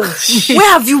 wow,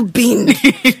 where have you been?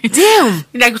 Damn.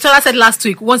 Like Tola said last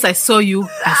week, once I saw you,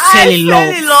 I fell in love.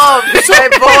 fell in love with my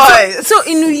boy. So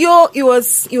in New York, it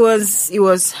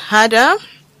was harder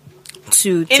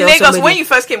to In tell Lagos, somebody. when you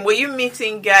first came, were you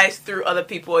meeting guys through other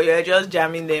people or you're just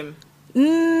jamming them?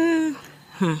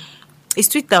 It's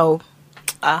Twitter.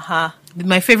 Uh-huh.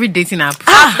 My favorite dating app.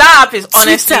 That app is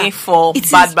honestly Twitter. for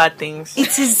bad things.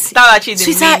 It is. That's actually the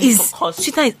Twitter main is focus.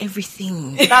 Twitter is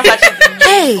everything. That's actually the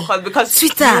Hey, because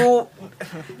Twitter.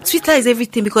 Twitter is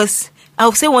everything because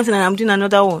I'll say one thing and I'm doing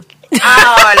another one.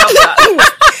 I love that.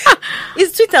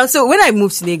 It's Twitter. So when I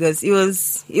moved to Lagos, it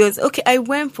was okay. I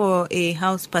went for a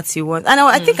house party once, and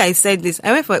I think I said this.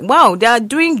 I went for they are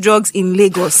doing drugs in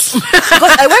Lagos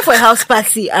because I went for a house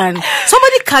party and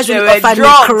somebody casually There were offered me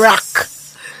drugs. crack.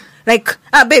 Like,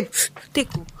 babe, take.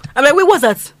 I'm like, wait, what's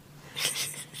that?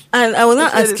 And I was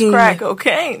not It's asking. crack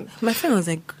cocaine. My friend was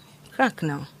like, crack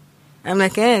now. I'm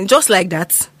like, just like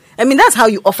that. I mean, that's how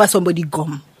you offer somebody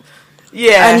gum.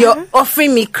 Yeah. And you're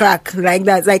offering me crack like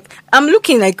that. Like, I'm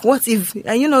looking like, what if,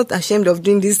 are you not ashamed of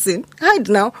doing this thing? Hide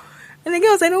now. And the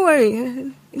girl was like, don't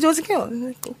worry. It was a girl. I'm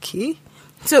like, okay.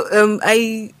 So,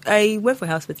 I went for a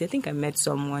house party. I think I met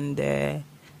someone there.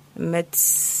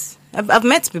 I've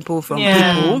met people from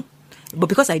people, but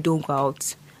because I don't go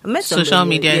out, I met Social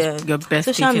media is your best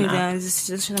social dating media. app.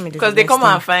 Social media. Because they come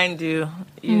and find you.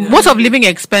 You know. What of living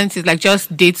expenses, like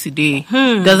just day to day?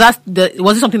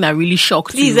 Was it something that really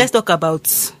shocked Please, you? let's talk about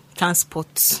transport.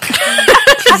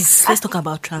 Please, let's talk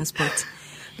about transport.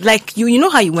 Like, you know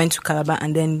how you went to Calabar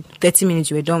and then 30 minutes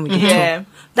you were done with the tour?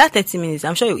 That 30 minutes,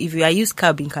 I'm sure if I use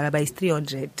cab in Calabar, it's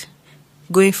 300.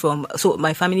 Going from, so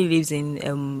my family lives in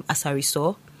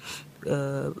Asariso.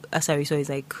 Asariso is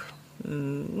like,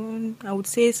 I would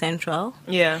say central.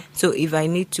 Yeah. So if I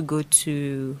need to go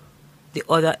to the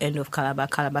other end of Calabar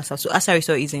South. So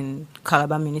Asariso is in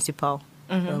Calabar Municipal.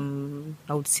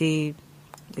 I would say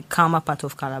the calmer part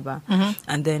of Calabar.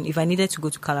 And then if I needed to go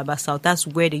to Calabar South, that's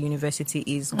where the university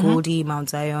is, Goldie, Mount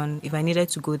Zion. If I needed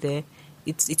to go there,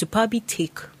 it would probably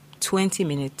take 20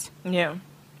 minutes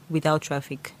without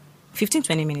traffic.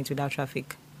 15-20 minutes without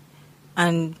traffic.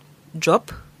 And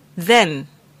drop. Then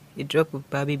the drop would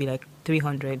probably be like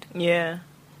 300. Yeah.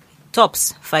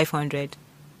 Tops 500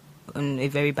 on a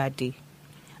very bad day.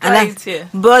 Right,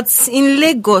 But in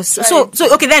Lagos, so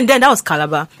okay, then that was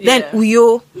Calabar. Then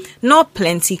Uyo, not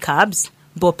plenty cabs,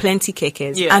 but plenty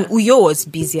kekes. Yeah. And Uyo was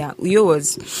busier.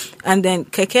 And then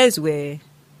kekes were,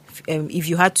 if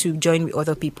you had to join with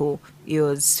other people, it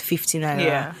was 15 naira.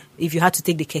 Yeah. If you had to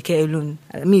take the keke alone,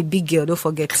 I mean, big girl, don't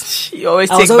forget. You always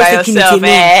I take was always by taking yourself. it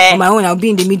alone. On my own, I'll be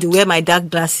in the middle, wear my dark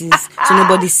glasses, so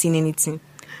nobody's seen anything.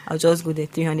 I'll just go there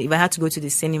 300. If I had to go to the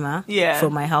cinema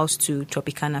from my house to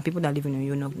Tropicana, people that live in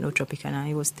Uyo know Tropicana,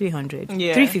 it was 300.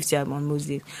 350 on most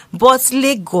days. But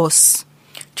Lagos.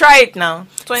 Try it now.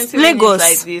 20 Lagos.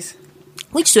 minutes like this.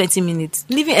 Which 20 minutes?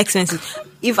 Living expenses.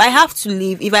 If I have to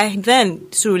leave, if I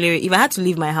had to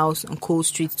leave my house on Cole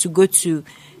Street to go to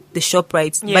the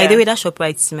ShopRite. By the way, that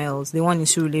ShopRite smells. The one in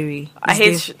Surulere. I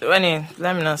hate let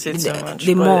me not say too much.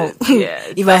 The mall.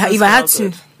 If I had to,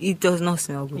 good. it does not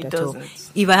smell good at all.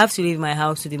 doesn't. If I have to leave my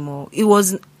house to the mall,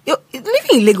 living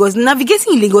in Lagos,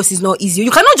 navigating in Lagos is not easy.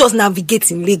 You cannot just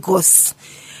navigate in Lagos.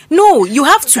 No, you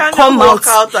have to come walk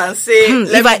out and say,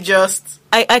 let me just.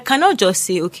 I cannot just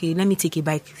say, okay, let me take a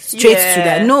bike straight to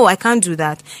that. No, I can't do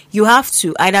that. You have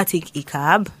to either take a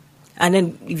cab, and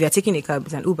then if you're taking a cab,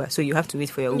 it's an Uber, so you have to wait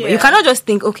for your Uber. Yeah. You cannot just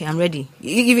think, okay, I'm ready.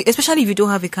 Especially if you don't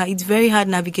have a car, it's very hard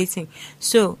navigating.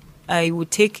 So I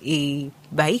would take a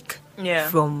bike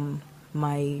from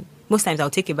most times I'll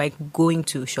take a bike going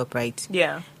to ShopRite.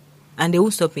 Yeah. And they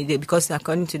won't stop me there because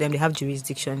according to them, they have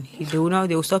jurisdiction. They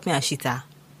will stop me at Shita.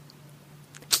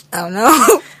 I don't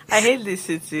know. I hate this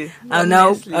city. I'll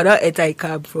now enter a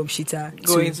cab from Shita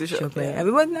Going to ShopRite. I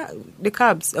mean, but now, the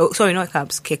cabs, not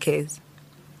cabs, kekes.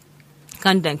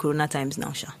 Can't do that in Corona times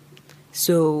now, Sha.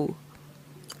 So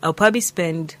I'll probably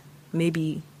spend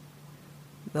maybe,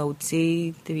 I would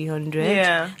say 300.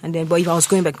 Yeah. And then, but if I was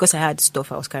going back, because I had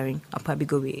stuff I was carrying, I'll probably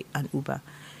go with an Uber.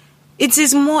 It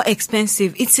is more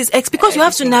expensive. Because you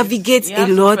have to navigate a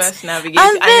lot.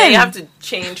 And then you have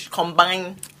to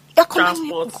combine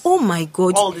transport. Oh my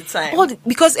God. All the time.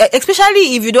 Because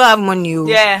especially if you don't have money.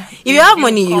 Yeah. If you have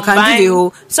money, you can do the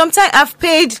whole. Sometimes I've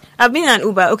been an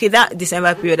Uber. Okay, that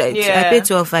December period, I paid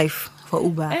 12.5 for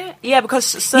Uber. Yeah,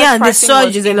 because the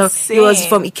surge is a lot. insane. It was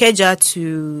from Ikeja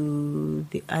to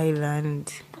the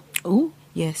island. Oh,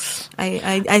 yes.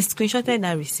 I screenshotted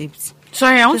that receipt.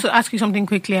 Sorry, I want to ask you something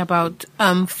quickly about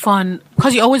fun.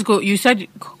 Because you always go, you said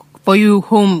for you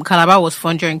home, Calabar was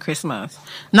fun during Christmas.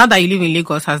 Now that you live in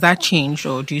Lagos, has that changed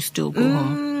or do you still go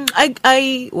home?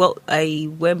 I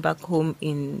went back home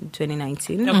in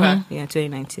 2019. Okay. Yeah,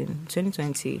 2019.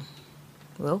 2020.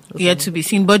 Well, Yet to be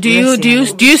seen. But do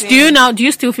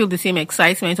you still feel the same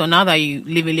excitement, or now that you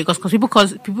live in Lagos?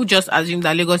 Because people just assume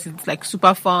that Lagos is like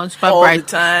super fun, super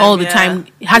bright all the time.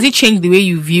 Has it changed the way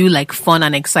you view like fun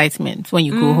and excitement when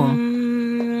you go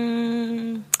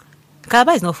home?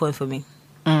 Calabar is not fun for me.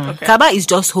 Okay. Calabar is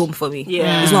just home for me.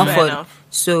 Yeah, it's not fair fun. enough.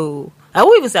 So I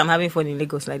won't even say I'm having fun in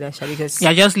Lagos like that, Sha, because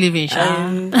You're just living, Sha.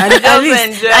 at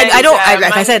least I don't.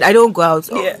 Like I said, I don't go out.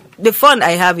 Yeah. The fun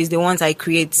I have is the ones I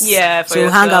create. Yeah, for so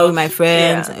hang out yourself. with my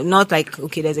friends. Yeah. Not like,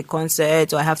 okay, there's a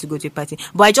concert or I have to go to a party.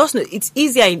 But I just know it's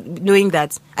easier knowing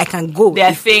that I can go. There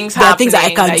are things that I happening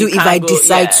can that do you if I can't go,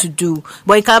 decide yeah. to do.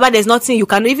 But in Calabar, there's nothing you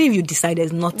can. Even if you decide,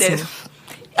 there's nothing. There's-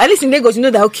 At least in Lagos, you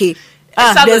know that okay.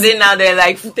 Saturday there's- now there are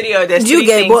like three or there's do you three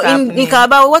get? things But happening. in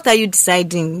Calabar, what are you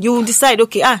deciding? You will decide.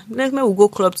 Okay, let's we'll go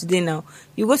club today. Now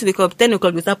you go to the club 10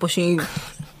 o'clock. They start pushing you,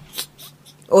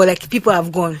 or like people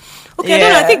have gone. Okay, I don't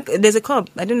know. I Yeah. think there's a club.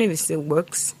 I don't know if it still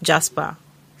works. Jasper,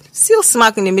 still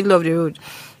smack in the middle of the road.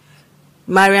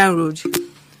 Marian Road.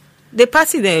 They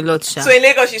party there a lot, Sha. So in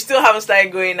Lagos, you still haven't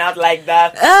started going out like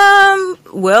that.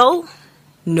 Well,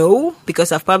 no,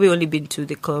 because I've probably only been to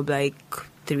the club like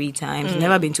 3 times.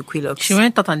 Never been to Quillox. She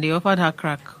went out and they offered her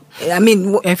crack. I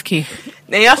mean, FK.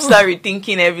 Then you have to start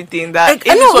rethinking everything. That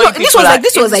I know,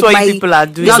 this was like my people are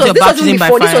doing. Now This you're was baptizing even by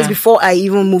before. This was fire. before I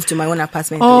even moved to my own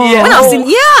apartment. Oh. Yeah. When I was in,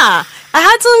 I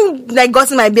hadn't like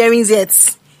gotten my bearings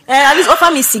yet. At least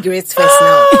offer me cigarettes first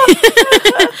now.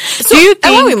 So Do you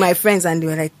I went think- with my friends and they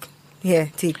were like, "Here,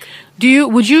 take."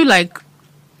 Would you like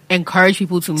encourage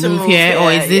people to move move here, or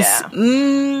here, is this? yeah.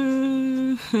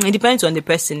 It depends on the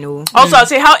person, though. Also, I'd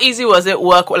say, how easy was it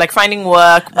like finding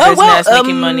work, business,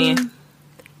 making money?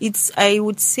 I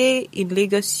would say in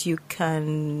Lagos you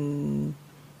can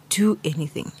do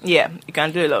anything. Yeah, you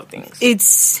can do a lot of things.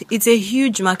 It's a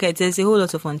huge market. There's a whole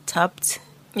lot of untapped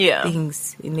Yeah,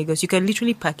 things in Lagos. You can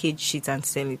literally package shit and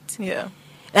sell it. yeah,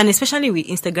 And especially with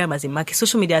Instagram as a market,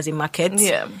 social media as a market,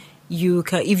 yeah. you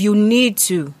can, if you need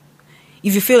to,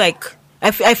 if you feel like,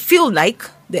 I feel like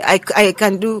I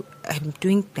can do, I'm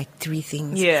doing like 3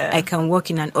 things. Yeah. I can work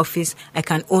in an office, I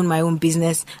can own my own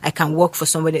business, I can work for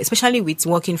somebody, especially with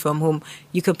working from home.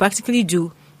 You can practically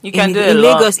do. You can do a in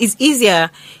lot. Lagos. It's easier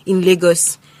in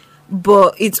Lagos,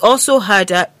 but it's also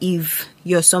harder if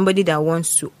you're somebody that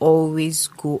wants to always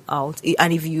go out,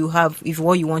 and if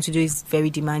what you want to do is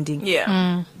very demanding.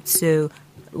 Yeah. So,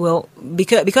 well,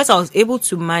 because I was able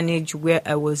to manage where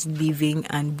I was living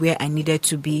and where I needed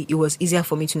to be, it was easier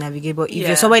for me to navigate. But if Yeah.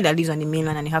 you're somebody that lives on the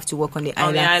mainland and you have to work on the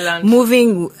On the island.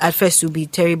 moving at first will be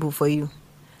terrible for you.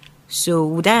 So,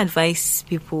 would I advise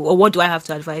people, or what do I have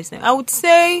to advise them? I would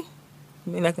say,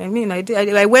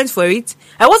 I went for it.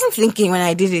 I wasn't thinking when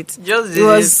I did it. Just did it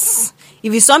was.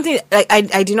 If it's something like I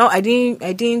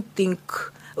didn't think.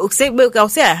 I'll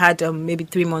say I had maybe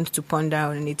 3 months to ponder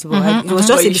on it. But it was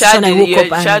just But a you decision I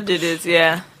woke up and. did it,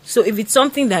 yeah. So if it's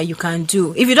something that you can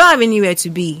do, if you don't have anywhere to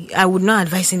be, I would not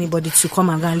advise anybody to come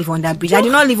and go and live on that bridge. I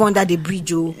did not live under the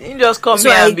bridge, oh. You just come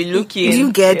here and be looking.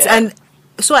 You get, Yeah. and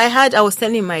so I was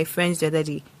telling my friends the other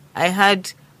day,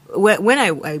 when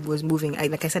I was moving,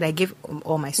 like I said, I gave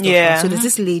all my stuff. Yeah. So there's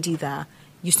this lady that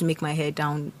used to make my hair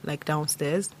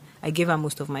downstairs. I gave her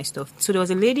most of my stuff. So there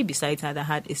was a lady beside her that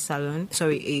had a salon,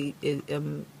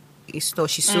 a store.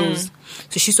 She sews.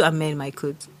 So she used to amend my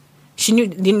clothes. They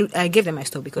knew I gave them my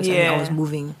stuff because I was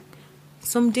moving.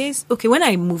 Some days, when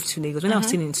I moved to Lagos, when I was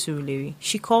still in Surulere,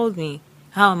 she called me.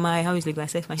 How am I? How is Lagos? I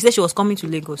said fine. She said she was coming to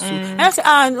Lagos too. And I said,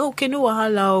 okay, no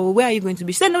wahala. Where are you going to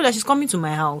be? She said no, that she's coming to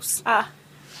my house.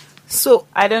 So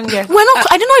I don't get.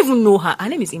 I did not even know her. Her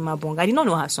name is Ima Bong. I did not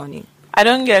know her surname. I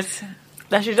don't get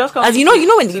that she just come. As you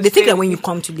know when they think that when you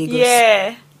come to Lagos,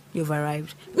 yeah, you've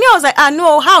arrived. Me, I was like,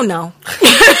 no, how now?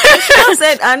 She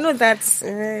said, I know that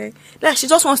she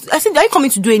just wants to. I said, are you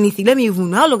coming to do anything? Let me even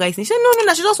know. How long are you staying? She said,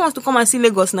 no, she just wants to come and see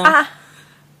Lagos now.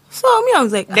 So me, I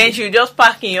was like, then she just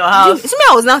park in your house. So me,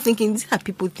 I was now thinking, this is how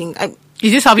people think.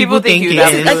 Is this how people think you it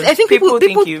have is? blown? I think People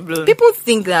think you've blown. people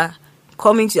think that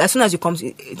coming to, as soon as you come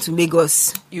to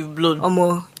Lagos, You've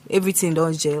blown. Everything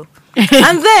does jail.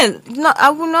 And then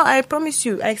I promise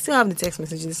you, I still have the text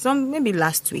messages. Maybe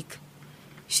last week,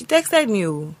 she texted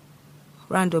me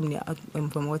randomly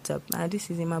from WhatsApp. This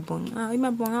is Ima Bong.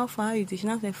 Ima Bong, how far are you? She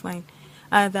now said fine.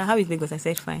 How is Lagos? I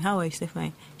said fine. How are you? She said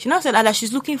fine. She now said that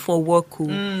she's looking for work.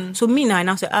 So me now, I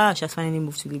now said she has finally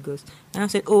moved to Lagos. And I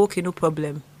said, okay, no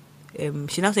problem.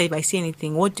 She now said, if I see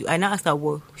anything, I now asked her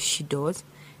what she does.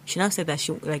 She now said that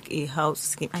she like a house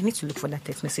scheme. I need to look for that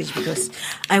text message because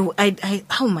I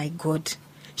oh my god.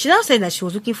 She now said that she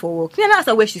was looking for work. Then I asked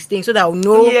her where she's staying so that I'll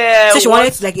know. Yeah. So she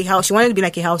wanted to, like a house. She wanted to be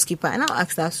like a housekeeper. And I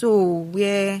asked her, so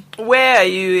where are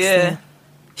you? Yeah.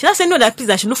 She now said no, that please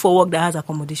I should look for work that has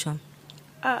accommodation.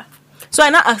 So I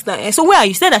now asked her, so where are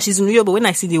you? She said that she's in New York, but when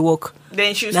I see the work,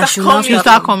 then she'll that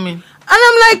start coming. And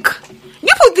I'm like,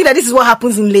 people think that this is what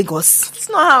happens in Lagos. It's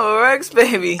not how it works,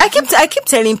 baby. I keep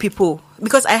telling people,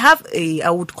 because I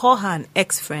would call her an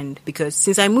ex-friend, because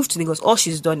since I moved to Lagos, all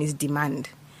she's done is demand.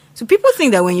 So people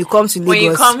think that when you come to Lagos, When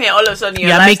you come here, all of a sudden You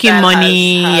are making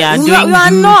money. You are you doing are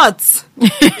good. not.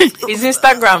 It's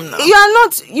Instagram now. You are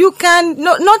not. You can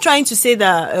not trying to say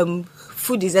that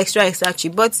food is extra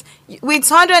cheap, but with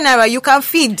 100 naira you can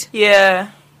feed. Yeah.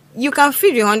 You can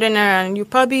feed your 100 naira and you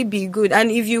probably be good.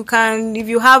 And if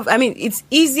you have, I mean, it's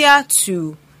easier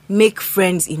to make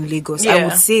friends in Lagos. I Yeah.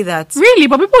 would say that. Really?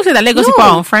 But people say that Lagos people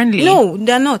are unfriendly. No,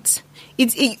 they're not.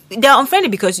 They're unfriendly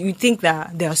because you think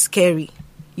that they're scary.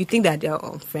 You think that they're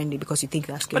unfriendly because you think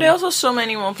they're scary. But there are also so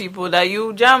many more people that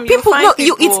you jam. People, find no,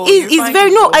 people, it's find very,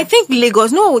 people. no, I think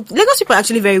Lagos people are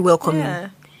actually very welcoming. Yeah.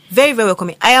 Very, very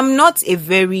welcoming. I am not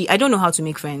I don't know how to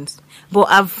make friends, but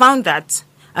I've found that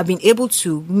I've been able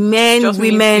to, men, Just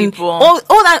meet women, people.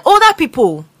 older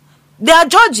people, they are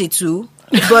judgy too,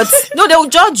 but no, they will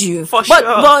judge you. For but, sure.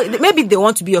 But maybe they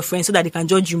want to be your friend so that they can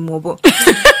judge you more, but...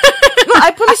 No,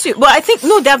 I promise you. But I think,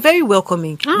 no, they're very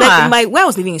welcoming. Like when I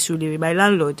was living in Surulere, my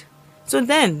landlord. So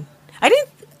then,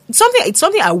 it's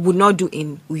something I would not do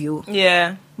in Uyo.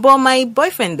 Yeah. But my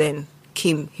boyfriend then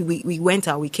came. We went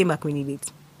out. We came back really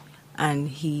late, and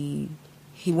he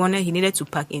needed to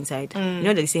park inside. You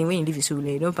know they're saying when you live in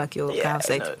Surulere, you don't park your car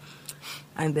outside. No.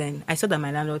 And then I saw that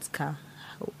my landlord's car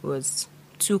was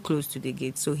too close to the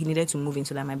gate, so he needed to move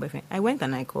into that. My boyfriend. I went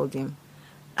and I called him.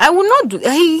 I would not do.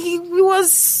 He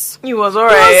was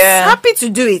alright. Yeah. happy to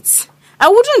do it. I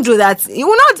wouldn't do that. You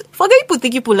will not forget. People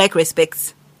think people like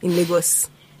respect in Lagos.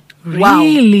 Wow.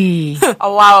 Really?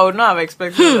 Oh wow! No, I've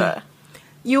expected that.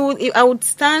 I would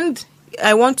stand.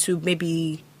 I want to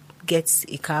maybe get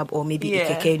a cab or maybe a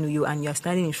Yeah. keke Nuyo, and you're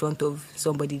standing in front of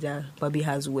somebody that probably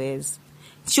has wares.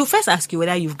 She'll first ask you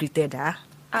whether you've greeted her.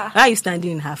 Why are you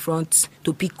standing in her front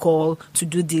to pick call, to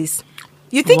do this?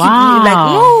 You think Wow. you'd be like,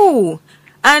 no.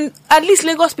 And at least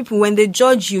Lagos people, when they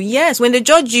judge you, when they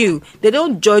judge you, they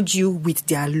don't judge you with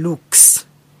their looks.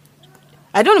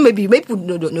 I don't know, maybe people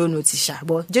don't notice,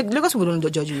 but Lagos people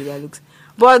don't judge you with their looks.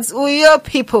 But Uyo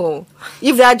people,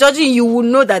 if they are judging you, you will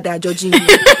know that they are judging you.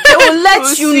 They will let We'll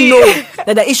you see.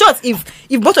 know that. In short,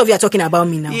 if both of you are talking about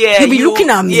me now, Yeah, you'll be looking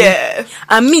at me. Yeah.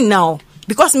 And me now,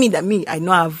 because I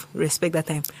know I have respect that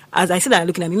time. As I said, they're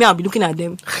looking at me, I'll be looking at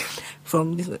them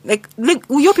from this. Like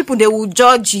your people, they will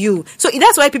judge you. So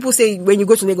that's why people say when you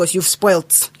go to Lagos, you've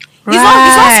spoilt. It's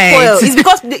not spoiled. It's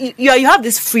because you have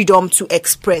this freedom to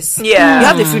express. Yeah. You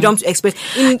have the freedom to express.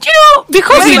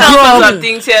 Because we We've grow done up. some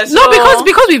things here, No, so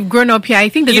because we've grown up here. I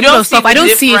think there's you a lot don't of stuff. see I the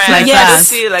don't see it difference. like Yes. that. You don't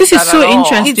see it like This is that so at all.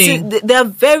 interesting. They're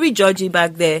very judgy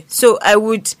back there. So I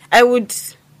would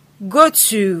go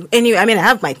to anyway. I mean, I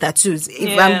have my tattoos. If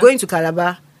Yeah. I'm going to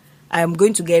Calabar, I'm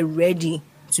going to get ready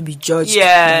to be judged.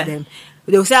 Yeah. by them.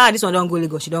 They'll say, this one don't go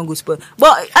Lagos, you don't go spoil.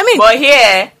 But I mean, But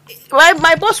here,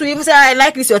 my boss will even say, I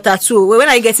like this your tattoo. When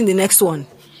are you getting the next one?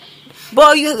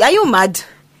 But are you mad?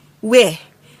 Where?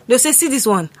 They'll say, see this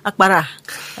one, Akbara.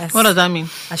 What does that mean?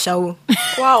 Ashawo.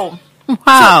 wow.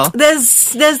 Wow.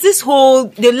 There's this whole,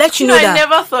 they let you know I that.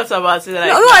 never thought about it like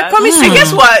No, that. I promise you. I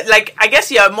guess what? Like, I guess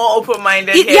you're more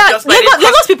open-minded here. Yeah, just like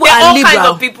Lagos people there are all liberal. kinds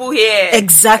of people here.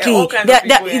 Exactly. There are all kinds of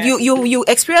people here. You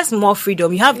experience more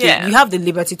freedom. You have the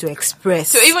liberty to express.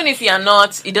 So even if you're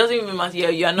not, it doesn't even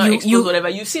matter. You're not exposed, you- whatever.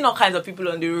 You've seen all kinds of people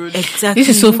on the road. Exactly.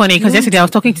 This is so funny because yesterday I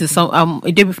was talking to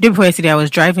the day before yesterday I was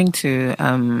driving to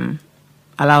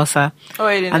Alausa, Oh,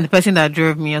 I didn't. and the person that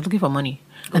drove me, I was looking for money.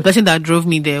 And the person that drove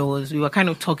me there we were kind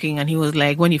of talking, and he was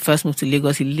like, when he first moved to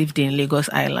Lagos, he lived in Lagos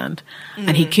Island,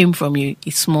 and he came from a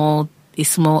smaller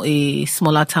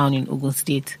town in Ogun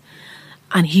State,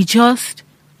 and his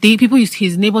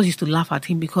neighbors used to laugh at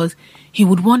him because he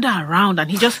would wander around and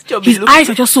Just be his looking. eyes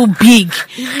were just so big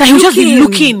that he would just be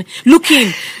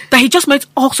looking, that he just met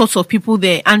all sorts of people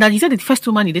there, and that he said the first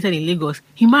woman he dated in Lagos,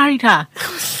 he married her,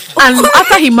 and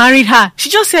after he married her, she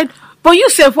just said, but you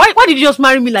said, why did you just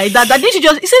marry me like that? That did you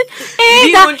just, he said,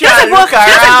 Didn't that, even try and look but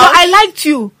around. I liked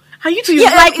you, and you two, you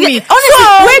Yeah, like me. honestly,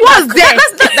 So, way what's back,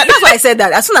 there? that's why I said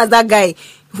that. As soon as that guy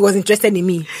was interested in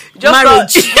me, Just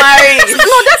marriage. marriage.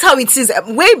 No, that's how it is.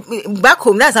 Way back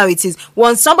home, that's how it is.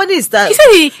 Once somebody is that, He said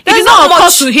it there's did not not occur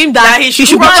much- to him that he he should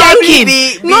should be probably checking.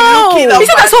 be No. looking up He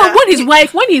said that at so her.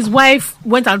 when his wife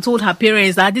went and told her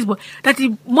parents that that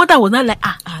the mother was not like,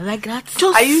 I like that.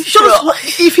 just, Are you just sure?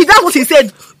 if he that's what he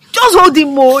said, just hold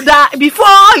him more that before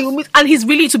you meet. And he's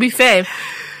really, to be fair,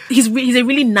 he's a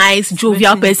really nice,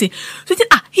 jovial person. So he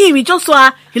said, he just saw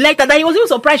her, he liked her. That he was even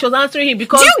surprised she was answering him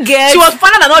because Do you get- she was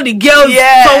finer than all the girls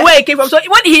Yeah. from where he came from. So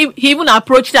when he even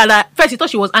approached her, first he thought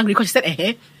she was angry because she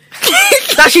said,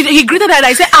 That he greeted her.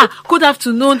 Like, said, good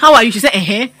afternoon. How are you? She said,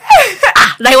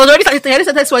 Like, he was already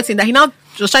started sweating. That he now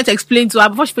was trying to explain to her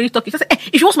before she finished talking. She said,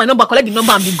 if she wants my number, collect the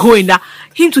number and be going. That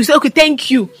him too. He said, okay, thank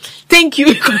you.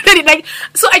 Like,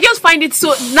 so I just find it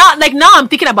so now. Like now, I'm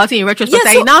thinking about it in retrospect.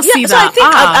 I now see so that.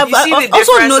 I You see think the I've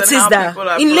also difference in noticed how that people in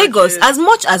approach Lagos, it. as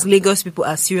much as Lagos people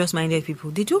are serious-minded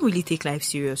people, they don't really take life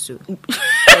serious. So.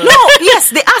 No, yes,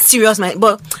 they are serious-minded,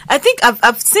 but I think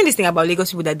I've seen this thing about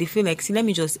Lagos people that they feel like, see, let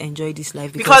me just enjoy this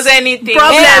life Because anything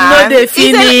problem no dey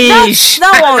finish.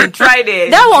 That one, Try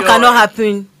it, that one enjoy. cannot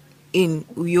happen in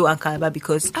Uyo and Calabar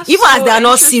because That's even as so they are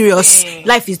not serious, interesting.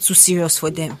 life is too serious for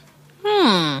them.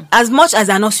 As much as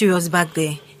they are not serious back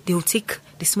there, they will take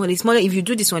the smaller. If you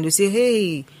do this one, they'll say,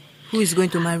 hey, who is going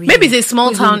to marry Maybe you? it's a small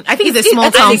Who's town. going- I think it's a It- small I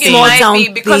town think It thing. small might town be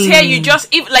because thing. here you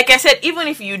just, like I said, even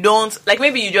if you don't, like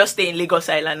maybe you just stay in Lagos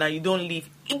Island and you don't leave,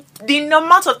 the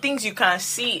amount of things you can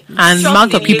see And just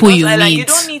amount of in people Lagos you Island, meet. you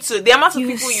don't need to. The amount of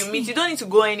people you meet, you don't need to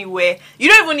go anywhere. You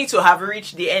don't even need to have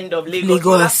reached the end of Lagos. You have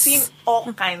Lagos. seen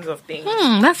all kinds of things.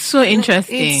 That's so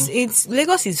interesting. It's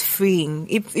Lagos is freeing.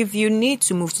 If you need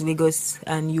to move to Lagos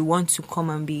and you want to come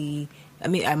and be, I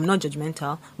mean, I'm not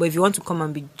judgmental, but if you want to come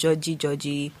and be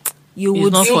judgy, you It's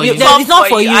would. not for you. It's not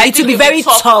for you. I It will think be it'll very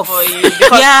tough. for you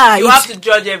because Yeah, you it's- have to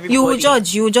judge everybody. You will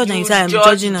judge. And you say, I'm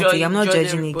judging nothing. I'm not judging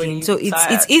everybody. again. So You're it's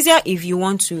tired. easier if you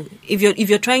want to. If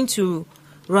you're trying to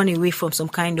run away from some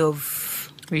kind of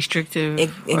Restrictive.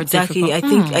 or exactly.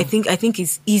 difficult. I think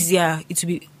it's easier. It's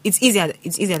easier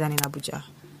than in Abuja.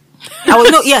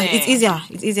 It's easier.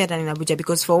 It's easier than in Abuja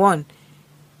because for one,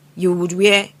 you would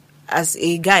wear as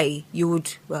a guy. You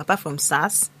would apart from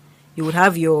SAS, you would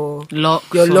have your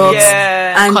Locks. locks,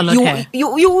 Yeah. and Coloured hair.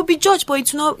 you will be judged, but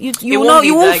it's not. You won't know be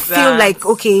you won't like feel that. like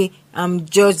okay. I'm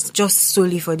judged just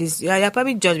solely for this. Yeah, you're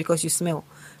probably judged because you smell.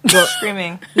 But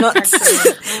Screaming. not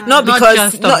Not not because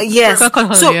just not, yes.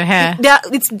 because So of your hair.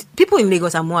 it's people in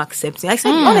Lagos are more accepting. I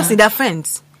said honestly, they're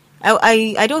friends.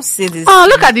 I don't say this. Oh,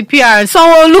 look at the PR.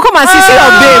 Someone look at my sister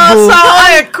or babe. Oh.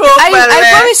 I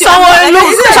promise you, Someone I'm not-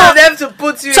 look- I- Tell them to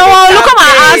put you. Someone in the look come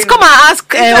and campaign. ask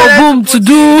Obum to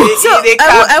do. So the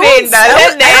I campaign that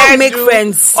let I them don't make do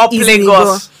friends up easily,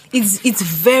 Lagos. but it's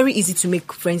very easy to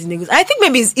make friends in Lagos. I think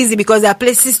maybe it's easy because there are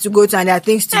places to go to and there are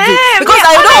things to do. Because me,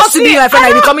 I don't want to be honestly, my friend. I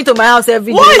I'll be don't- coming to my house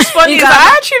every day. What is funny You is can-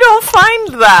 I actually don't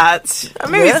find that. I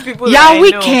mean, it's people that I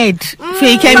You're know. wicked, that's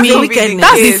Fakemi. the wickedness.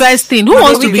 That's the first thing. Who That's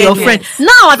wants the to be your wickedness. friend?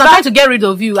 Now, as I'm trying to get rid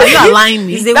of you, are you allowing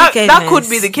me? It's the That wickedness. could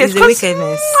be the case. It's the 'cause,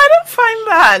 wickedness. I don't find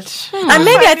that. And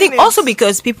maybe I Finding think it. also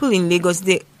because people in Lagos,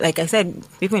 they like I said,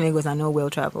 people in Lagos are not well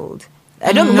traveled.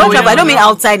 I don't No, well traveled. I don't no, mean no.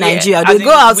 outside Yeah, Nigeria. as They in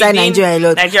go outside within Nigeria a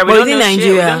lot. Nigeria, we But don't within know shit, we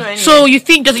Nigeria, don't know anything. So you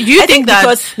think? Do you I think that?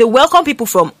 because they welcome people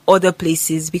from other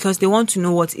places because they want to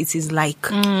know what it is like.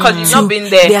 Because you've not been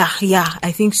there. Yeah,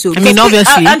 I think so. I mean, Because-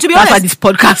 obviously, and to be that's why honest, this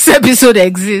podcast episode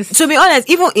exists. to be honest,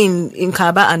 even in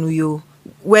Calabar and Uyo,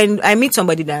 when I meet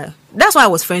somebody that's why I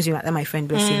was friends with my friend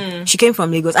Blessing. She came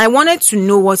from Lagos. I wanted to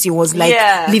know what it was like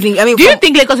Yeah. living. I mean, Do you from-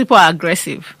 think Lagos people are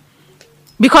aggressive?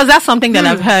 Because that's something that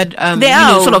I've heard. they you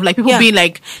are know, sort of like people yeah. being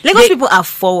like Lagos they- people are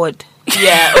forward?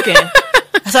 Yeah, okay.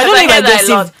 So I don't know if hear that a aggressive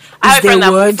lot. I have a is friend the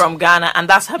that moved word. from Ghana, and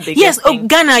that's her biggest Yes, thing.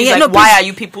 Ghana, She's yeah, like, no, why please. are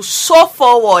you people so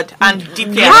forward and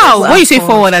deeply How? aggressive? When you say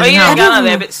forward, as Oh, in you know, how? Ghana, don't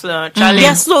they're a know. bit slow. Charlie.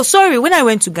 They're slow. Sorry, when I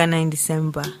went to Ghana in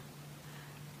December,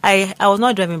 I was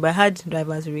not driving, but I had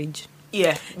driver's rage.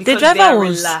 Yeah, The because driver they are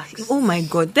was relaxed. oh my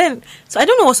god. Then so I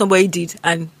don't know what somebody did,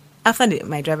 and after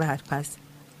my driver had passed,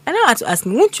 I now had to ask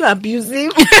him, "Won't you abuse him?"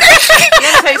 Let me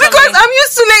tell you Because something. I'm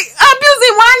used to like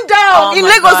abusing one down. Oh In my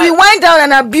Lagos, God. we wind down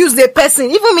and abuse the person.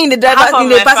 Even me in the Half driver of in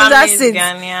the my family passenger is seat.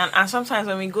 Ghanaian, and sometimes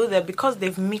when we go there, because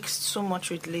they've mixed so much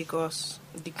with Lagos,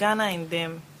 the Ghana in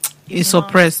them Is not-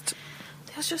 suppressed.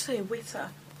 There's just a waiter.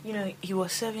 You know, he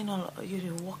was serving all you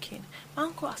know, walking. My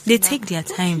uncle asked They him, take their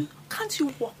 "Don't time. you- Can't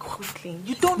you walk quickly?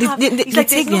 You don't They- have. they- it's they like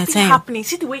take there's their nothing time. happening.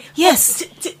 See the way. Yes.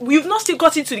 We've not still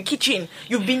got into the kitchen.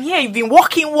 You've been here. You've been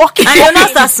walking. And you now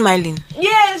start smiling.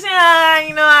 Yes,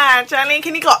 you know, Charlie,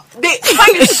 can you go? They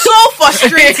find it so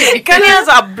frustrating. Kenyans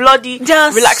are bloody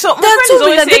Just relaxed. So my they're friend too is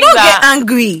always relaxed. They saying don't that. get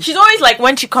angry. She's always like,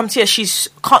 when she comes here, she's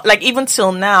like, even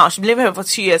till now, she's been living here for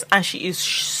 2 years, and she is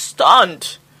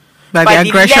stunned By by the the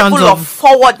aggressions level of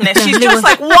forwardness. She's just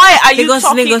like, why are you Lagos-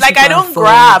 talking? Lagos Like, I people are don't forward.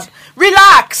 grab.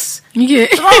 Relax. Yeah.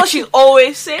 So that's what she's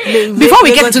always saying. Before we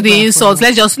get Lagos to the people are insults,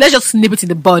 let's just nip it in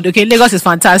the bud. Okay, Lagos is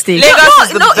fantastic. Lagos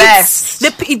is the best.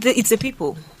 It's the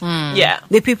people. Yeah.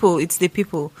 The people. It's the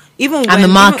people. Even And the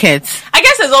when- market. I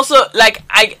guess there's also like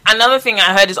another thing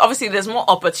I heard is obviously there's more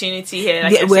opportunity here.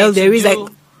 Like Yeah, you're well, saying, there to is, do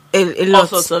like, a all lot.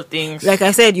 sorts of things. Like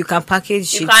I said, you can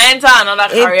package you it. can enter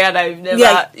another career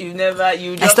that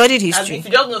you just studied history. If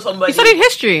you just know somebody. You studied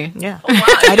history. Yeah. Oh, wow.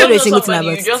 I don't know a single thing somebody,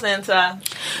 about you it. just enter,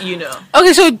 you know.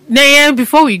 Okay, so Naya,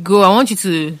 before we go, I want you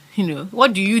to,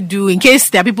 what do you do in case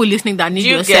there are people listening that need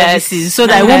You your get- services, so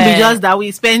that it won't be just that we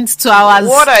spend 2 hours.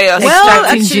 What are your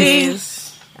Well, extracting actually,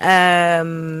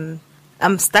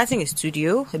 I'm starting a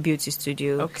beauty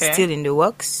studio. Okay. Still in the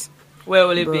works. Where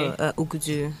will it be?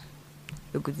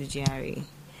 Ugudu GRA.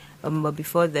 But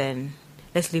before then,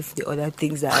 let's leave the other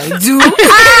things that I do.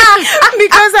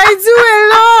 Because I do a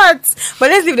lot. But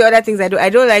let's leave the other things I do. I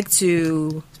don't like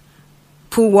to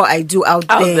put what I do out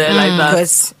there like that.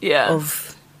 because Yeah.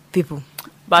 of people.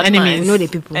 Bad Enemies. minds. You know the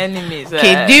people. Enemies.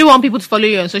 Okay, do you want people to follow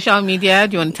you on social media?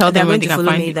 Do you want to tell They're them where going they to can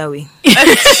follow find me you? that way.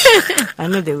 I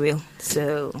know they will.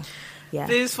 So, yeah.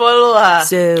 Please follow her.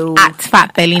 So, At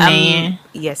Fat Belly Naya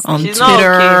yes. on She's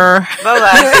Twitter.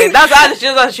 not okay. That's how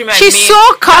she might She's me.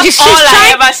 so calm. That's She's all I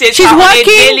trying. ever say to She's her on a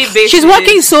daily working. basis. She's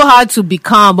working so hard to be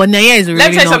calm, but Naya is really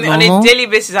Let me tell you not something. normal. On a daily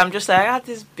basis, I'm just like,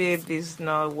 this babe is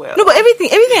not well. No, but everything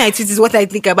I tweet is what I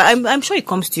think about. I'm sure it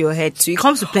comes to your head too. It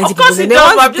comes to plenty Of course people. it They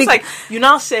does, want but to I'm just think- like, you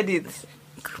now said it.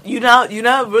 You now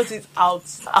wrote it out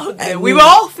there. We know. were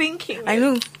all thinking. I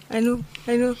know. I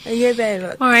hear that a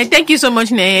lot. All right, thank you so much,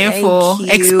 Naya, Thank for you.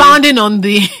 expounding on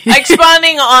the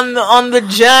Expanding on the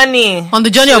journey. on the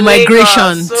journey to of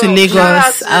migration Lagos. to So, Lagos.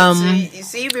 shout out to you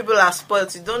see, people are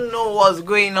spoiled. You don't know what's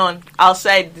going on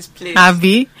outside this place.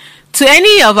 Avi. To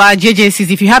any of our JJCs,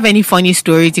 if you have any funny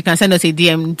stories, you can send us a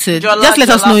DM to just let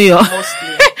us know your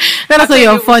Mostly. let us know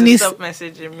your funny. Stop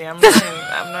messaging me. I'm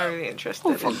not really interested.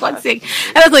 Oh, for in God's that. sake,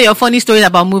 let us know your funny stories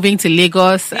about moving to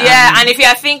Lagos. Yeah, and if you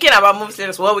are thinking about moving to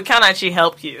Lagos, well, we can't actually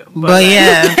help you. but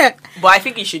yeah, but I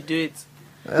think you should do it.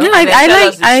 yeah, And then tell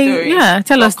us the story. tell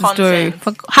For us the story content.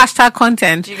 for hashtag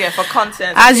content. You get for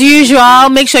content. As usual,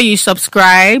 make sure you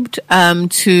subscribed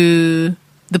to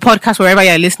the podcast wherever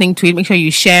you're listening to it. Make sure you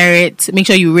share it. Make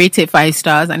sure you rate it 5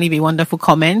 stars and leave a wonderful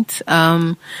comment.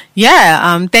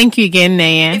 Thank you again,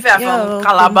 Naya. If you're from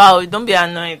Calabar, don't be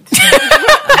annoyed.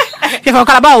 If you're from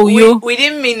Calabar, Uyo. we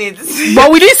didn't mean it.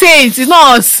 But we didn't say it. It's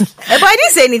not us. But I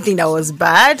didn't say anything that was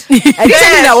bad. I didn't say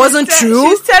anything that wasn't true.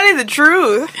 She's telling the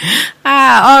truth.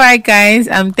 All right, guys.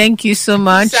 Thank you so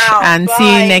much, Peace out. and see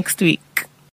Bye. you next week.